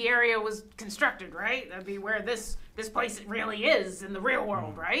crazy area was constructed, right? That'd be where this place really is in the real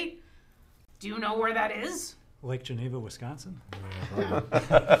world, right? Do you know where that is?" Lake Geneva, Wisconsin.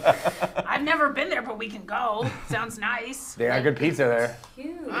 I've never been there, but we can go. Sounds nice. They got good pizza there.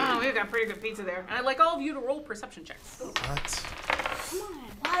 Cute. Oh, we've got pretty good pizza there. And I'd like all of you to roll perception checks. What?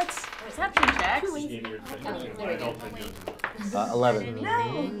 What? Perception checks? Just gave me your thing. Oh, there we I go. don't think it was- 11.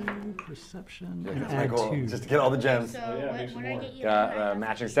 No. perception. Yeah, and that's my add goal, 2. just to get all the gems. So what did I get you? Got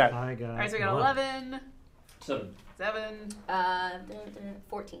matching set. I got. All right, so we got 11, 7. 7,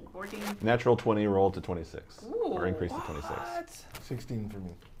 14. 14. Natural 20 rolled to 26. Ooh, or increased to 26. 16 for me.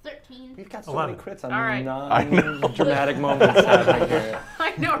 13. You've got so 11. many crits on All right. non-dramatic moments happening here.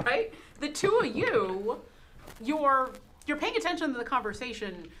 I know, right? The two of you, you're paying attention to the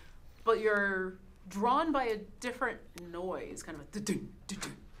conversation, but you're drawn by a different noise, kind of a du-dun,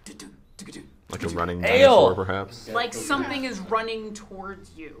 du-dun, du-dun, du-dun, Like a running Ale! dinosaur, perhaps. like something is running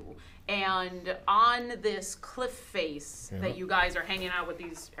towards you. And on this cliff face that you guys are hanging out with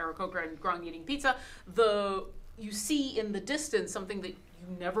these Aarakocra and Grung eating pizza, you see in the distance something that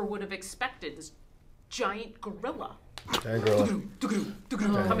you never would have expected, this giant gorilla. Giant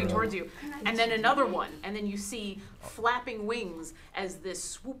gorilla. Coming towards you. And then another one. And then you see flapping wings as this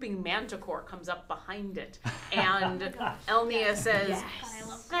swooping manticore comes up behind it. And Elnia says,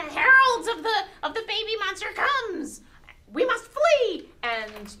 "The heralds of the baby monster comes! We must flee!"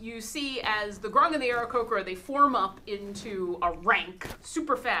 And you see as the Grung and the Aarakocra, they form up into a rank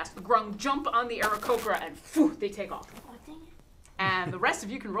super fast. The Grung jump on the Aarakocra and phew, they take off. And the rest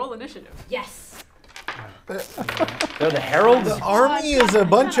of you can roll initiative. Yes. They're the heralds? The army is a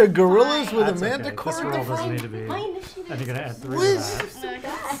bunch of gorillas with a That's okay. manticore. This roll doesn't need to be. My initiative. And you're gonna add 3 to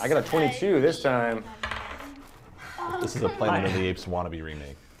that. I got a 22 this time. This is a Planet of the Apes wannabe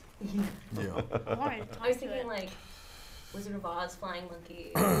remake. I was thinking like Wizard of Oz, Flying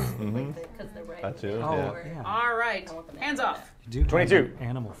Monkey, because they're right. That too, Oh, yeah. yeah. All right, I want them hands off. You do have 22. an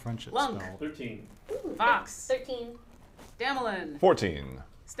animal friendship Lunk. spell. 13. Fox, 13. Damelin, 14.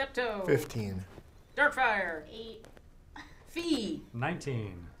 Steptoe, 15. Darkfire, 8. Fee.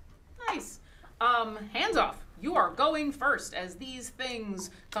 19. Nice. Hands off. You are going first as these things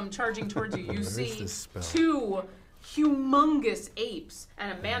come charging towards you. You see this spell? 2 humongous apes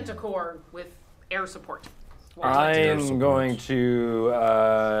and a manticore with air support. I am going to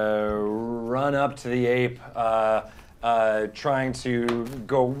run up to the ape, trying to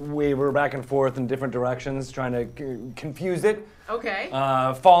go waver back and forth in different directions, trying to confuse it. Okay.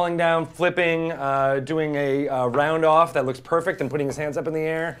 Falling down, flipping, doing a round off that looks perfect, and putting his hands up in the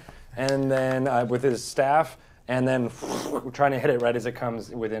air, and then with his staff, and then trying to hit it right as it comes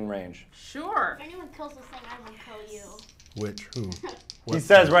within range. Sure. If anyone kills this thing, I will kill you. Which? Who? He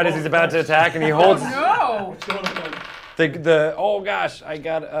says right as he's about to attack, and he holds No. the. Oh gosh, I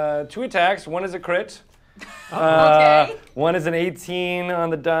got 2 attacks. One is a crit. Okay. One is an 18 on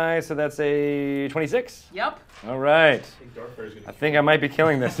the die, so that's a 26. Yep. All right. I think I might be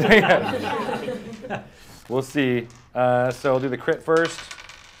killing this thing. We'll see. So I'll do the crit first.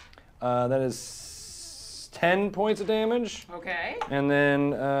 That is 10 points of damage. Okay. And then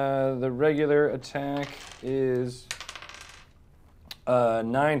the regular attack is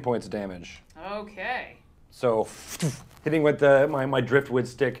 9 points of damage. Okay. So hitting with my driftwood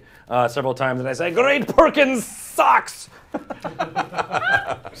stick several times, and I say, "Great Perkins socks!"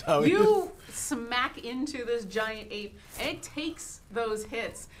 You smack into this giant ape, and it takes those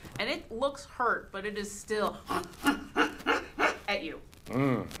hits, and it looks hurt, but it is still at you.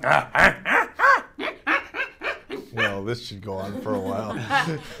 Well, this should go on for a while.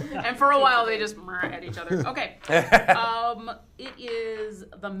 And for a while, they just at each other. Okay. It is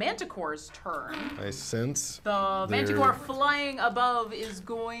the Manticore's turn. I sense. The Manticore flying above is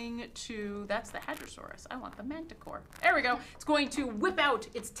going to. That's the Hadrosaurus. I want the Manticore. There we go. It's going to whip out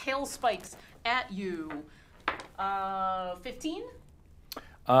its tail spikes at you. 15?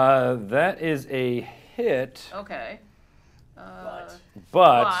 That is a hit. Okay.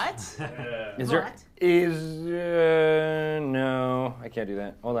 But is there What? no, I can't do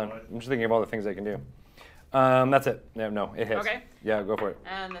that. Hold on. I'm just thinking of all the things I can do. That's it. No, it hits. Okay. Yeah, go for it.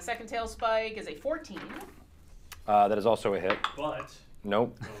 And the second tail spike is a 14. That is also a hit. But.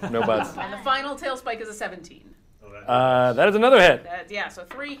 Nope. No buts. And the final tail spike is a 17. That is another hit. Yeah, so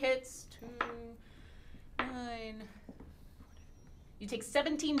 3 hits, 2, 9. You take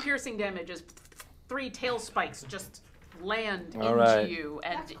 17 piercing damage as 3 tail spikes just land All into right. you,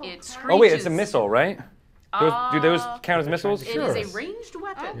 and it screeches. Oh wait, it's a missile, right? Do those count as missiles? It is a ranged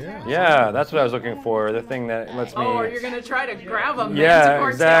weapon. Yeah, that's what I was looking for. The thing that lets me. Oh, or you're gonna try to grab a Yeah, Manticore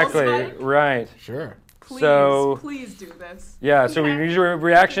exactly. tail spike? Right. Sure. Please, please do this. Yeah, so we use your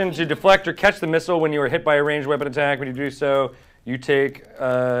reaction to deflect or catch the missile when you are hit by a ranged weapon attack. When you do so, you take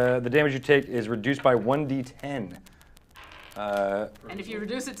the damage you take is reduced by 1d10. And if you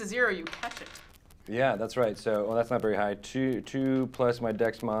reduce it to 0, you catch it. Yeah, that's right. So, well, that's not very high. 2 plus my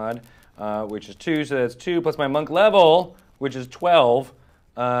dex mod, which is 2. So that's 2 plus my monk level, which is 12.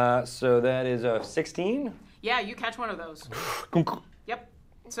 So that is 16. Yeah, you catch one of those. Yep.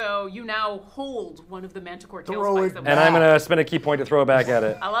 So you now hold one of the manticore tail Throw spikes it that And I'm gonna spend a key point to throw it back at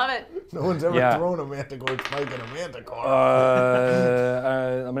it. I love it. No one's ever Yeah. thrown a manticore spike at a manticore.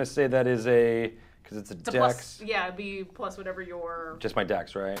 I'm gonna say that is a because it's a It's a dex. plus, yeah, it'd be plus whatever your Just my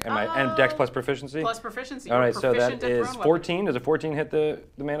dex, right? And dex plus proficiency. plus proficiency. All You're right, so that proficient at is thrown 14. Does a 14 hit the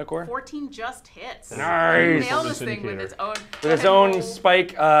manticore? 14 just hits. Nice. Nail this thing with its own. With its own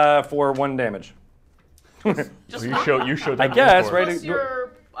spike for 1 damage. Just You one. showed that. I guess, before. right? Plus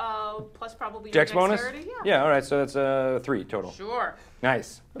your plus probably your Dex bonus? dexterity. Yeah, all right, so that's 3 total. Sure.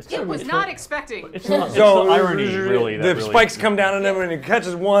 Nice. It was not expecting. It's the irony, really. The that really spikes come down on him and he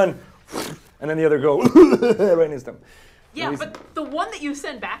catches one, and then the other go right in his stomach. Yeah, but the one that you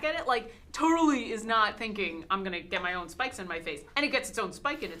send back at it, like, totally is not thinking, I'm going to get my own spikes in my face. And it gets its own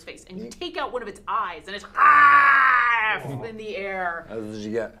spike in its face. And you take out one of its eyes, and it's in the air. That's what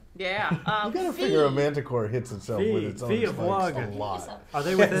you get. Yeah. You gotta figure a manticore hits itself with its own Fee of spikes Wog. a lot. Are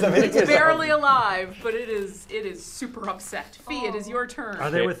they within? It's barely alive, but it is super upset. Fee, it is your turn. Are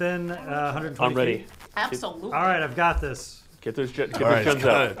they within 120 I'm ready. feet? Absolutely. All right, I've got this. Get those guns Alright, out.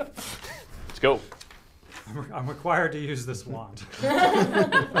 good. Let's go. I'm required to use this wand. That's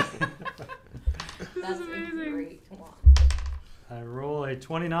a great wand. I roll a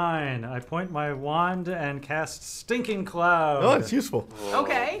 29. I point my wand and cast Stinking Cloud. Oh, it's useful.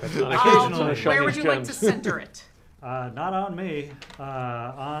 Okay. Occasionally. Where would you like to center it? Not on me.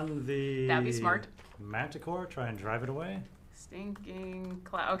 On the. That'd be smart. Manticore. Try and drive it away. Stinking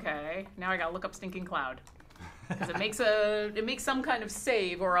cloud. Okay. Now I gotta look up stinking cloud. Because it makes some kind of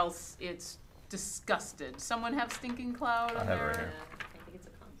save, or else it's disgusted. Someone have stinking cloud on I have it there? right here. I think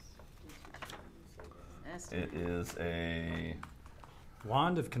it's a It is a.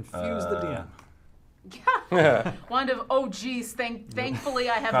 Wand of Confuse the DM. Wand of oh geez, thankfully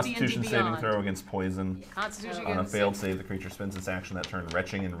I have D&D Constitution saving Beyond. throw against poison. Constitution On a against failed save, the creature spends its action that turn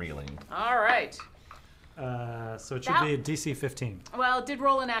retching and reeling. All right. So it should be a DC 15. Well, it did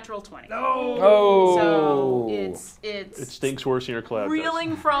roll a natural 20. Oh. So it's It stinks worse than your cloud does.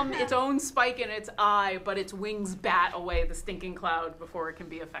 reeling from its own spike in its eye, but its wings bat away the stinking cloud before it can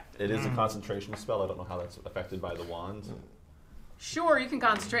be affected. It is a concentration spell. I don't know how that's affected by the wand. Sure, you can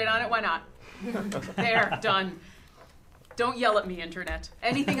concentrate on it. Why not? There, done. Don't yell at me, Internet.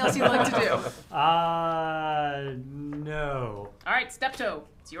 Anything else you'd like to do? No. All right, Steptoe,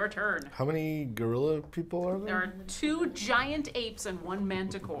 it's your turn. How many gorilla people are There there? are 2 giant apes and 1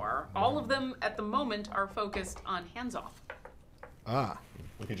 manticore. All of them, at the moment, are focused on hands-off. Ah,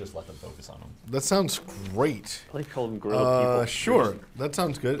 We could just let them focus on them. that sounds great. I like to call them gorilla people. Sure, that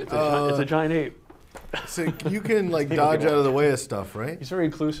sounds good. It's a giant ape. So you can like dodge out of the way of stuff, right? He's very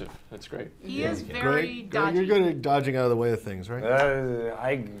inclusive. That's great. He is very Great. dodgy. You're good at dodging out of the way of things, right?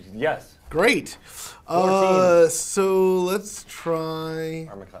 Yes. Great. So let's try.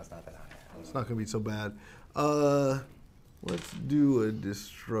 Armor class not that high. It's not gonna be so bad. Let's do a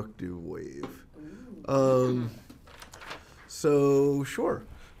destructive wave. So sure.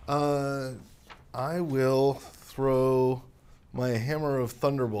 I will throw my hammer of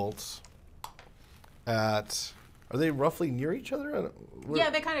thunderbolts at. Are they roughly near each other?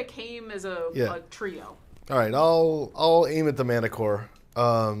 Yeah, they kind of came as a trio. All right. I'll aim at the manticore.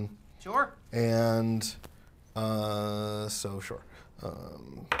 Sure. And so sure.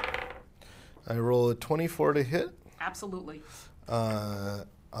 I roll a 24 to hit. Absolutely.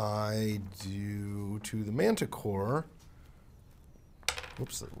 I do to the manticore.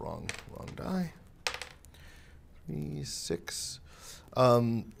 Oops, the wrong die. 3, 6.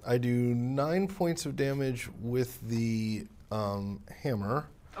 I do 9 points of damage with the hammer.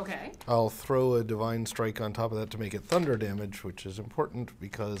 Okay. I'll throw a divine strike on top of that to make it thunder damage, which is important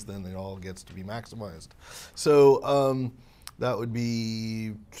because then it all gets to be maximized. So that would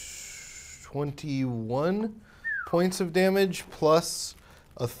be 21 points of damage plus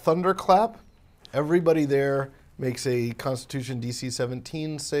a thunderclap. Everybody there makes a Constitution DC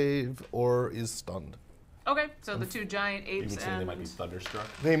 17 save or is stunned. Okay, so the 2 giant You apes would say and they might be thunderstruck.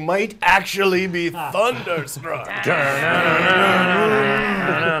 They might actually be thunderstruck.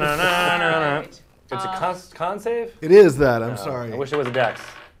 It's a con save? It is that. I'm sorry. I wish it was a dex.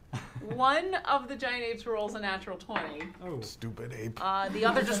 one of the giant apes rolls a natural 20. Oh, stupid ape. The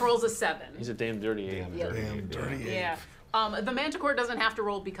other just rolls a 7. He's a damn dirty ape. Damn dirty ape. Yeah. The manticore doesn't have to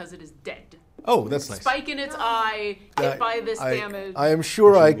roll because it is dead. Oh, that's nice. Spike in its eye, hit by this damage. I am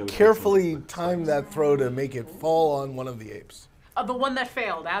sure I carefully timed that throw to make it fall on one of the apes. The one that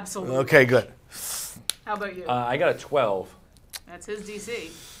failed, absolutely. Okay, good. How about you? I got a 12. That's his DC.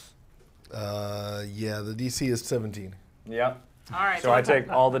 Yeah, the DC is 17. Yeah. All right. So I take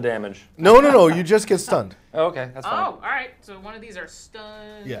all the damage. No. You just get stunned. Oh, okay, that's fine. Oh, all right. So one of these are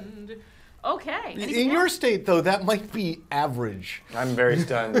stunned. Yeah. Okay. In your state, though, that might be average. I'm very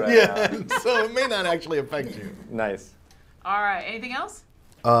stunned right Yeah, now. so it may not actually affect you. Nice. All right. Anything else?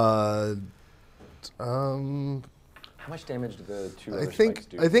 How How much damage do the two other I think spikes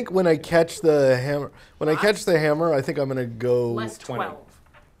do? I think when I catch the hammer, I think I'm gonna go. Less 12.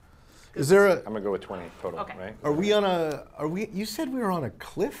 Is there a? I'm gonna go with 20 total, Okay. right? Are we on a? Are we? You said we were on a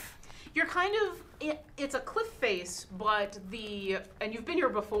cliff. You're kind of, it's a cliff face, but and you've been here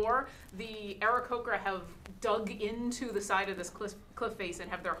before, the Aarakocra have dug into the side of this cliff face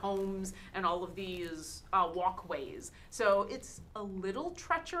and have their homes and all of these walkways. So it's a little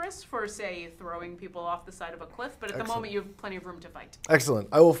treacherous for, say, throwing people off the side of a cliff, but at the moment you have plenty of room to fight. Excellent.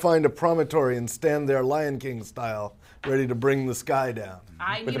 I will find a promontory and stand there, Lion King style, ready to bring the sky down.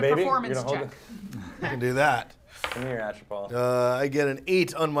 I With need the a baby? performance You're gonna hold check. I can do that. Come here, Atropal. I get an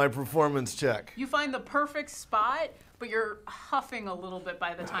 8 on my performance check. You find the perfect spot, but you're huffing a little bit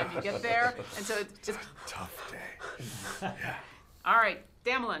by the time you get there, and so it's just Tough day. all right,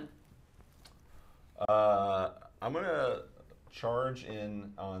 Damelin. I'm gonna charge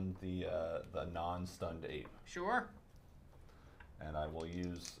in on the non-stunned ape, Sure. and I will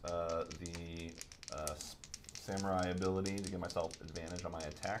use the samurai ability to give myself advantage on my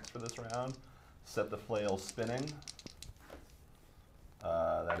attacks for this round. Set the flail spinning.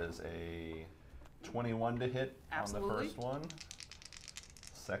 That is a 21 to hit Absolutely. on the first one.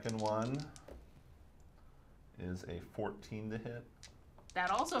 Second one is a 14 to hit.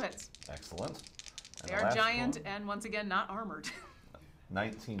 That also hits. Excellent. And They the are last giant one, and once again not armored.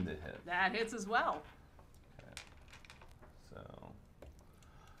 19 to hit. That hits as well. Okay. So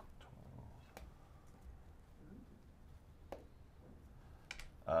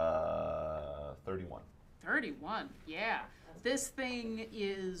 31. 31, yeah. This thing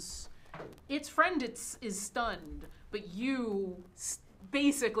is, its friend is stunned, but you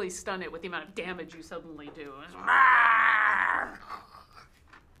basically stun it with the amount of damage you suddenly do.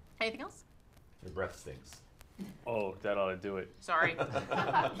 Anything else? Your breath stinks. Oh, that ought to do it. Sorry.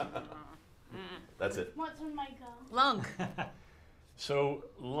 That's it. What's on my go? Lunk. So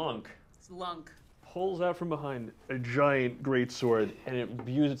Lunk It's Lunk. pulls out from behind a giant greatsword, and it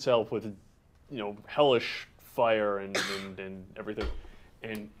imbues itself with, hellish fire and everything,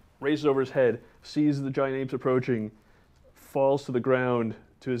 and raises over his head, sees the giant apes approaching, falls to the ground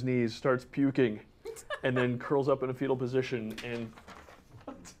to his knees, starts puking, and then curls up in a fetal position and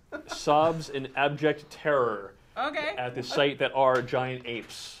sobs in abject terror Okay. at the sight that are giant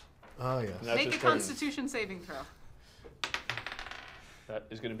apes. Oh, yes. And that's Make a his turn. Constitution saving throw. That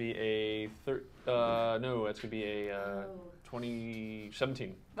is going to be a that's going to be a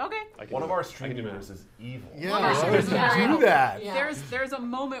 17. Okay. One of our I can do streamers math. is evil. Yeah, Well, why that's would very you do evil. that? Yeah. There's a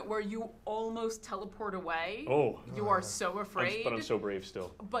moment where you almost teleport away. Oh. You are so afraid. But I'm so brave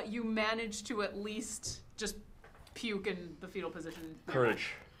still. But you manage to at least just puke in the fetal position.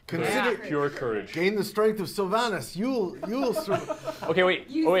 Courage. Consider Pure courage. gain the strength of Sylvanus. You'll Okay, wait.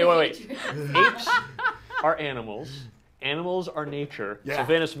 Use Oh, wait, the wait. hatred. Apes are animals. Animals are nature. Yeah.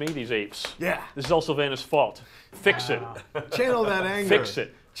 Sylvanus made these apes. Yeah. This is all Sylvanus' fault. Fix it. Channel that anger. Fix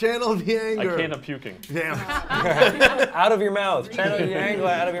it. Channel the I anger. can't have puking. Damn. Out of your mouth. Channel your anger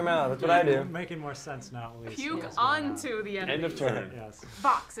out of your mouth. That's what I do. Making more sense now, at least. Puke What's going on. onto the enemy. End of turn. Yes.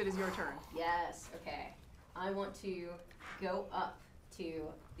 Vox, it is your turn. Yes, okay. I want to go up to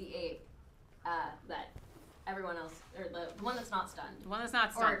the ape that everyone else, or the one that's not stunned, The one that's not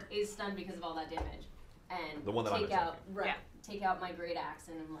or stunned. is stunned because of all that damage, and The one that I'm take out, Yeah. take out my great axe,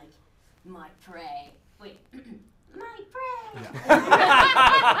 and I'm like, my prey. Wait, my prey.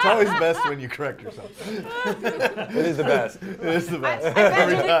 It's always best when you correct yourself. It is the best. It is the I best. imagine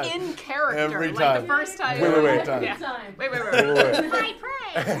Every it time. in character. Every like time. the first time. Wait. Every Yeah. time. Wait. My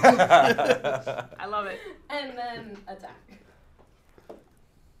prey. I love it. And then attack.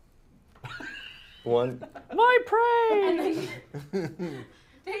 One. My prey! And then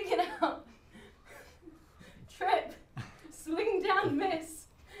take it out. Trip. Swing down, miss.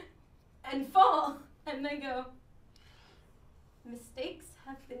 And fall. And then go. Mistakes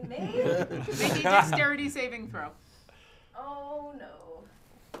have been made. Make a dexterity saving throw. Oh no.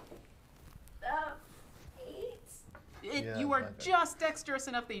 8. Yeah, You are not bad. just dexterous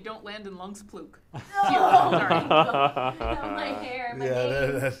enough that you don't land in Lunk's fluke. Oh, Sorry. no, my hair, my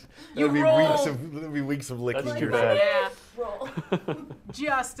Yeah, name. You that'd be roll. that'd be weeks of licking. That's your too hair. bad. Yeah, Roll.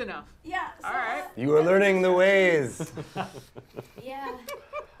 just enough. Yeah. So All right. You are learning the ways. Yeah.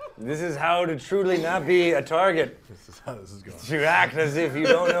 This is how to truly not be a target. This is how this is going. To act as if you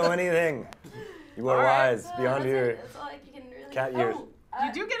don't know anything. You are All right. wise beyond your. That's all I can really Cat years. Oh,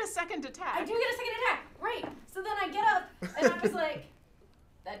 You do get a second attack. I do get a second attack. Right. So then I get up and I'm just like,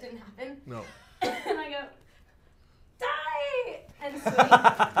 that didn't happen. No. And I go, die! And swing.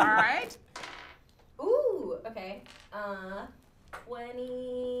 All right. Ooh, okay.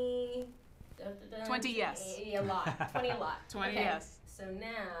 20. 20 yes. A lot. 20 a lot. 20 okay. yes. So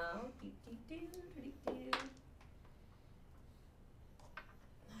now.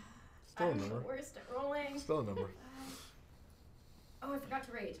 Still a I'm number. the worst at rolling. Still a number. Oh, I forgot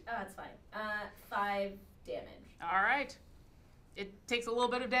to rage. Oh, that's fine. 5 damage. All right. It takes a little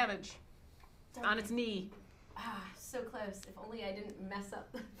bit of damage Darn on it. its knee. Ah, so close. If only I didn't mess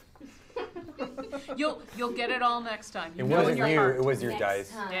up. You'll get it all next time. It know wasn't in your you. heart. It was your Next dice.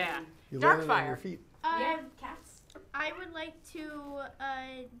 time. Yeah. You Dark landed on your fire. feet. Yeah, cats. I would like to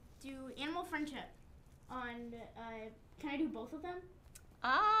do animal friendship on. Can I do both of them?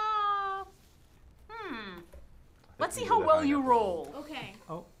 Let's see how well you roll. Okay.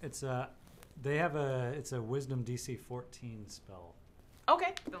 Oh, it's it's a Wisdom DC 14 spell.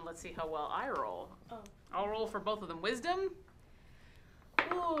 Okay, then let's see how well I roll. Oh. I'll roll for both of them. Wisdom.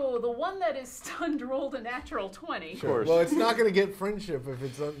 Ooh, the one that is stunned rolled a natural 20. Sure. Well, it's not going to get friendship if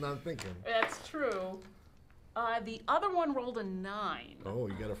it's not thinking. That's true. The other one rolled a 9. Oh,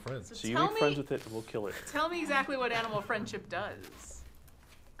 you got a friend. So you tell make me- friends with it, we'll kill it. Tell me exactly what animal friendship does.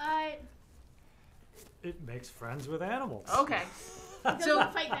 It makes friends with animals. Okay. So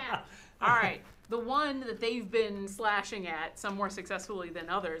fight back. All right. The one that they've been slashing at, some more successfully than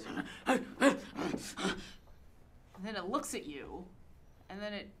others, and then it looks at you, and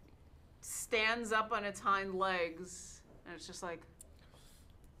then it stands up on its hind legs, and it's just like,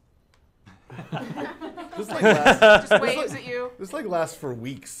 This like lasts, just waves at you. this like lasts for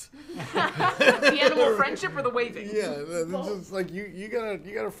weeks. The animal friendship or the waving? Yeah, it's just like you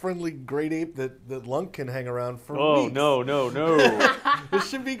got a friendly great ape that Lunk can hang around for Oh, weeks. no. This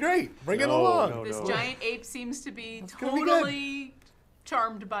should be great. Bring it No, along. no. This giant ape seems to be gonna be good. totally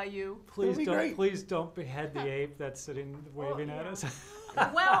charmed by you. Please be great. don't behead the ape that's sitting waving at us.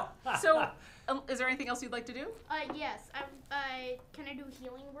 Well, so is there anything else you'd like to do Yes. Can I do a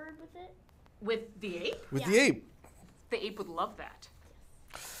healing word with it? with the ape? With Yeah. the ape. The ape would love that.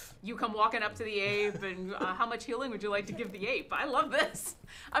 You come walking up to the ape, and how much healing would you like to give the ape? I love this.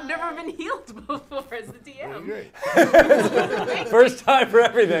 I've never been healed before as the DM. Great. First time for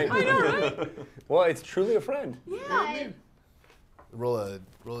everything. I know, right? Well, it's truly a friend. Yeah. Roll a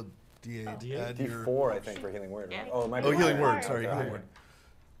D8. D8? Add your- D4, I think, for healing word. Yeah. Oh, it might Oh, be healing higher. word. Sorry, Okay. healing word.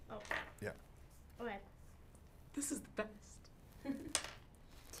 Oh. Yeah. Okay. This is the best.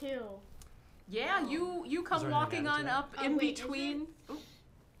 2. Yeah, you come there an walking on advantage? up Oh, in wait, is between. Ooh,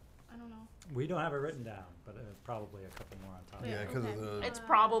 I don't know. We don't have it written down, but probably a couple more on top. Yeah, because Okay. of the. It's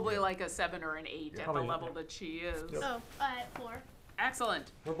probably like a 7 or an 8 at the Probably, level yeah. that she is. Oh, 4.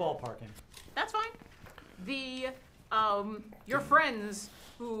 Excellent. We're ballparking. That's fine. The your friends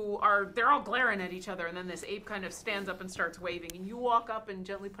they're all glaring at each other, and then this ape kind of stands up and starts waving, and you walk up and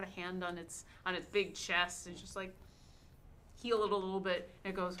gently put a hand on its big chest and just like heal it a little bit,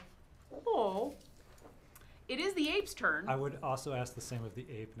 and it goes, oh. It is the ape's turn. I would also ask the same of the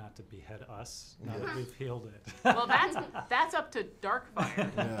ape not to behead us now that we've healed it. Well, that's up to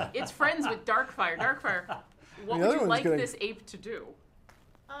Darkfire. Yeah. It's friends with Darkfire. Darkfire, what The would other you one's like gonna- this ape to do?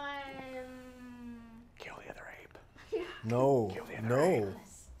 Kill the other ape. No. No.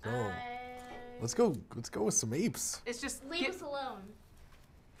 Uh, No. Let's go with some apes. It's just Leave us alone.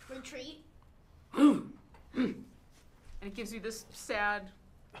 Retreat. and it gives you this sad,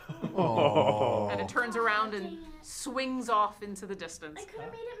 Oh. and it turns around and dang it. swings off into the distance. I could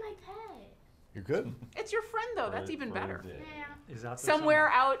have made it my pet. You're good. It's your friend, though. That's even better. Yeah. Is out there Somewhere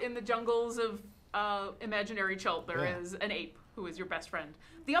out in the jungles of imaginary Chult, there Yeah. is an ape who is your best friend.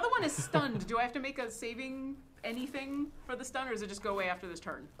 The other one is stunned. Do I have to make a saving anything for the stun, or does it just go away after this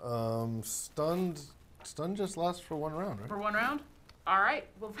turn? Stun just lasts for one round, For right? one round? All right.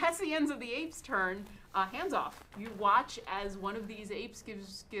 Well, that's the ends of the ape's turn. Hands off. You watch as one of these apes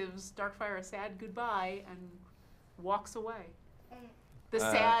gives Darkfire a sad goodbye and walks away. The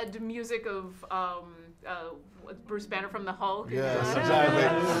sad music of Bruce Banner from the Hulk. Yes,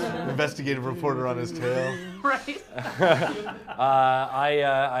 exactly. Investigative reporter on his tail. Right.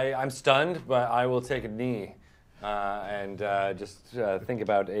 I'm stunned, but I will take a knee and just think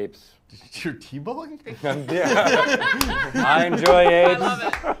about apes. You're T-bowing? Yeah. I enjoy apes. I love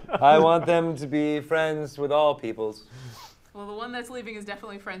it. I want them to be friends with all peoples. Well, the one that's leaving is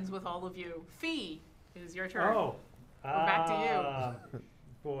definitely friends with all of you. Fee, it is your turn. Oh. We're back to you.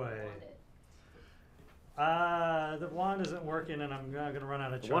 Boy. The wand isn't working, and I'm going to run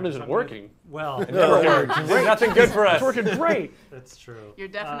out of charge. The wand isn't working? Well, It never works. It's nothing good for us. It's working great. That's true. Your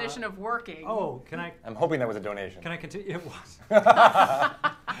definition of working. Oh, can I? I'm hoping that was a donation. Can I continue? It was.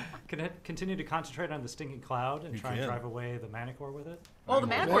 Can I continue to concentrate on the stinking cloud and try and drive away the manicore with it? Oh, the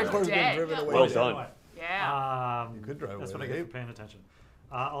manicore's dead. Well done. Yeah. You could drive That's away what I the get ape. for paying attention.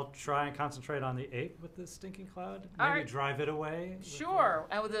 I'll try and concentrate on the ape with the stinking cloud. All Maybe right. drive it away. Sure.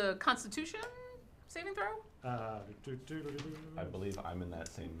 And with a Constitution saving throw? I believe I'm in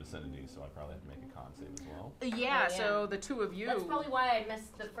that same vicinity, so I probably have to make a con save as well. Yeah, so the two of you. That's probably why I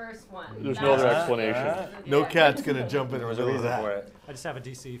missed the first one. There's no other explanation. No cat's gonna jump in. There was a reason for it. I just have a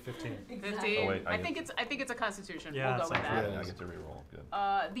DC 15. 15. Oh, wait, I think it's a Constitution. Yeah, we'll go with sounds that. right. Yeah, I get to reroll.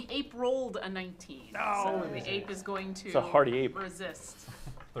 Good. The ape rolled a 19. No. So the ape is going to It's a hardy ape. resist.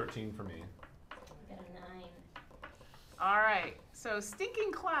 13 for me. Get a 9. All right. So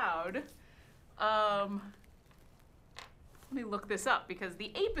stinking cloud. Let me look this up because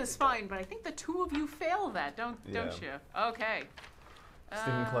the ape is fine, but I think the two of you fail that, don't you? Okay.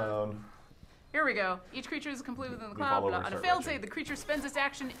 Stinking cloud. Here we go. Each creature is complete within the fall cloud. over Blah. and On a start failed retching. save, the creature spends its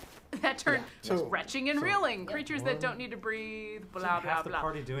action that turn So- retching and reeling. Creatures that don't need to breathe. Blah Half blah the blah.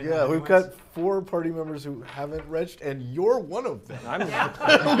 party doing Yeah, that we've anyways. got 4 party members who haven't retched, and you're one of them. I'm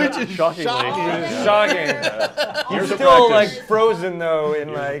Which is Shockingly. shocking. You're still like frozen though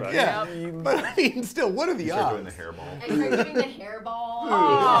in like. Yeah, but I mean, still, what are the You start doing odds? the hairball. And you're doing the hairball.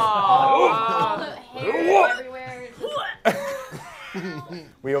 Aw. All the hair everywhere. It's just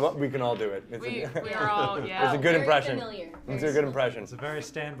We can all do it. We are all, It's a yeah. good very impression. familiar. It's a good impression. It's a very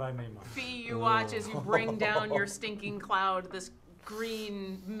stand by me moment. Fee, you watch as you bring down your stinking cloud, this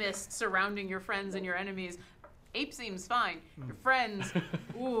green mist surrounding your friends and your enemies. Ape seems fine. Your friends,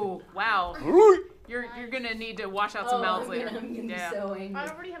 ooh, wow. You're gonna need to wash out some mouths later. I'm gonna be so angry. I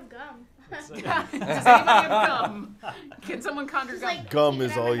already have gum. Does anybody have gum? Can someone conjure Just gum? like Gum stick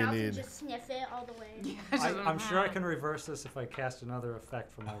it is in my all you mouth and need. Just sniff it all the way. I'm sure I can reverse this if I cast another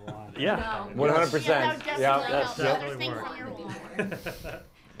effect from my wand. Yeah. No. 100%. Yeah, that would definitely help. definitely Another thing work. from your wand.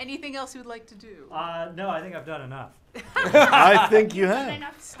 Anything else you'd like to do? No, I think I've done enough. I think you have.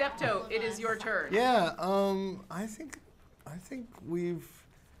 Enough for all Steptoe, of it is us. your turn. Yeah, I think we've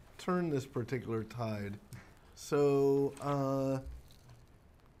turned this particular tide. So,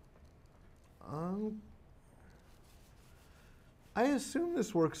 I assume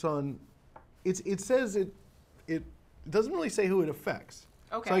this works on. It says it doesn't really say who it affects.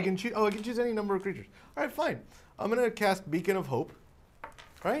 Okay. So I can choose. Oh, I can choose any number of creatures. All right, fine. I'm gonna cast Beacon of Hope.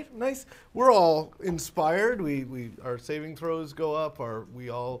 Right, nice. We're all inspired. We our saving throws go up. We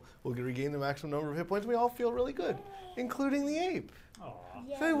all will regain the maximum number of hit points. We all feel really good, including the ape.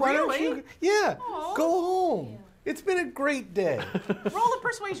 Say, why don't Really? you? Yeah, Aw. go home. It's been a great day. Roll a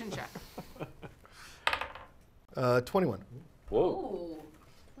persuasion check. 21. Ooh.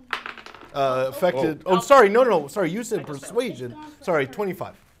 Affected. Oh, sorry. No. Sorry, you said persuasion. Sorry,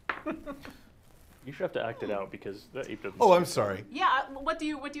 25. You should have to act it out because the ape doesn't. Oh, I'm sorry. Yeah, what do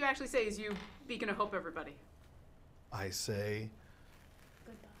you actually say as you beacon of hope everybody? I say,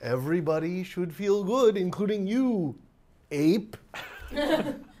 everybody should feel good, including you, ape.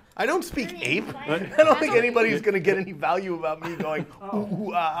 I don't speak ape. I don't think anybody's going to get any value about me going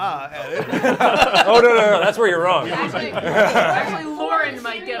ooh at it. Oh no, that's where you're wrong. Actually, Lauren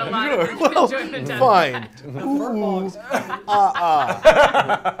might get a lot Sure. of Well, enjoyment out of fine. that. Ooh,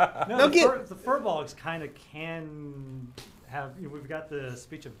 No, get- the furbolgs kind of can have. We've got the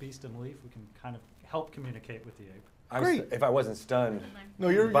speech of beast and leaf. We can kind of help communicate with the ape. Great. If I wasn't stunned No,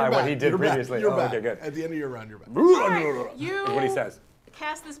 you're by you're what back. he did You're back. previously. You're Oh, back. okay, good. At the end of your round, you're back. Alright, you What he says.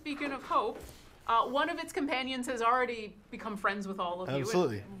 cast this beacon of hope. One of its companions has already become friends with all of you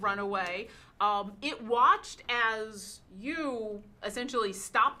Absolutely. and run away. It watched as you essentially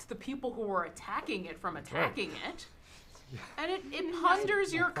stopped the people who were attacking it from attacking it. And it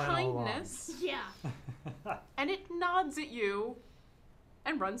ponders your plan all along. kindness Yeah. and it nods at you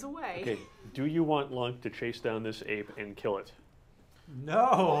and runs away. Okay. Do you want Lunk to chase down this ape and kill it? No.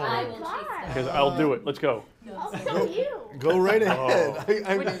 I will chase God. them. Because I'll do it. Let's go. I'll kill you. Go right ahead. Oh.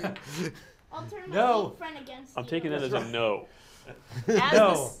 I'll turn my No. ape friend against I'm you. taking that as a no. As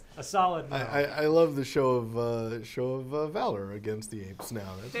No. this- A solid no. I love the show of valor against the apes now.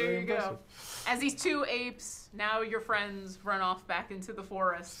 That's there very you impressive. go. As these two apes, now your friends, run off back into the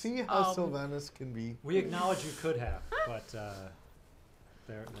forest. See how Sylvanus can be. We acknowledge you could have, but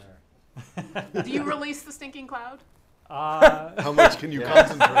there. Do you release the stinking cloud? How much can you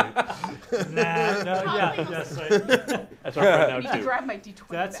concentrate? Yes. That's our friend I need now to too. grab my D20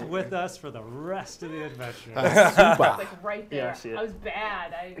 That's back. with us for the rest of the adventure. It's like right there. Yeah, I see it. I was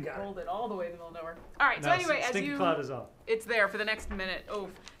bad. I rolled it all the way in the middle of nowhere. All right, so No, anyway, as Stinky you... Cloud is up. It's there for the next minute. Oh,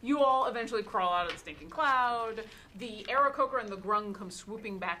 you all eventually crawl out of the stinking cloud. The Aarakocra and the Grung come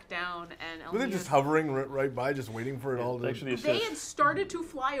swooping back down, and Were they Elmir- just hovering right by, just waiting for it all to... Actually, They had started to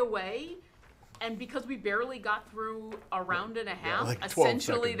fly away, and because we barely got through a round and a half, like 12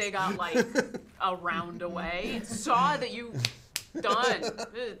 essentially seconds. they got like a round away. Saw that you done.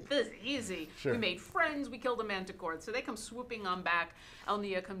 This is easy. Sure. We made friends. We killed a manticore. So they come swooping on back.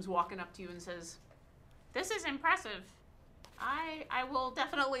 Elnia comes walking up to you and says, "This is impressive. I will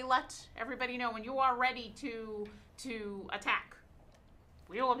definitely let everybody know when you are ready to attack.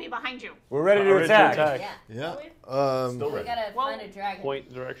 We will be behind you." We're ready to attack. Yeah. Still We ready. gotta Well, find a dragon.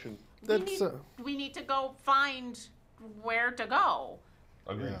 Point direction. That's... We need to go find where to go.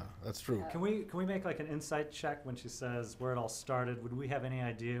 Agreed. yeah, that's true. Can we make like an insight check when she says where it all started? Would we have any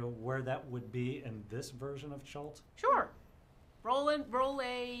idea where that would be in this version of Chult? Sure. Roll an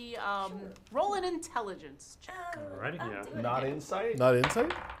intelligence check. Alrighty. Yeah. Not insight? Not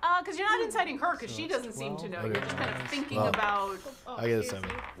insight? Because you're not inciting her, because she doesn't seem to know. Okay. You're just kind of thinking Oh. about. Oh, I get a seriously?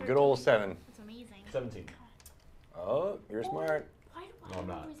 7. Good old 7. That's amazing. 17. Oh, you're smart. Why do No, I I'm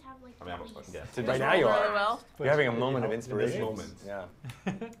not. always have like I mean, these? yeah. So right now you Really are. well. You're having a moment of In this inspiration. moment. Yeah.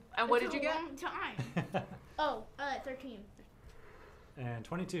 And what did It's you a get? long time. Oh, 13. And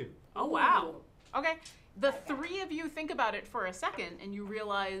 22. Oh, wow. Okay. The three of you think about it for a second, and you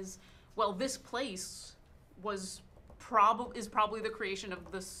realize, well, this place is probably the creation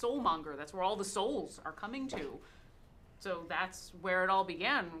of the Soulmonger. That's where all the souls are coming to. So that's where it all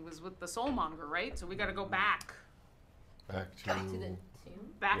began, was with the Soulmonger, right? So we got to go back. Back to... To the tomb.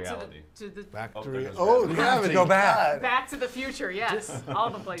 Back Reality. to the Back Oh, to... there's Oh, gravity. gravity. Go back. back to the future, yes. All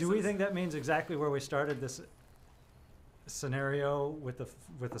the places. Do we think that means exactly where we started this scenario with the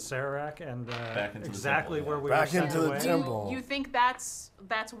Sararak and Back into the exactly temple, where yeah. we Back were sent into the away? temple. You think that's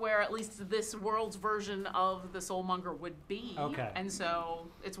where at least this world's version of the Soulmonger would be? Okay. And so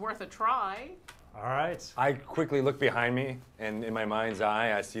it's worth a try. All right. I quickly look behind me, and in my mind's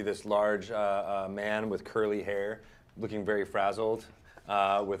eye, I see this large man with curly hair, looking very frazzled,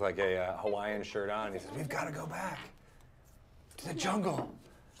 with like a Hawaiian shirt on. He says, "We've got to go back to the jungle."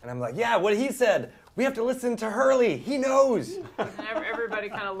 And I'm like, "Yeah, what he said. We have to listen to Hurley. He knows." And everybody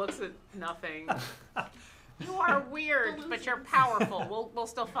kind of looks at nothing. You are weird, but you're powerful. We'll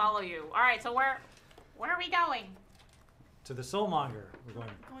still follow you. All right, so where are we going? To the Soulmonger. We're going.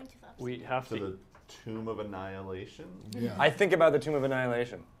 Going to the We have To to. the Tomb of Annihilation? Yeah. I think about the Tomb of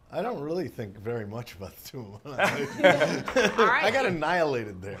Annihilation. I don't really think very much about the tomb. All right. I got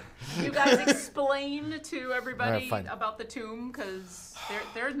annihilated there. You guys explain to everybody All right, fine. about the tomb, because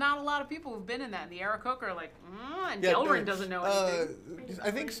there's not a lot of people who've been in that. And the Aarakocra are like, and Yeah, Delrin no, doesn't know anything. I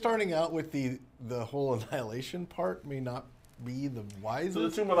think starting out with the whole annihilation part may not be the wisest. To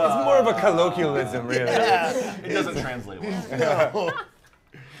the Tomb of It's more of a colloquialism, really. It doesn't translate well. No.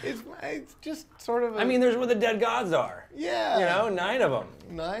 It's just sort of. I mean, there's where the dead gods are. yeah. You know, 9 of them.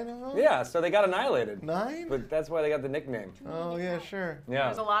 9 of them. Yeah, so they got annihilated. 9. But that's why they got the nickname. Oh yeah, sure. Yeah.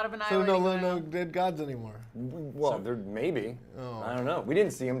 There's a lot of So annihilating. going no on. dead gods anymore. Well, there maybe. Oh. I don't know. We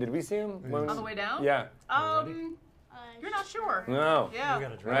didn't see him. Did we see him? When- On the way down? Yeah. You're not sure. No. Yeah. We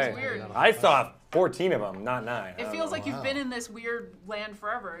gotta It's Right. weird. I saw 14 of them, not 9. It feels like you've wow. been in this weird land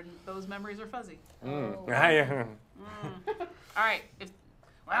forever, and those memories are fuzzy. Oh. All right. If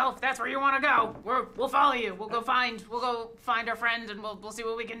that's where you want to go, we'll follow you. We'll go find our friend, and we'll see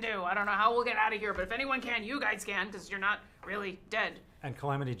what we can do. I don't know how we'll get out of here, but if anyone can, you guys can, because you're not really dead. And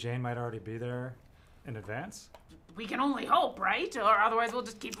Calamity Jane might already be there in advance. We can only hope, right? Or otherwise we'll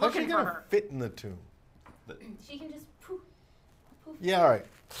just keep How's she looking for gonna her. fit in the tomb? She can just poof. Yeah, all right.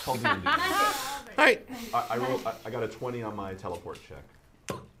 Called D&D. All right. I got a 20 on my teleport check.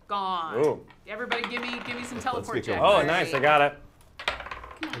 Gone. Ooh. Everybody, give me some teleport get checks. going. Oh, nice. I got it.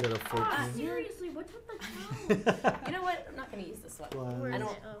 I got a 14. Seriously, what's with the town? You know what? I'm not gonna use this one. Where I is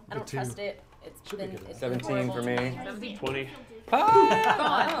don't. it? Oh. I don't two. trust it. It's been. It's 17 been for horrible. me. 20. Gone.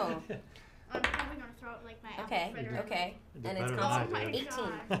 Oh. I'm probably gonna throw it like my Okay. apple fritter. Okay. did And it's better than I called did.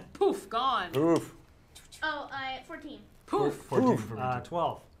 18. Poof, gone. Oof. Oh, 14. Poof. 14 for me.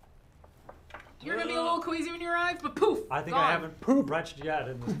 12. You're gonna be a little queasy when you arrive, but poof. I think gone. I haven't retched yet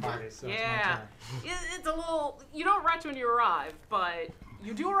in this party, so it's my Yeah. turn. It's a little. You don't retch when you arrive, but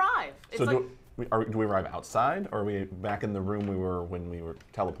you do arrive. It's So like. do we arrive outside, or are we back in the room we were when we were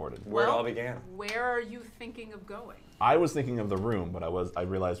teleported? Where it Well, all began. Where are you thinking of going? I was thinking of the room, but I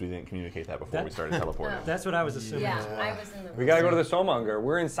realized we didn't communicate that before we started teleporting. That's what I was assuming. Yeah, I was in the room. We gotta go to the soulmonger.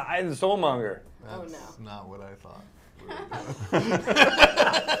 We're inside the soulmonger. That's not what I thought.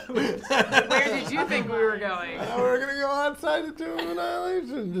 Where did you think we were going? We're gonna go outside the Tomb of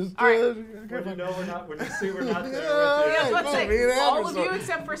Annihilation. Just All right. When you know we're not, when you see we're not there. Yeah, Right, let's well, say me and all of Adversary. you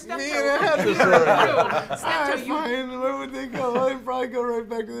except for Steptoe. Me and will come to your Adversary. room. Alright, Steptoe, you fine. Where would they go? Well, they'd probably go right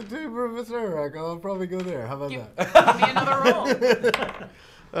back to the Tomb of Annihilation. I'll probably go there. How about that? give me another roll.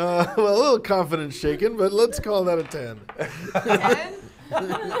 Well, a little confidence shaken, but let's call that a 10.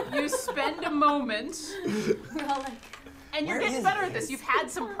 And you spend a moment, and you're getting better at this. You've had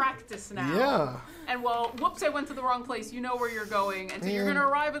some practice now. Yeah. And well, whoops, I went to the wrong place. You know where you're going, and so you're going to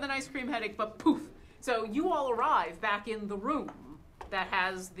arrive with an ice cream headache. But poof! So you all arrive back in the room that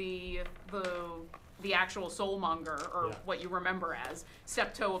has the actual soulmonger, or what you remember as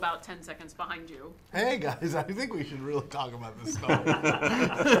Steptoe, about 10 seconds behind you. Hey guys, I think we should really talk about this stuff.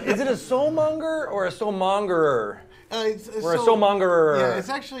 Is it a soulmonger or a soulmongerer? It's Or a soulmongerer? Yeah, it's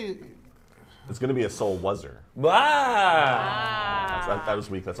actually. It's going to be a soul wuzzer. Ah! That was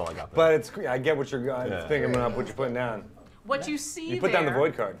weak. That's all I got. There. But it's I get what you're picking up, what you're putting down. What you see You put down the there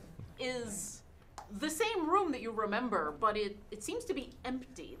void card. is the same room that you remember, but it seems to be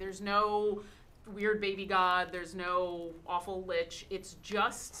empty. There's no weird baby god. There's no awful lich. It's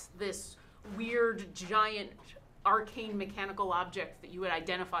just this weird, giant, arcane mechanical object that you had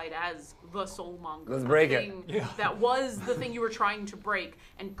identified as the soulmonger. Let's break it. That was the thing you were trying to break.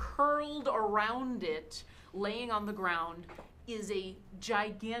 And curled around it, laying on the ground, is a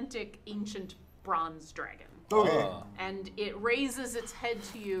gigantic ancient bronze dragon. Okay. And it raises its head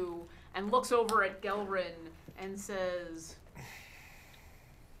to you and looks over at Gelrin and says,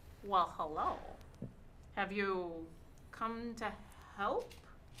 well, hello. Have you come to help?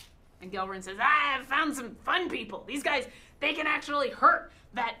 And Gelrin says, I have found some fun people. These guys, they can actually hurt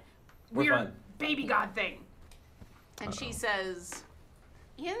that weird fun. baby god thing. And she says,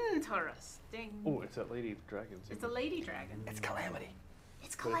 interesting. Oh, it's that lady dragon. It's a lady dragon. It's Calamity.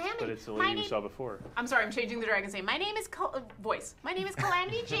 It's Calamity. But it's the My lady we name- saw before. I'm sorry, I'm changing the dragon's name. My name is voice. My name is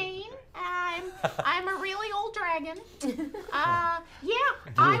Calamity Jane. I'm a really old dragon.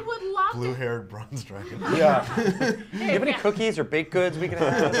 I would love to. Blue-haired bronze dragon. Yeah. Do you have any cookies or baked goods we can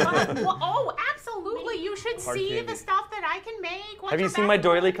have? Oh, absolutely. You should Hard see candy. the stuff that I can make. Have you seen my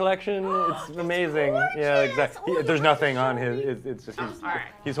doily collection? It's amazing. Yeah, gorgeous. exactly. Oh, There's yeah, nothing on show his. me. It's just All right.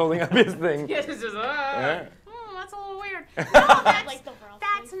 he's holding up his thing. Yes, it's just, Yeah. that's a little weird. No,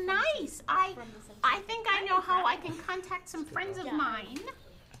 that's nice. I think I know how I can contact some friends of mine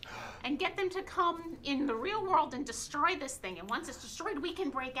and get them to come in the real world and destroy this thing. And once it's destroyed, we can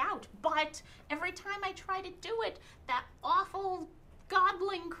break out. But every time I try to do it, that awful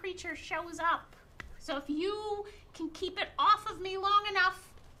godling creature shows up. So if you can keep it off of me long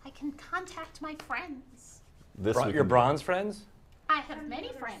enough, I can contact my friends. This we Your can do. bronze friends I have many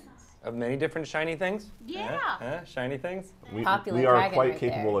friends. of many different shiny things. Yeah. Shiny things. We Popular are dragon quite right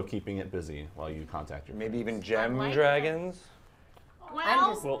capable there. of keeping it busy while you contact your Maybe even gem like dragons.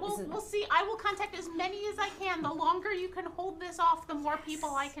 Well, just- we'll see. I will contact as many as I can. The longer you can hold this off, the more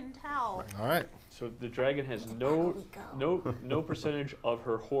people I can tell. All right. So the dragon has no percentage of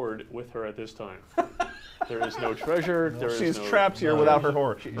her hoard with her at this time. There is no treasure. There is She's no, trapped here without her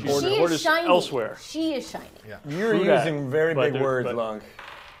hoard. The She hoard is is shiny. elsewhere. She is shiny. You're True that, using very but big there- words, but- Lunk.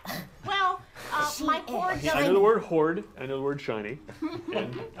 Well, my hoard I know doesn't. the word hoard. I know the word shiny,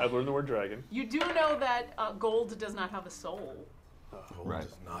 and I've learned the word dragon. You do know that gold does not have a soul, Right.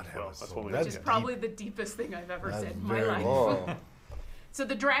 Does not have Well, a that's soul. what we That's which is deep. probably the deepest thing I've ever That's said in my very life. deep. Oh. So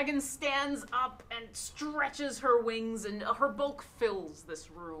the dragon stands up and stretches her wings, and her bulk fills this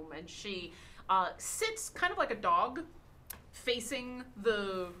room. And she sits kind of like a dog, facing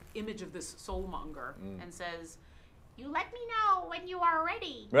the image of this soulmonger, and says, "You let me know when you are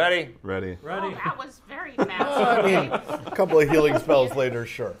ready." Ready? Ready. Oh, that was very fast. I mean, a couple of healing spells later,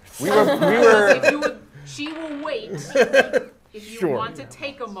 sure. We were If you would, she will wait. If you Sure. want to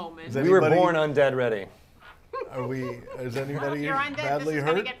take a moment. Is we were anybody- born undead ready. Are we? Is Well, anybody if you're undead, this badly is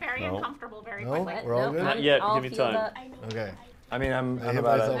going to hurt? get very No. uncomfortable very No? quickly. We're all Nope, good? Not yet, all give me healed time. up. Okay. I mean, I'm hit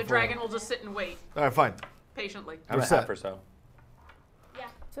about myself. The dragon will just sit and wait All right, fine. patiently. I'm We're a set. half or so. Do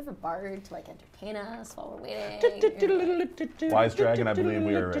we have a bard to like entertain us while we're waiting? Wise dragon, I believe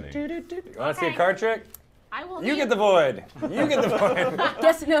we are ready. You want to see a Okay. card trick? I will. You need- get the void. You get the void.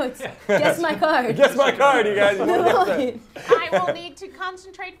 Guess no, it's guess my card. Guess my card, you guys. You The both get that. void. I will need to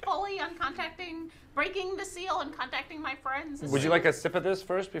concentrate fully on breaking the seal and contacting my friends. Would you like a sip of this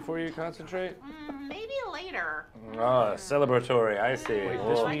first before you concentrate? Maybe later. Oh, celebratory. I see. Wait, Oh.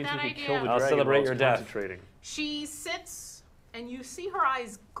 this like means that we can idea. kill the I'll dragon celebrate while your it's death. concentrating. She sits, and you see her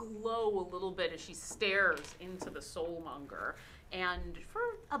eyes glow a little bit as she stares into the soulmonger. And for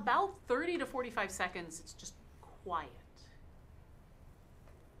about 30 to 45 seconds, it's just quiet.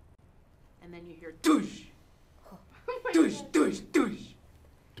 And then you hear douche, douche, douche, douche.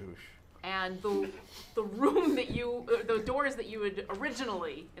 Douche. And the room that the doors that you would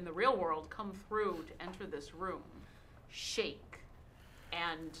originally, in the real world, come through to enter this room, shake,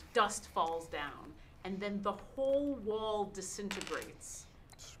 and dust falls down. And then the whole wall disintegrates.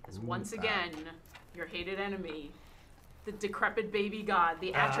 As once again, your hated enemy, the decrepit baby god,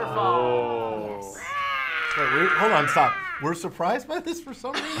 the Atrophy. Wait, hold on, stop. We're surprised by this for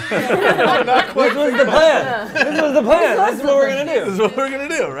some reason? This was the plan. This was the plan. This is what we're gonna This do. is what we're going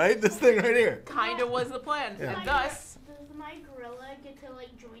to do, right? This thing right here. Kinda was the plan. Yeah. And thus, Does my gorilla get to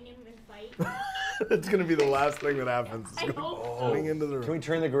like join him and fight? It's going to be the last thing that happens. It's I gonna hope go so. swing into the room. Can we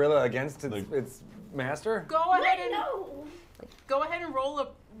turn the gorilla against its master? go ahead and No. go ahead and roll a.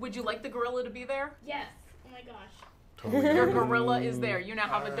 Would you like the gorilla to be there? Yes. Oh my gosh. Your gorilla is there. You now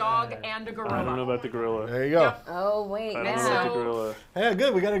have a dog and a gorilla. I don't know about the gorilla. There you go. Oh, wait, I don't know So- about the gorilla. Hey,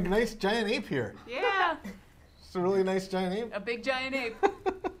 good. We got a nice giant ape here. Yeah, It's a really nice giant ape. a big giant ape.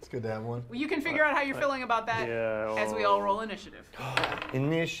 It's good to have one. Well, you can figure out how you're feeling about that Yeah. as we all roll initiative.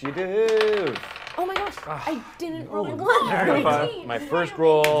 Initiative. Oh my gosh, I didn't roll a Alright, one. my first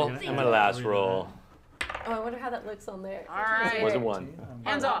roll and my last roll. Oh, I wonder how that looks on there. All right. Was a 1.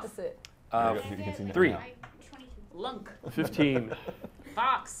 Hands off. Opposite. You can see 3. 22. Lunk. 15.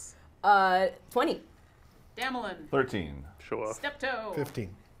 Fox. 20. Damelin. 13. Sure. Steptoe.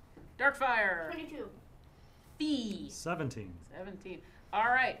 15. Darkfire. 22. Fee. 17. 17. All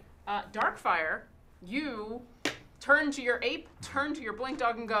right. Darkfire, you turn to your ape, turn to your blink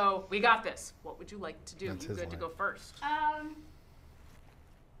dog, and go, we got this. What would you like to do? That's You're his good to line. go first.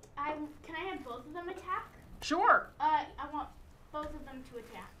 Can I have both of them attack? Sure. I want both of them to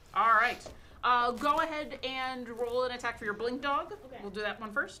attack. All right. Go ahead and roll an attack for your blink dog. Okay. We'll do that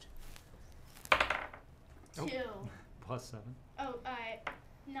one first. 2. Plus 7. Oh,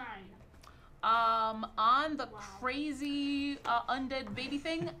 9. On the Wow. crazy undead baby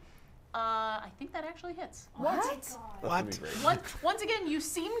thing, I think that actually hits. Oh my What? God. What? Once again, you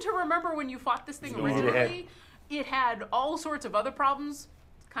seem to remember when you fought this thing Easy to hit. originally. It had all sorts of other problems.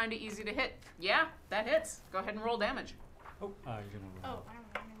 Kind of easy to hit. Yeah, that hits. Go ahead and roll damage. Oh, you're going to roll Oh, I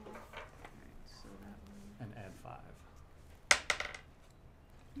don't know. and add 5.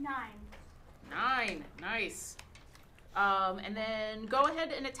 9. 9. Nice. And then go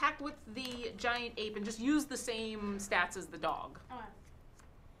ahead and attack with the giant ape and just use the same stats as the dog. Oh,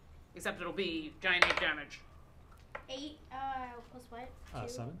 Except it'll be giant ape damage. 8 plus what? 7.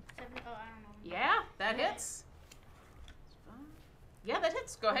 7. Oh, I don't know. Yeah, that hits. Yeah, that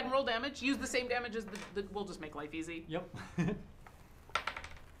hits. Go ahead and roll damage. Use the same damage as the we'll just make life easy. Yep.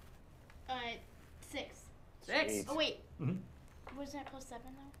 6. 6. Oh wait. Mhm. Was that plus 7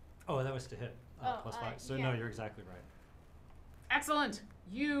 though? Oh, that was to hit. Plus 5. So, yeah. no, you're exactly right. Excellent.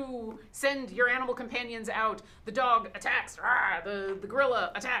 You send your animal companions out. The dog attacks. Rah, the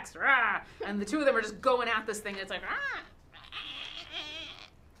gorilla attacks. Rah, and the two of them are just going at this thing. It's like, rah,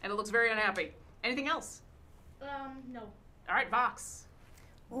 and it looks very unhappy. Anything else? No. All right, Vox.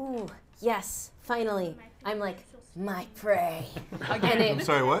 Ooh, yes, finally. I'm like, my prey. And I'm it,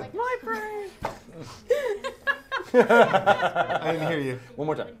 sorry, what? my prey. I didn't hear you. One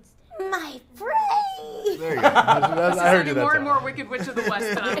more time. My prey. There you go. I heard you Getting more that and time. more Wicked Witch of the West,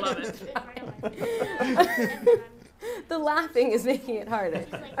 and I love it. The laughing is making it harder.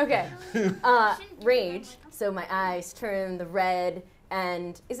 Okay. Rage. So my eyes turn the red.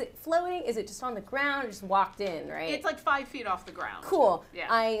 And is it floating? Is it just on the ground? Or just walked in, right? It's like 5 feet off the ground. Cool. Yeah.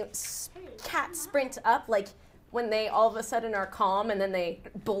 I cat sprint up, like when they all of a sudden are calm and then they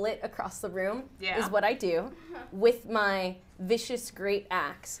bullet across the room. Yeah. Is what I do with my vicious great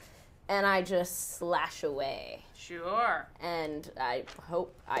axe, and I just slash away. Sure. And I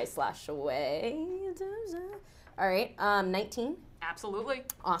hope I slash away. All right. 19. Absolutely.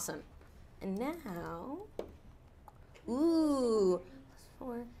 Awesome. And now, ooh,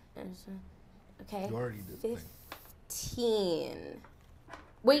 +4. Okay. You already did. 15.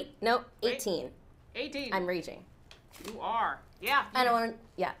 Wait, no, 18. 18. I'm raging. You are. Yeah. I don't want to,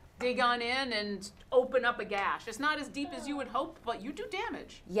 yeah. Dig on in and open up a gash. It's not as deep as you would hope, but you do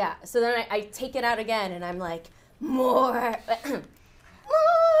damage. Yeah, so then I take it out again and I'm like, more.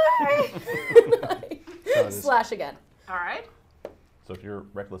 More. Slash again. All right. So if you're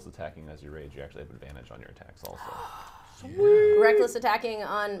reckless attacking as you rage, you actually have advantage on your attacks also. Reckless attacking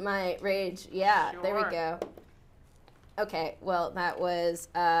on my rage. Yeah, there we Sure. go. Okay, well, that was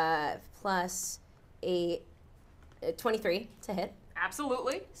plus a 23 to hit.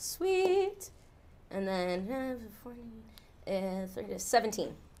 Absolutely. Sweet. And then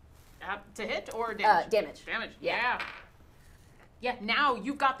 17. To hit or damage? Damage. Damage. Yeah. Yeah, now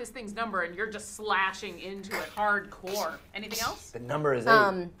you've got this thing's number and you're just slashing into it hardcore. Anything else? The number is 8.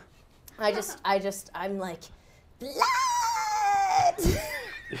 I'm like, blood!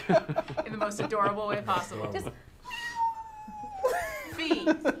 In the most adorable way possible. Just- Fee.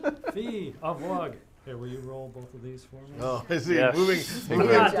 Fee of Wug. Here, will you roll both of these for me? Oh, I see. Yes. Moving.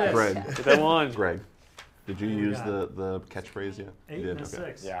 got this. Greg, Get that one. Greg, did you use got the catchphrase yet? 8 You and a did? Okay.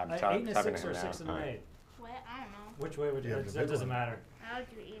 6. Yeah, I'm 8 and a tapping 6 it or now. 6 and an Alright. 8. What? I don't know. Which way would you? Yeah, the That big doesn't one. matter. I would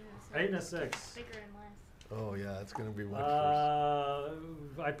do 8 and a 6. 8 and a 6. Bigger and less. Oh yeah, it's gonna be one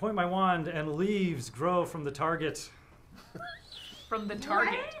first. I point my wand and leaves grow from the target. From the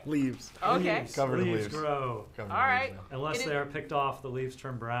target. Leaves. Okay. Leaves, Covered in leaves leaves. grow. Covered in All right. leaves now. Unless It is- they are picked off, the leaves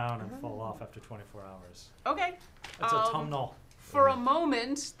turn brown and fall off after 24 hours. Okay. That's autumnal. For a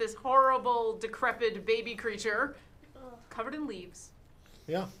moment, this horrible, decrepit baby creature, covered in leaves.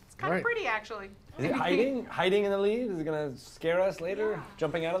 Yeah. It's kind of pretty, actually. Is it hiding? Hiding in the leaves? Is it gonna scare us later?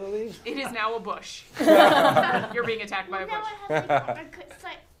 Jumping out of the leaves? It is now a bush. You're being attacked by a Now bush. it has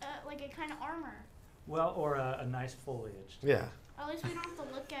like a kind of armor. Well, or a nice foliage. Yeah. At least we don't have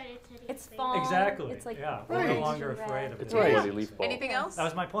to look at it to It's face. fall. Exactly. It's like yeah, Right. we're no longer afraid of it. It's Right. a bloody leaf ball. Anything else? That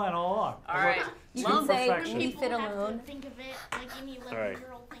was my plan all along. All right. You To can say perfection. leave People it have alone. to think of it like any 11 right.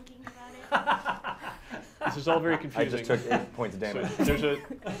 girl thinking about it. This is all very I confusing. just took 8 points of So damage. there's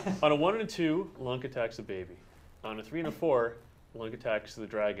on a 1 and a 2, Lunk attacks the baby. On a 3 and a 4, Lunk attacks the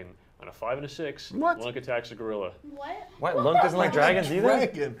dragon. On a 5 and a 6, What? Lunk attacks the gorilla. What? What? Lunk doesn't like dragons either?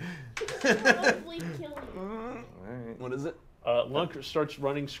 Dragon. Hopefully kill you. Alright. What is it? Lunk starts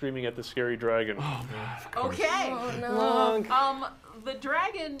running, screaming at the scary dragon. Okay. Oh no. The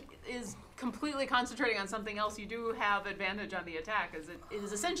dragon is completely concentrating on something else. You do have advantage on the attack, as it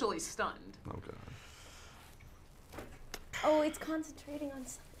is essentially stunned. Okay. Oh, it's concentrating on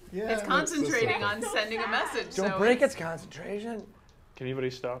something. Yeah. It's concentrating on sending a message. Don't so break it's- its concentration. Can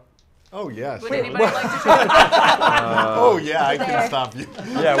anybody stop? Oh yes. Would anybody like to try? Oh yeah, I can There. stop you.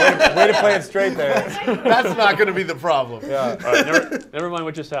 Yeah, way to play it straight there. That's not going to be the problem. Yeah. All right, never mind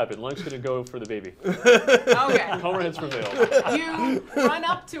what just happened. Lunk's gonna go for the baby. Okay. Homer hits prevail. You run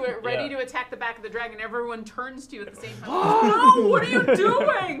up to it, ready Yeah. to attack the back of the dragon. Everyone turns to you at the same time. No! What are you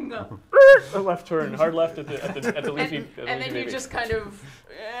doing? A left turn, hard left at the leafy. And, at the and then leafy you baby. just kind of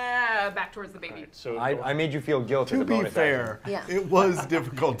back towards the baby. Alright, so I made you feel guilty. To the be bonus fair, Yeah. it was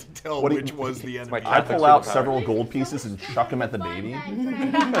difficult to tell What do you- which was the enemy. my I Catholic pull out superpower. several gold pieces and chuck them at the baby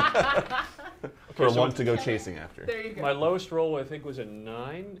for so Lunk to go chasing after. There you go. my lowest roll I think was a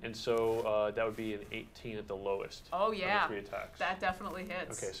 9, and so that would be an 18 at the lowest. Oh on the yeah, 3 attacks. that definitely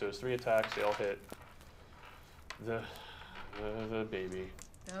hits. Okay, so it's 3 attacks. They all hit. The baby.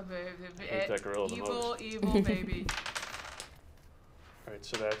 Oh, baby, hate that gorilla the evil, most. evil baby. All right,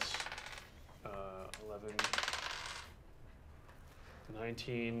 so that's 11,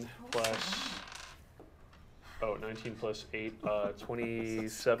 19 plus. Oh, 19 plus 8,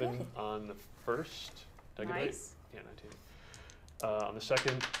 27 on the first. Did I get it right? Nice. Yeah, 19. On the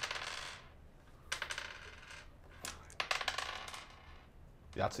second,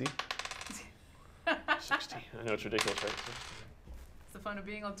 Yahtzee? 16. I know it's ridiculous, right? It's the fun of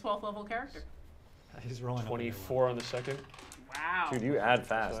being a 12th level character. He's rolling. 24 on the second. Wow. Dude, you add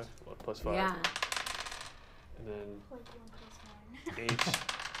fast. Plus 5. Yeah. And then Like 1 plus 9. 8.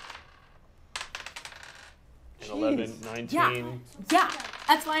 And 11, 19. Yeah.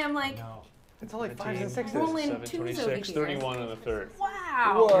 That's why I'm like, No. It's all like 5s 19, and 6s. rolling 7, twos 26, over here. 31 on the third.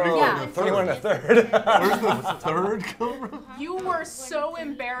 Wow. Yeah. 31 and a third. Where's the third come from? You were so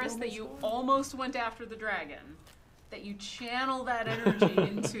embarrassed that you almost went after the dragon that you channel that energy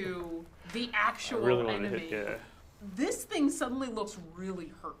into the I actual really wanted to enemy. hit, yeah. This thing suddenly looks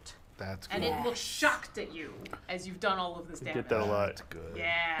really hurt. That's good. And it looks shocked at you as you've done all of this I damage. get that a lot. That's good.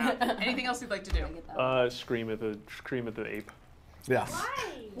 Yeah. Anything else you'd like to do? Scream at the ape. Yeah.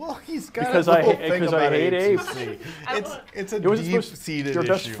 Why? Well, he's got Because a I whole ha- thing 'cause I about hate apes, apes. you see. It's a It wasn't supposed to- deep-seated Your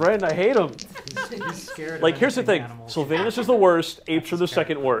best issue. friend, I hate him. He's scared. Like, of here's the thing: anything animals. Sylvanus is the worst. Apes are the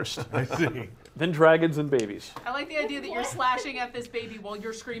second worst. I see. Then dragons and babies. I like the idea that you're slashing at this baby while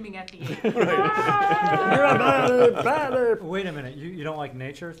you're screaming at the ape. Wait a minute, you don't like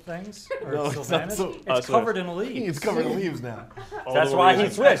nature things? Or No, it's it's not still so- it's covered in leaves. It's covered in leaves now. That's why he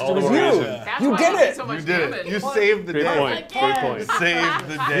switched. It was you. That's You why did he it. so much You did damage. it. You saved the Great day. point. Great point. You saved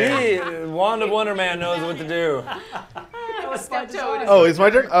the day. Wand of Wonder Man knows what to do. Steptoe. Oh, it's my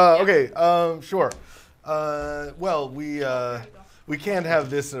turn? Okay, sure. Well, we can't have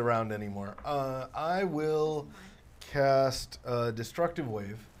this around anymore. I will cast Destructive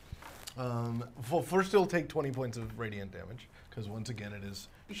Wave. Well, first it'll take 20 points of radiant damage, because once again it is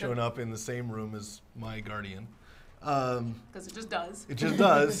shown up in the same room as my guardian. Because it just does. It just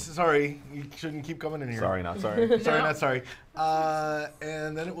does. Sorry, you shouldn't keep coming in here. Sorry, not sorry. Sorry, not sorry.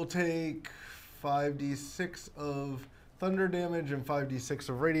 And then it will take 5d6 of thunder damage and 5d6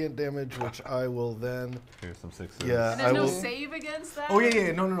 of radiant damage, which I will then. Here's some sixes. Yeah, And there's I no will. save against that? Oh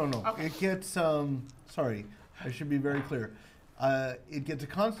yeah. No. Okay. It gets. Sorry, I should be very clear. It gets a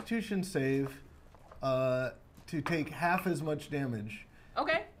Constitution save to take half as much damage.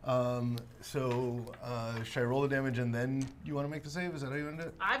 Okay. So should I roll the damage and then you want to make the save? Is that how you want to do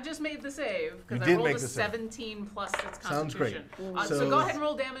it? I've just made the save You because I did rolled make a the save. 17 plus its Sounds great. Constitution. So So go ahead and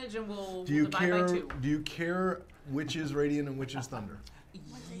roll damage, and we'll Do you divide care? by 2. Do you care which is radiant and which is thunder?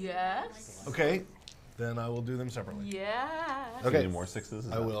 Yes. Okay, then I will do them separately. Yes. Okay. Any more sixes?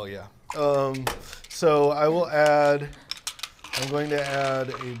 Is I that- will, yeah. So I will add. I'm going to add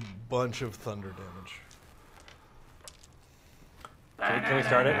a bunch of thunder damage. Can we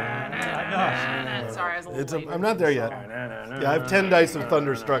start it? Sorry, I was a little late. I'm not there yet. Yeah, I have 10 dice of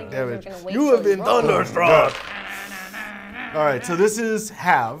thunderstruck damage. gonna wait You till have been you roll. thunderstruck. All right, so this is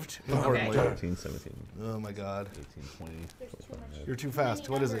halved. Importantly. 18, 17, Oh my God, 18, 20, you're too fast.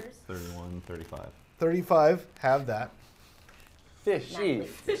 What is it? 31, 35. 35. Have that. Fishy.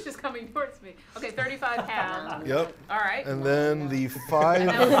 Fish is coming towards me. Okay, 35 half. Yep. All right. And then the And five.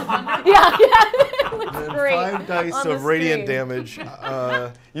 that was the thunder. Yeah, it looks And then great. 5 dice on the of radiant screen. damage.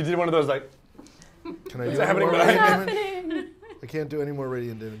 You did one of those like. Can I do that any more happening radiant damage? Happening. I can't do any more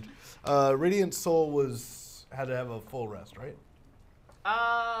radiant damage. Radiant Soul had to have a full rest, right?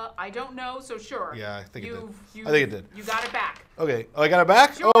 I don't know, so sure. Yeah, I think it did. You, I think it did. You got it back. Okay. Oh, I got it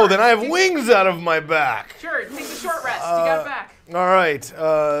back? Sure. Oh, then I have Take- wings out of my back. Sure, take the short rest. You got it back. All right.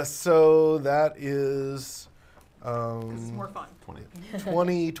 So that is This is more fun.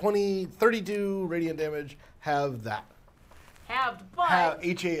 20, 32 radiant damage. Have that. Halved, but Have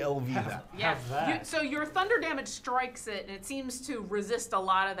HALV that. yeah. Have that. So your thunder damage strikes it, and it seems to resist a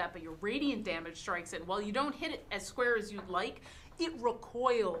lot of that. But your radiant damage strikes it. While you don't hit it as square as you'd like, it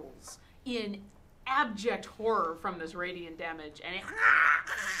recoils in abject horror from this radiant damage,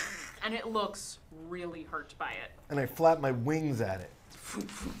 and it looks really hurt by it. And I flap my wings at it.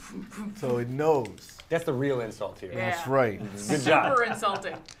 So it knows. That's the real insult here. Yeah. That's right. Good job. Super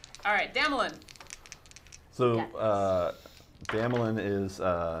insulting. All right, Damelin. So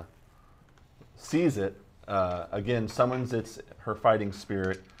Damelin sees it again, summons her fighting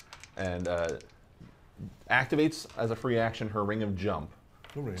spirit, and activates as a free action her ring of jump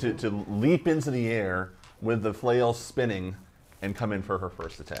to leap into the air with the flail spinning and come in for her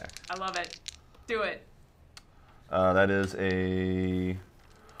first attack. I love it. Do it. That is a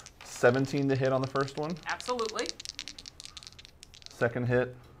 17 to hit on the first one. Absolutely. Second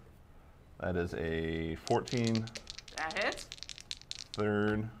hit, that is a 14. That hits.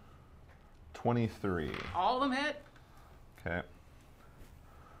 Third, 23. All of them hit. Okay.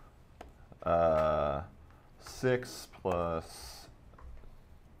 6 plus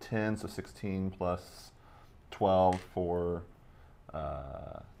 10, so 16 plus 12 for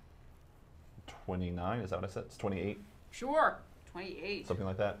 29. Is that what I said? It's 28, Sure. 28. something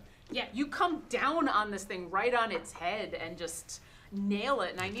like that. Yeah, you come down on this thing right on its head and just nail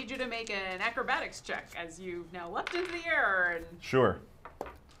it. And I need you to make an acrobatics check as you've now leapt into the air. And Sure.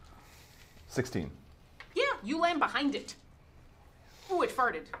 16. yeah, you land behind it. Ooh, it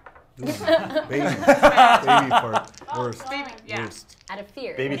farted. Baby fart. Worst. Baby, yeah. Worst. Out of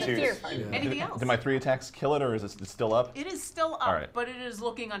fear. Baby It's a cheers. fear part. Anything else? Did my 3 attacks kill it, or is it still up? It is still up, All right. but it is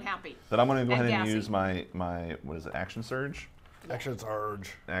looking unhappy. Then I'm going to go And ahead and gassy. use my what is it, action surge? Actually, it's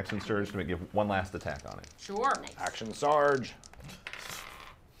Arge. Action surge to give one last attack on it. Sure. Action Sarge.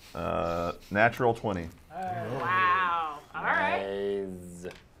 Natural 20. Wow. All right. Nice.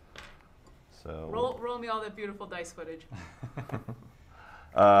 So Roll me all that beautiful dice footage.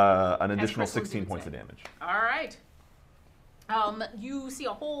 an additional Chris would 16 say. points of damage. All right. You see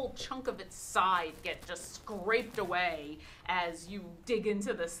a whole chunk of its side get just scraped away as you dig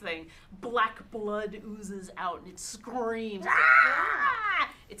into this thing. Black blood oozes out and it screams. Ah!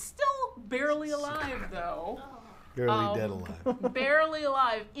 It's still barely alive, though. Barely dead alive. Barely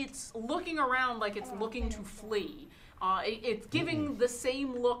alive. It's looking around like it's looking to flee. It's giving the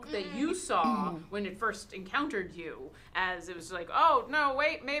same look that you saw when it first encountered you, as it was like, oh, no,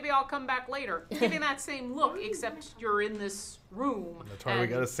 wait, maybe I'll come back later. Giving that same look, except you're in this room. That's why we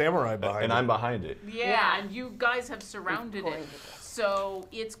got a samurai behind And it. I'm behind it. Yeah, and you guys have surrounded it. So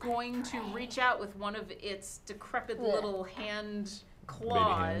it's going to reach out with one of its decrepit little hand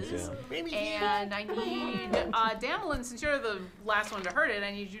claws. Baby And I need, Damelin, since you're the last one to hurt it,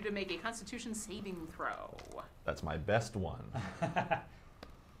 I need you to make a Constitution saving throw. That's my best one.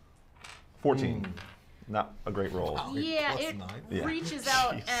 14. Not a great roll. Yeah, plus it 9. Yeah. reaches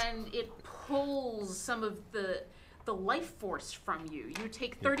out Jeez. and it pulls some of the life force from you. You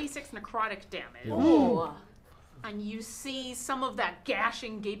take 36 necrotic damage. Ooh. And you see some of that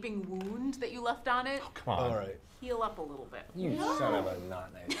gashing, gaping wound that you left on it Come on. All right. heal up a little bit. You son of a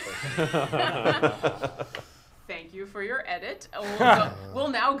not nice person. Thank you for your edit. We'll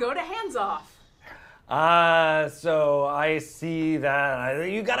now go to hands off. So I see that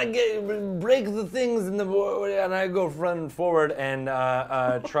you gotta break the things in the board, and I go run forward and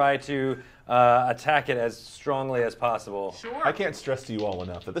try to attack it as strongly as possible. Sure. I can't stress to you all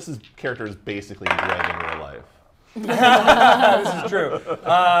enough that this character is basically Greg in real life. This is true.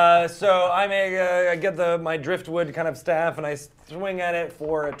 So I get my driftwood kind of staff and I swing at it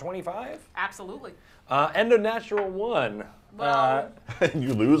for a 25. Absolutely. And a natural 1. Well, And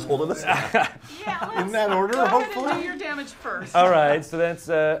you lose holding the staff. yeah, let's In that order, go ahead hopefully? and do your damage first. All right, so that's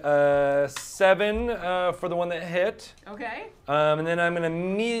 7 for the one that hit. Okay. And then I'm going to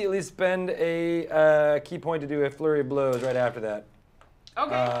immediately spend a key point to do a flurry of blows right after that.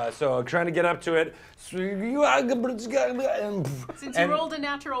 Okay. So trying to get up to it. Since you rolled a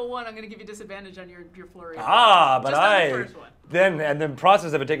natural 1, I'm going to give you disadvantage on your flurry. But Just on the I first one. then and the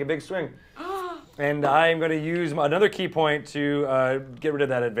process of it take a big swing. And I'm going to use another key point to get rid of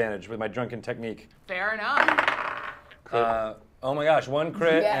that advantage with my drunken technique. Fair enough. Oh my gosh, 1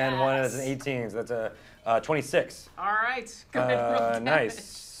 crit and 1 is an Yes. 18, so that's a 26. All right. Go ahead and roll damage. Nice.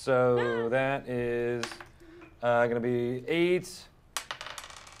 So that is going to be 8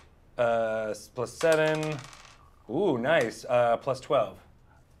 plus 7. Ooh, nice. Plus 12.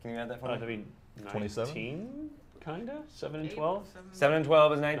 Can you add that for me? That'd be 27? 19, kinda? 7 and 12? 7 and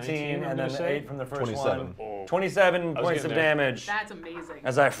 12 is 19, 19, I'm and gonna then say. 8 from the first 27. one. 27 was points of getting there. damage That's amazing.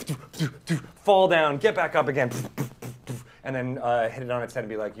 as I fall down, get back up again, and then hit it on its head and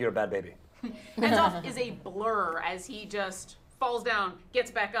be like, "You're a bad baby." Hands off is a blur as he just falls down, gets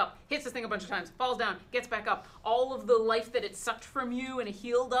back up, hits this thing a bunch of times, falls down, gets back up. All of the life that it sucked from you and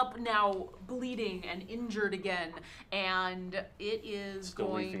healed up, now bleeding and injured again. And it is Still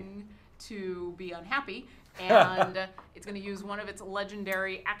going to be unhappy. And it's going to use one of its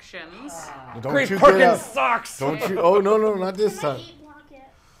legendary actions. Don't Great you get Perkins up. socks. Don't you? Oh, no, not this Can I time. 8 block it?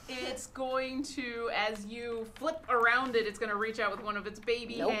 It's going to, as you flip around it, it's going to reach out with one of its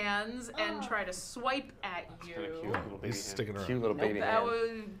baby hands and try to swipe at you. Kinda cute little baby He's hand. sticking around. Cute little baby That hand.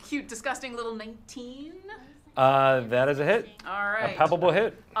 was cute, disgusting little 19. That is a hit. All A right. palpable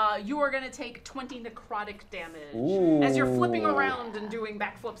hit. You are going to take 20 necrotic damage. Ooh. As you're flipping around and doing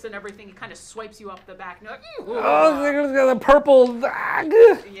backflips and everything, it kind of swipes you up the back. And you're like, Oh, there's got a purple.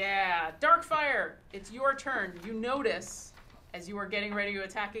 yeah. Dark Fire, it's your turn. You notice, as you are getting ready to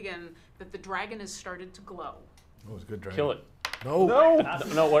attack again, that the dragon has started to glow. That was good, dragon. Kill it. No.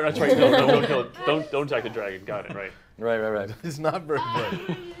 No, that's right. No, don't kill it. Don't attack the dragon. Got it, right. Right. It's not very I'm bright.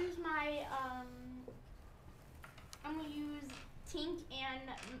 gonna use my I'm gonna use Tink and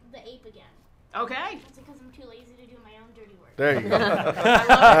the ape again. Okay. That's because I'm too lazy to do my own dirty work. There you go.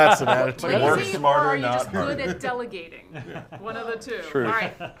 That's an attitude. Work Lazy, smarter, or are you not just good harder. at delegating? One of the two. True. All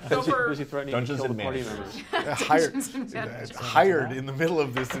right. Go for Busy threatening Dungeons to kill and the party Managers. members. Hired, Dungeons and Managers. hired in the middle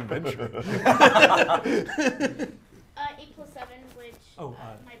of this adventure. 8 plus 7, which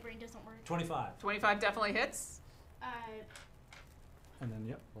my brain doesn't work. 25. 25 definitely hits. And then,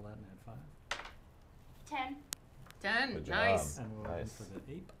 yep, we'll add an add 10. 10. Good job. Nice. 5. And we'll Nice. for the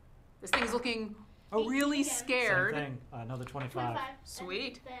ape. This thing's looking 18 really again. scared. Same thing. Another 25. 25.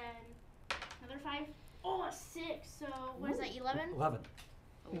 Sweet. And then another 5. Oh, a 6. So what is that, 11? 11.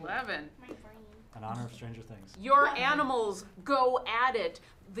 11. My brain. In honor of Stranger Things. Your animals go at it.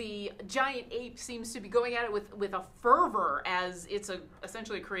 The giant ape seems to be going at it with a fervor, as it's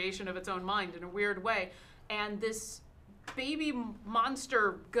essentially a creation of its own mind in a weird way. And this baby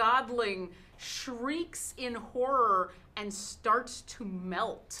monster godling shrieks in horror and starts to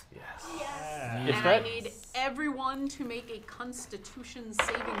melt. Yes. And I need everyone to make a Constitution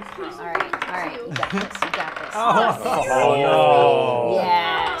saving throw. All right. You got this. You got this. Oh, no.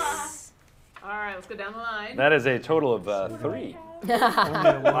 Yes. All right, let's go down the line. That is a total of 3.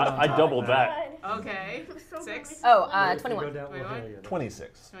 I doubled that. Okay. 6. Oh, 21.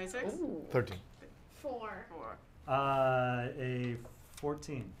 26. 26. 13. 4. A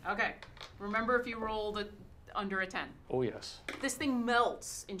 14. Okay. Remember if you rolled under a 10. Oh, yes. This thing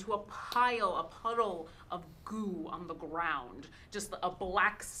melts into a puddle of goo on the ground. Just a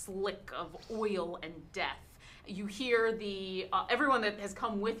black slick of oil and death. You hear the everyone that has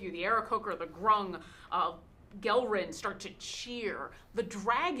come with you, the Aarakocra, the Grung, Gelrin, start to cheer. The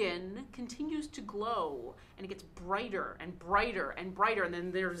dragon continues to glow, and it gets brighter and brighter and brighter, and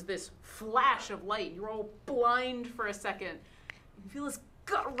then there's this flash of light. You're all blind for a second. You feel this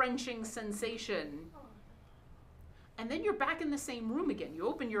gut-wrenching sensation. And then you're back in the same room again. You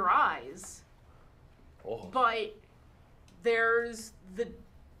open your eyes, but there's the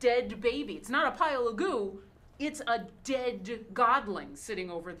dead baby. It's not a pile of goo. It's a dead godling sitting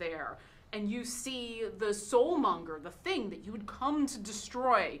over there. And you see the soulmonger, the thing that you had come to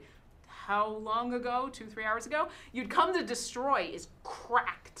destroy. How long ago? 2-3 hours ago? You'd come to destroy is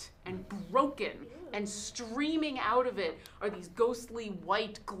cracked and broken, and streaming out of it are these ghostly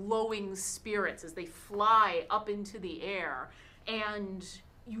white glowing spirits as they fly up into the air. And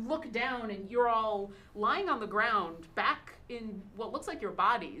you look down and you're all lying on the ground back in what looks like your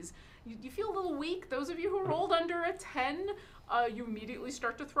bodies. You feel a little weak. Those of you who rolled under a 10, you immediately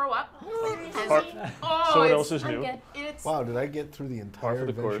start to throw up. So what else is new? Wow, did I get through the entire of the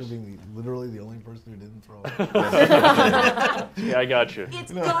adventure course. being literally the only person who didn't throw up? Yeah, I got you.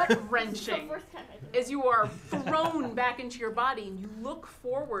 It's gut-wrenching as you are thrown back into your body, and you look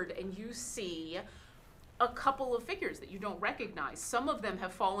forward and you see a couple of figures that you don't recognize. Some of them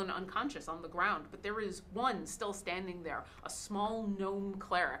have fallen unconscious on the ground, but there is one still standing there, a small gnome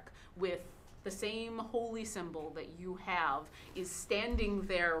cleric with the same holy symbol that you have, is standing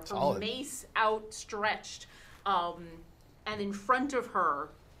there, her Solid. mace outstretched, and in front of her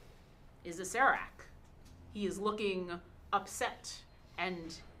is a Serac. He is looking upset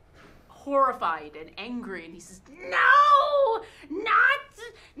and horrified and angry, and he says, "No!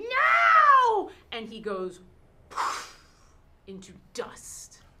 No!" And he goes into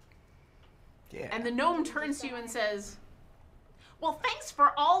dust. Yeah. And the gnome turns to you and says, "Well, thanks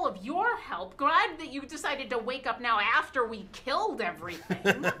for all of your help. Glad that you decided to wake up now after we killed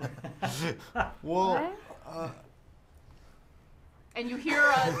everything." Well, And you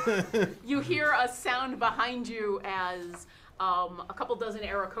hear a sound behind you as a couple dozen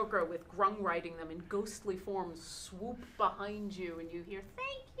Aarakocra with Grung riding them in ghostly forms swoop behind you, and you hear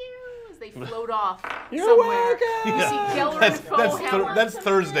 "thank you" as they float off somewhere. You see Gelrin Foehammer. that's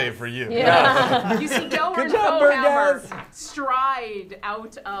Thursday for you. Yeah. You see Gelrin job, Foehammer stride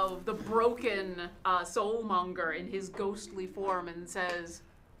out of the broken soulmonger in his ghostly form and says,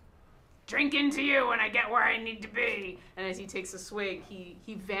 "Drink into you when I get where I need to be." And as he takes a swig,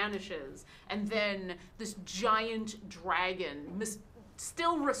 he vanishes. And then this giant dragon,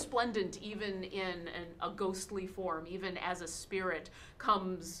 still resplendent even in a ghostly form, even as a spirit,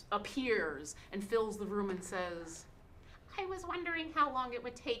 appears and fills the room and says, "I was wondering how long it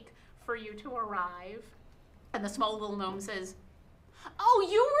would take for you to arrive." And the small little gnome says, "Oh,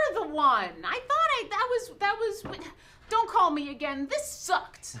 you were the one. I thought that was don't call me again. This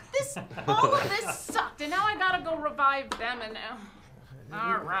sucked. All of this sucked, and now I gotta go revive them." And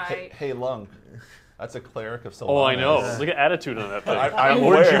all right. Hey, Lung. That's a cleric of Sylvanas. Oh, I know. Look at attitude on that thing. I'm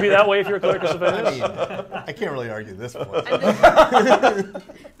Wouldn't you aware. be that way if you're a cleric of I Sylvanas? mean, I can't really argue this point. And then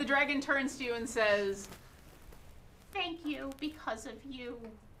the dragon turns to you and says, "Thank you. Because of you,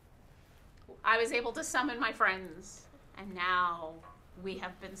 I was able to summon my friends, and now we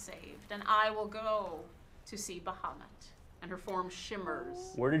have been saved. And I will go to see Bahamut." And her form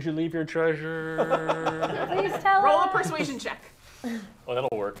shimmers. Where did you leave your treasure? Please tell Roll a us. persuasion check. Oh, that'll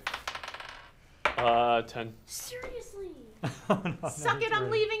work. 10. Seriously? Suck it, I'm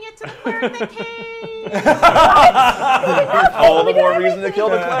leaving it to the cleric that came. All the more reason to kill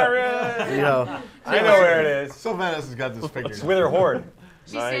the cleric. You know, I know where it is. Sylvanas has got this figured It's out. with her horde.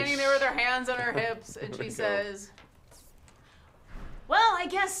 She's standing there with her hands on her hips, and she says, "Well, I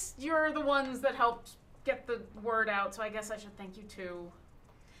guess you're the ones that helped get the word out, so I guess I should thank you too.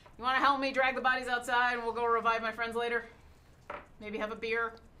 You want to help me drag the bodies outside, and we'll go revive my friends later? Maybe have a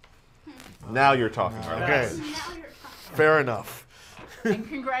beer?" Now you're talking. Okay, Now you're talking. fair enough. And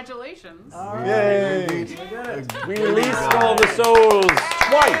congratulations. Yay! We released all the souls.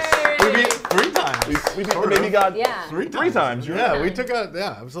 Twice. We beat 3 times. We beat the baby god Yeah. 3 times. 3 times. You're Yeah, right. we took out.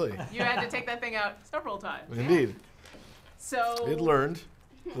 Yeah, absolutely. You had to take that thing out several times. Indeed. So It learned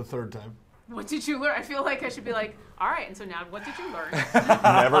the 3rd time. what did you learn? I feel like I should be like, all right, and so now what did you learn?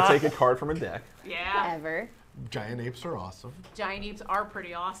 Never take a card from a deck. Yeah. Ever. Giant apes are awesome. Giant apes are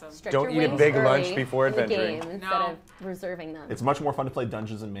pretty awesome. Stretch Don't your eat a wings big early lunch before in the adventuring. game instead No. of reserving them. It's much more fun to play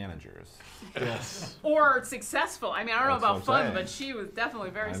Dungeons and Managers. Yes. Or successful. I mean, I don't know That's what about I'm fun, saying. but she was definitely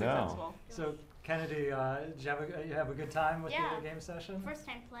very I know. successful. So, Kennedy, did you have a good time with Yeah. your game session? First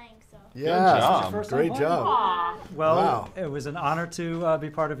time playing, so. Yeah. job. First time Great playing? job. Aw, Well, Wow. it was an honor to be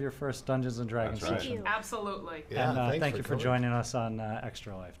part of your first Dungeons and Dragons That's right. session. Thank you. absolutely. Yeah, And thanks thank you for coming. joining us on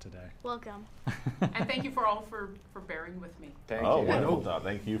Extra Life today. Welcome. And thank you for all for bearing with me. Thank Oh, you. wonderful job.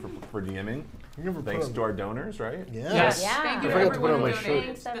 Thank you for DMing. You never Thanks put to our donors, right? Yeah. Yes. Yeah. Thank you I to forgot to put everyone on who my shirt.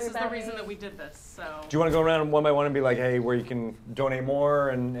 donated. Thanks, This is the everybody. reason that we did this. So Do you want to go around one by one and be like, hey, where you can donate more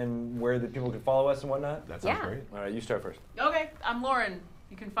and where the people can follow us and whatnot? That sounds Yeah. great. All right, you start first. okay, I'm Lauren.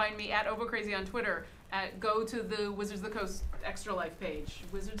 You can find me at OvoCrazy on Twitter. Go to the Wizards of the Coast Extra Life page.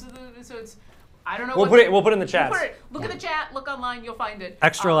 Wizards of the so it's I don't know. We'll what put it. the- We'll put it in the we'll chat. put it- Look at the chat. Look online. You'll find it.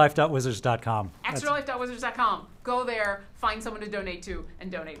 Extralife.wizards.com. Extralife.wizards.com. Go there. Find someone to donate to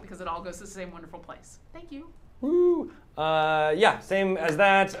and donate because it all goes to the same wonderful place. Thank you. Woo! Yeah, same as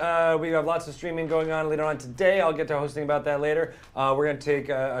that. We have lots of streaming going on later on today. I'll get to hosting about that later. We're going to take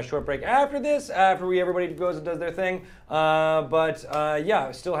a short break after this, after everybody goes and does their thing.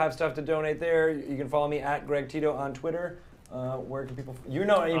 Yeah, still have stuff to donate there. You can follow me at Greg Tito on Twitter. Where can people? You're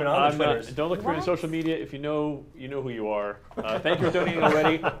not even on the Twitters. Don't look through the What? social media. If you know who you are. Thank you for donating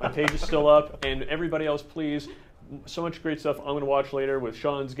already. My page is still up, and everybody else, please. So much great stuff I'm going to watch later with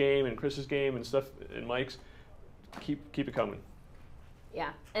Sean's game and Chris's game and stuff and Mike's. Keep it coming.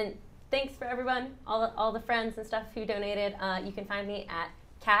 Yeah, and thanks for everyone, all the friends and stuff who donated. You can find me at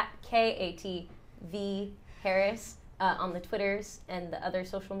KatV Harris on the Twitters and the other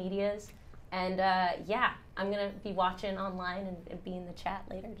social medias. And yeah, I'm gonna be watching online and be in the chat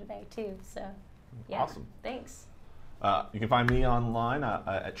later today too. So yeah, Awesome. Thanks. You can find me online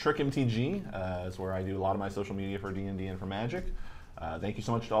at TrickMTG, is where I do a lot of my social media for D&D and for Magic. Thank you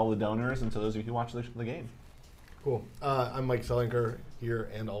so much to all the donors and to those of you who watch the game. Cool. I'm Mike Selinker here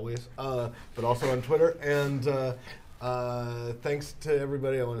and always, but also on Twitter. And thanks to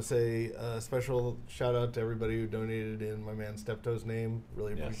everybody. I want to say a special shout out to everybody who donated in my man Steptoe's name.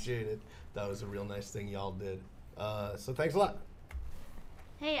 Really Yes. appreciate it. That was a real nice thing y'all did. So thanks a lot.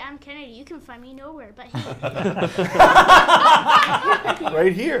 Hey, I'm Kennedy. You can find me nowhere, but hey.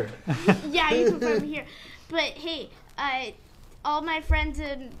 Right here. Yeah, you can find me here. But hey, all my friends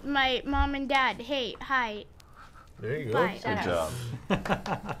and my mom and dad, hey, hi. There you go. Bye. Good job.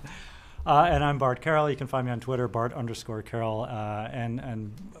 And I'm Bart Carroll. You can find me on Twitter, Bart_Carroll.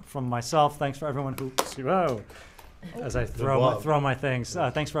 And from myself, thanks for everyone who. Whoa. As I throw my things.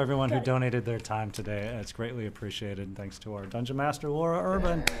 Thanks for everyone who donated their time today. It's greatly appreciated. And thanks to our Dungeon Master, Laura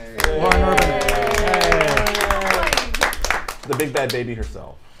Urban. Lauren Urban. The big bad baby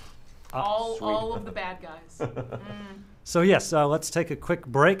herself. All of the bad guys. So yes, let's take a quick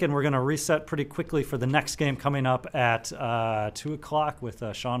break, and we're going to reset pretty quickly for the next game coming up at 2 o'clock with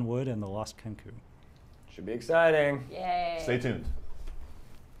Sean Wood and the Lost Kenku. Should be exciting. Yay. Stay tuned.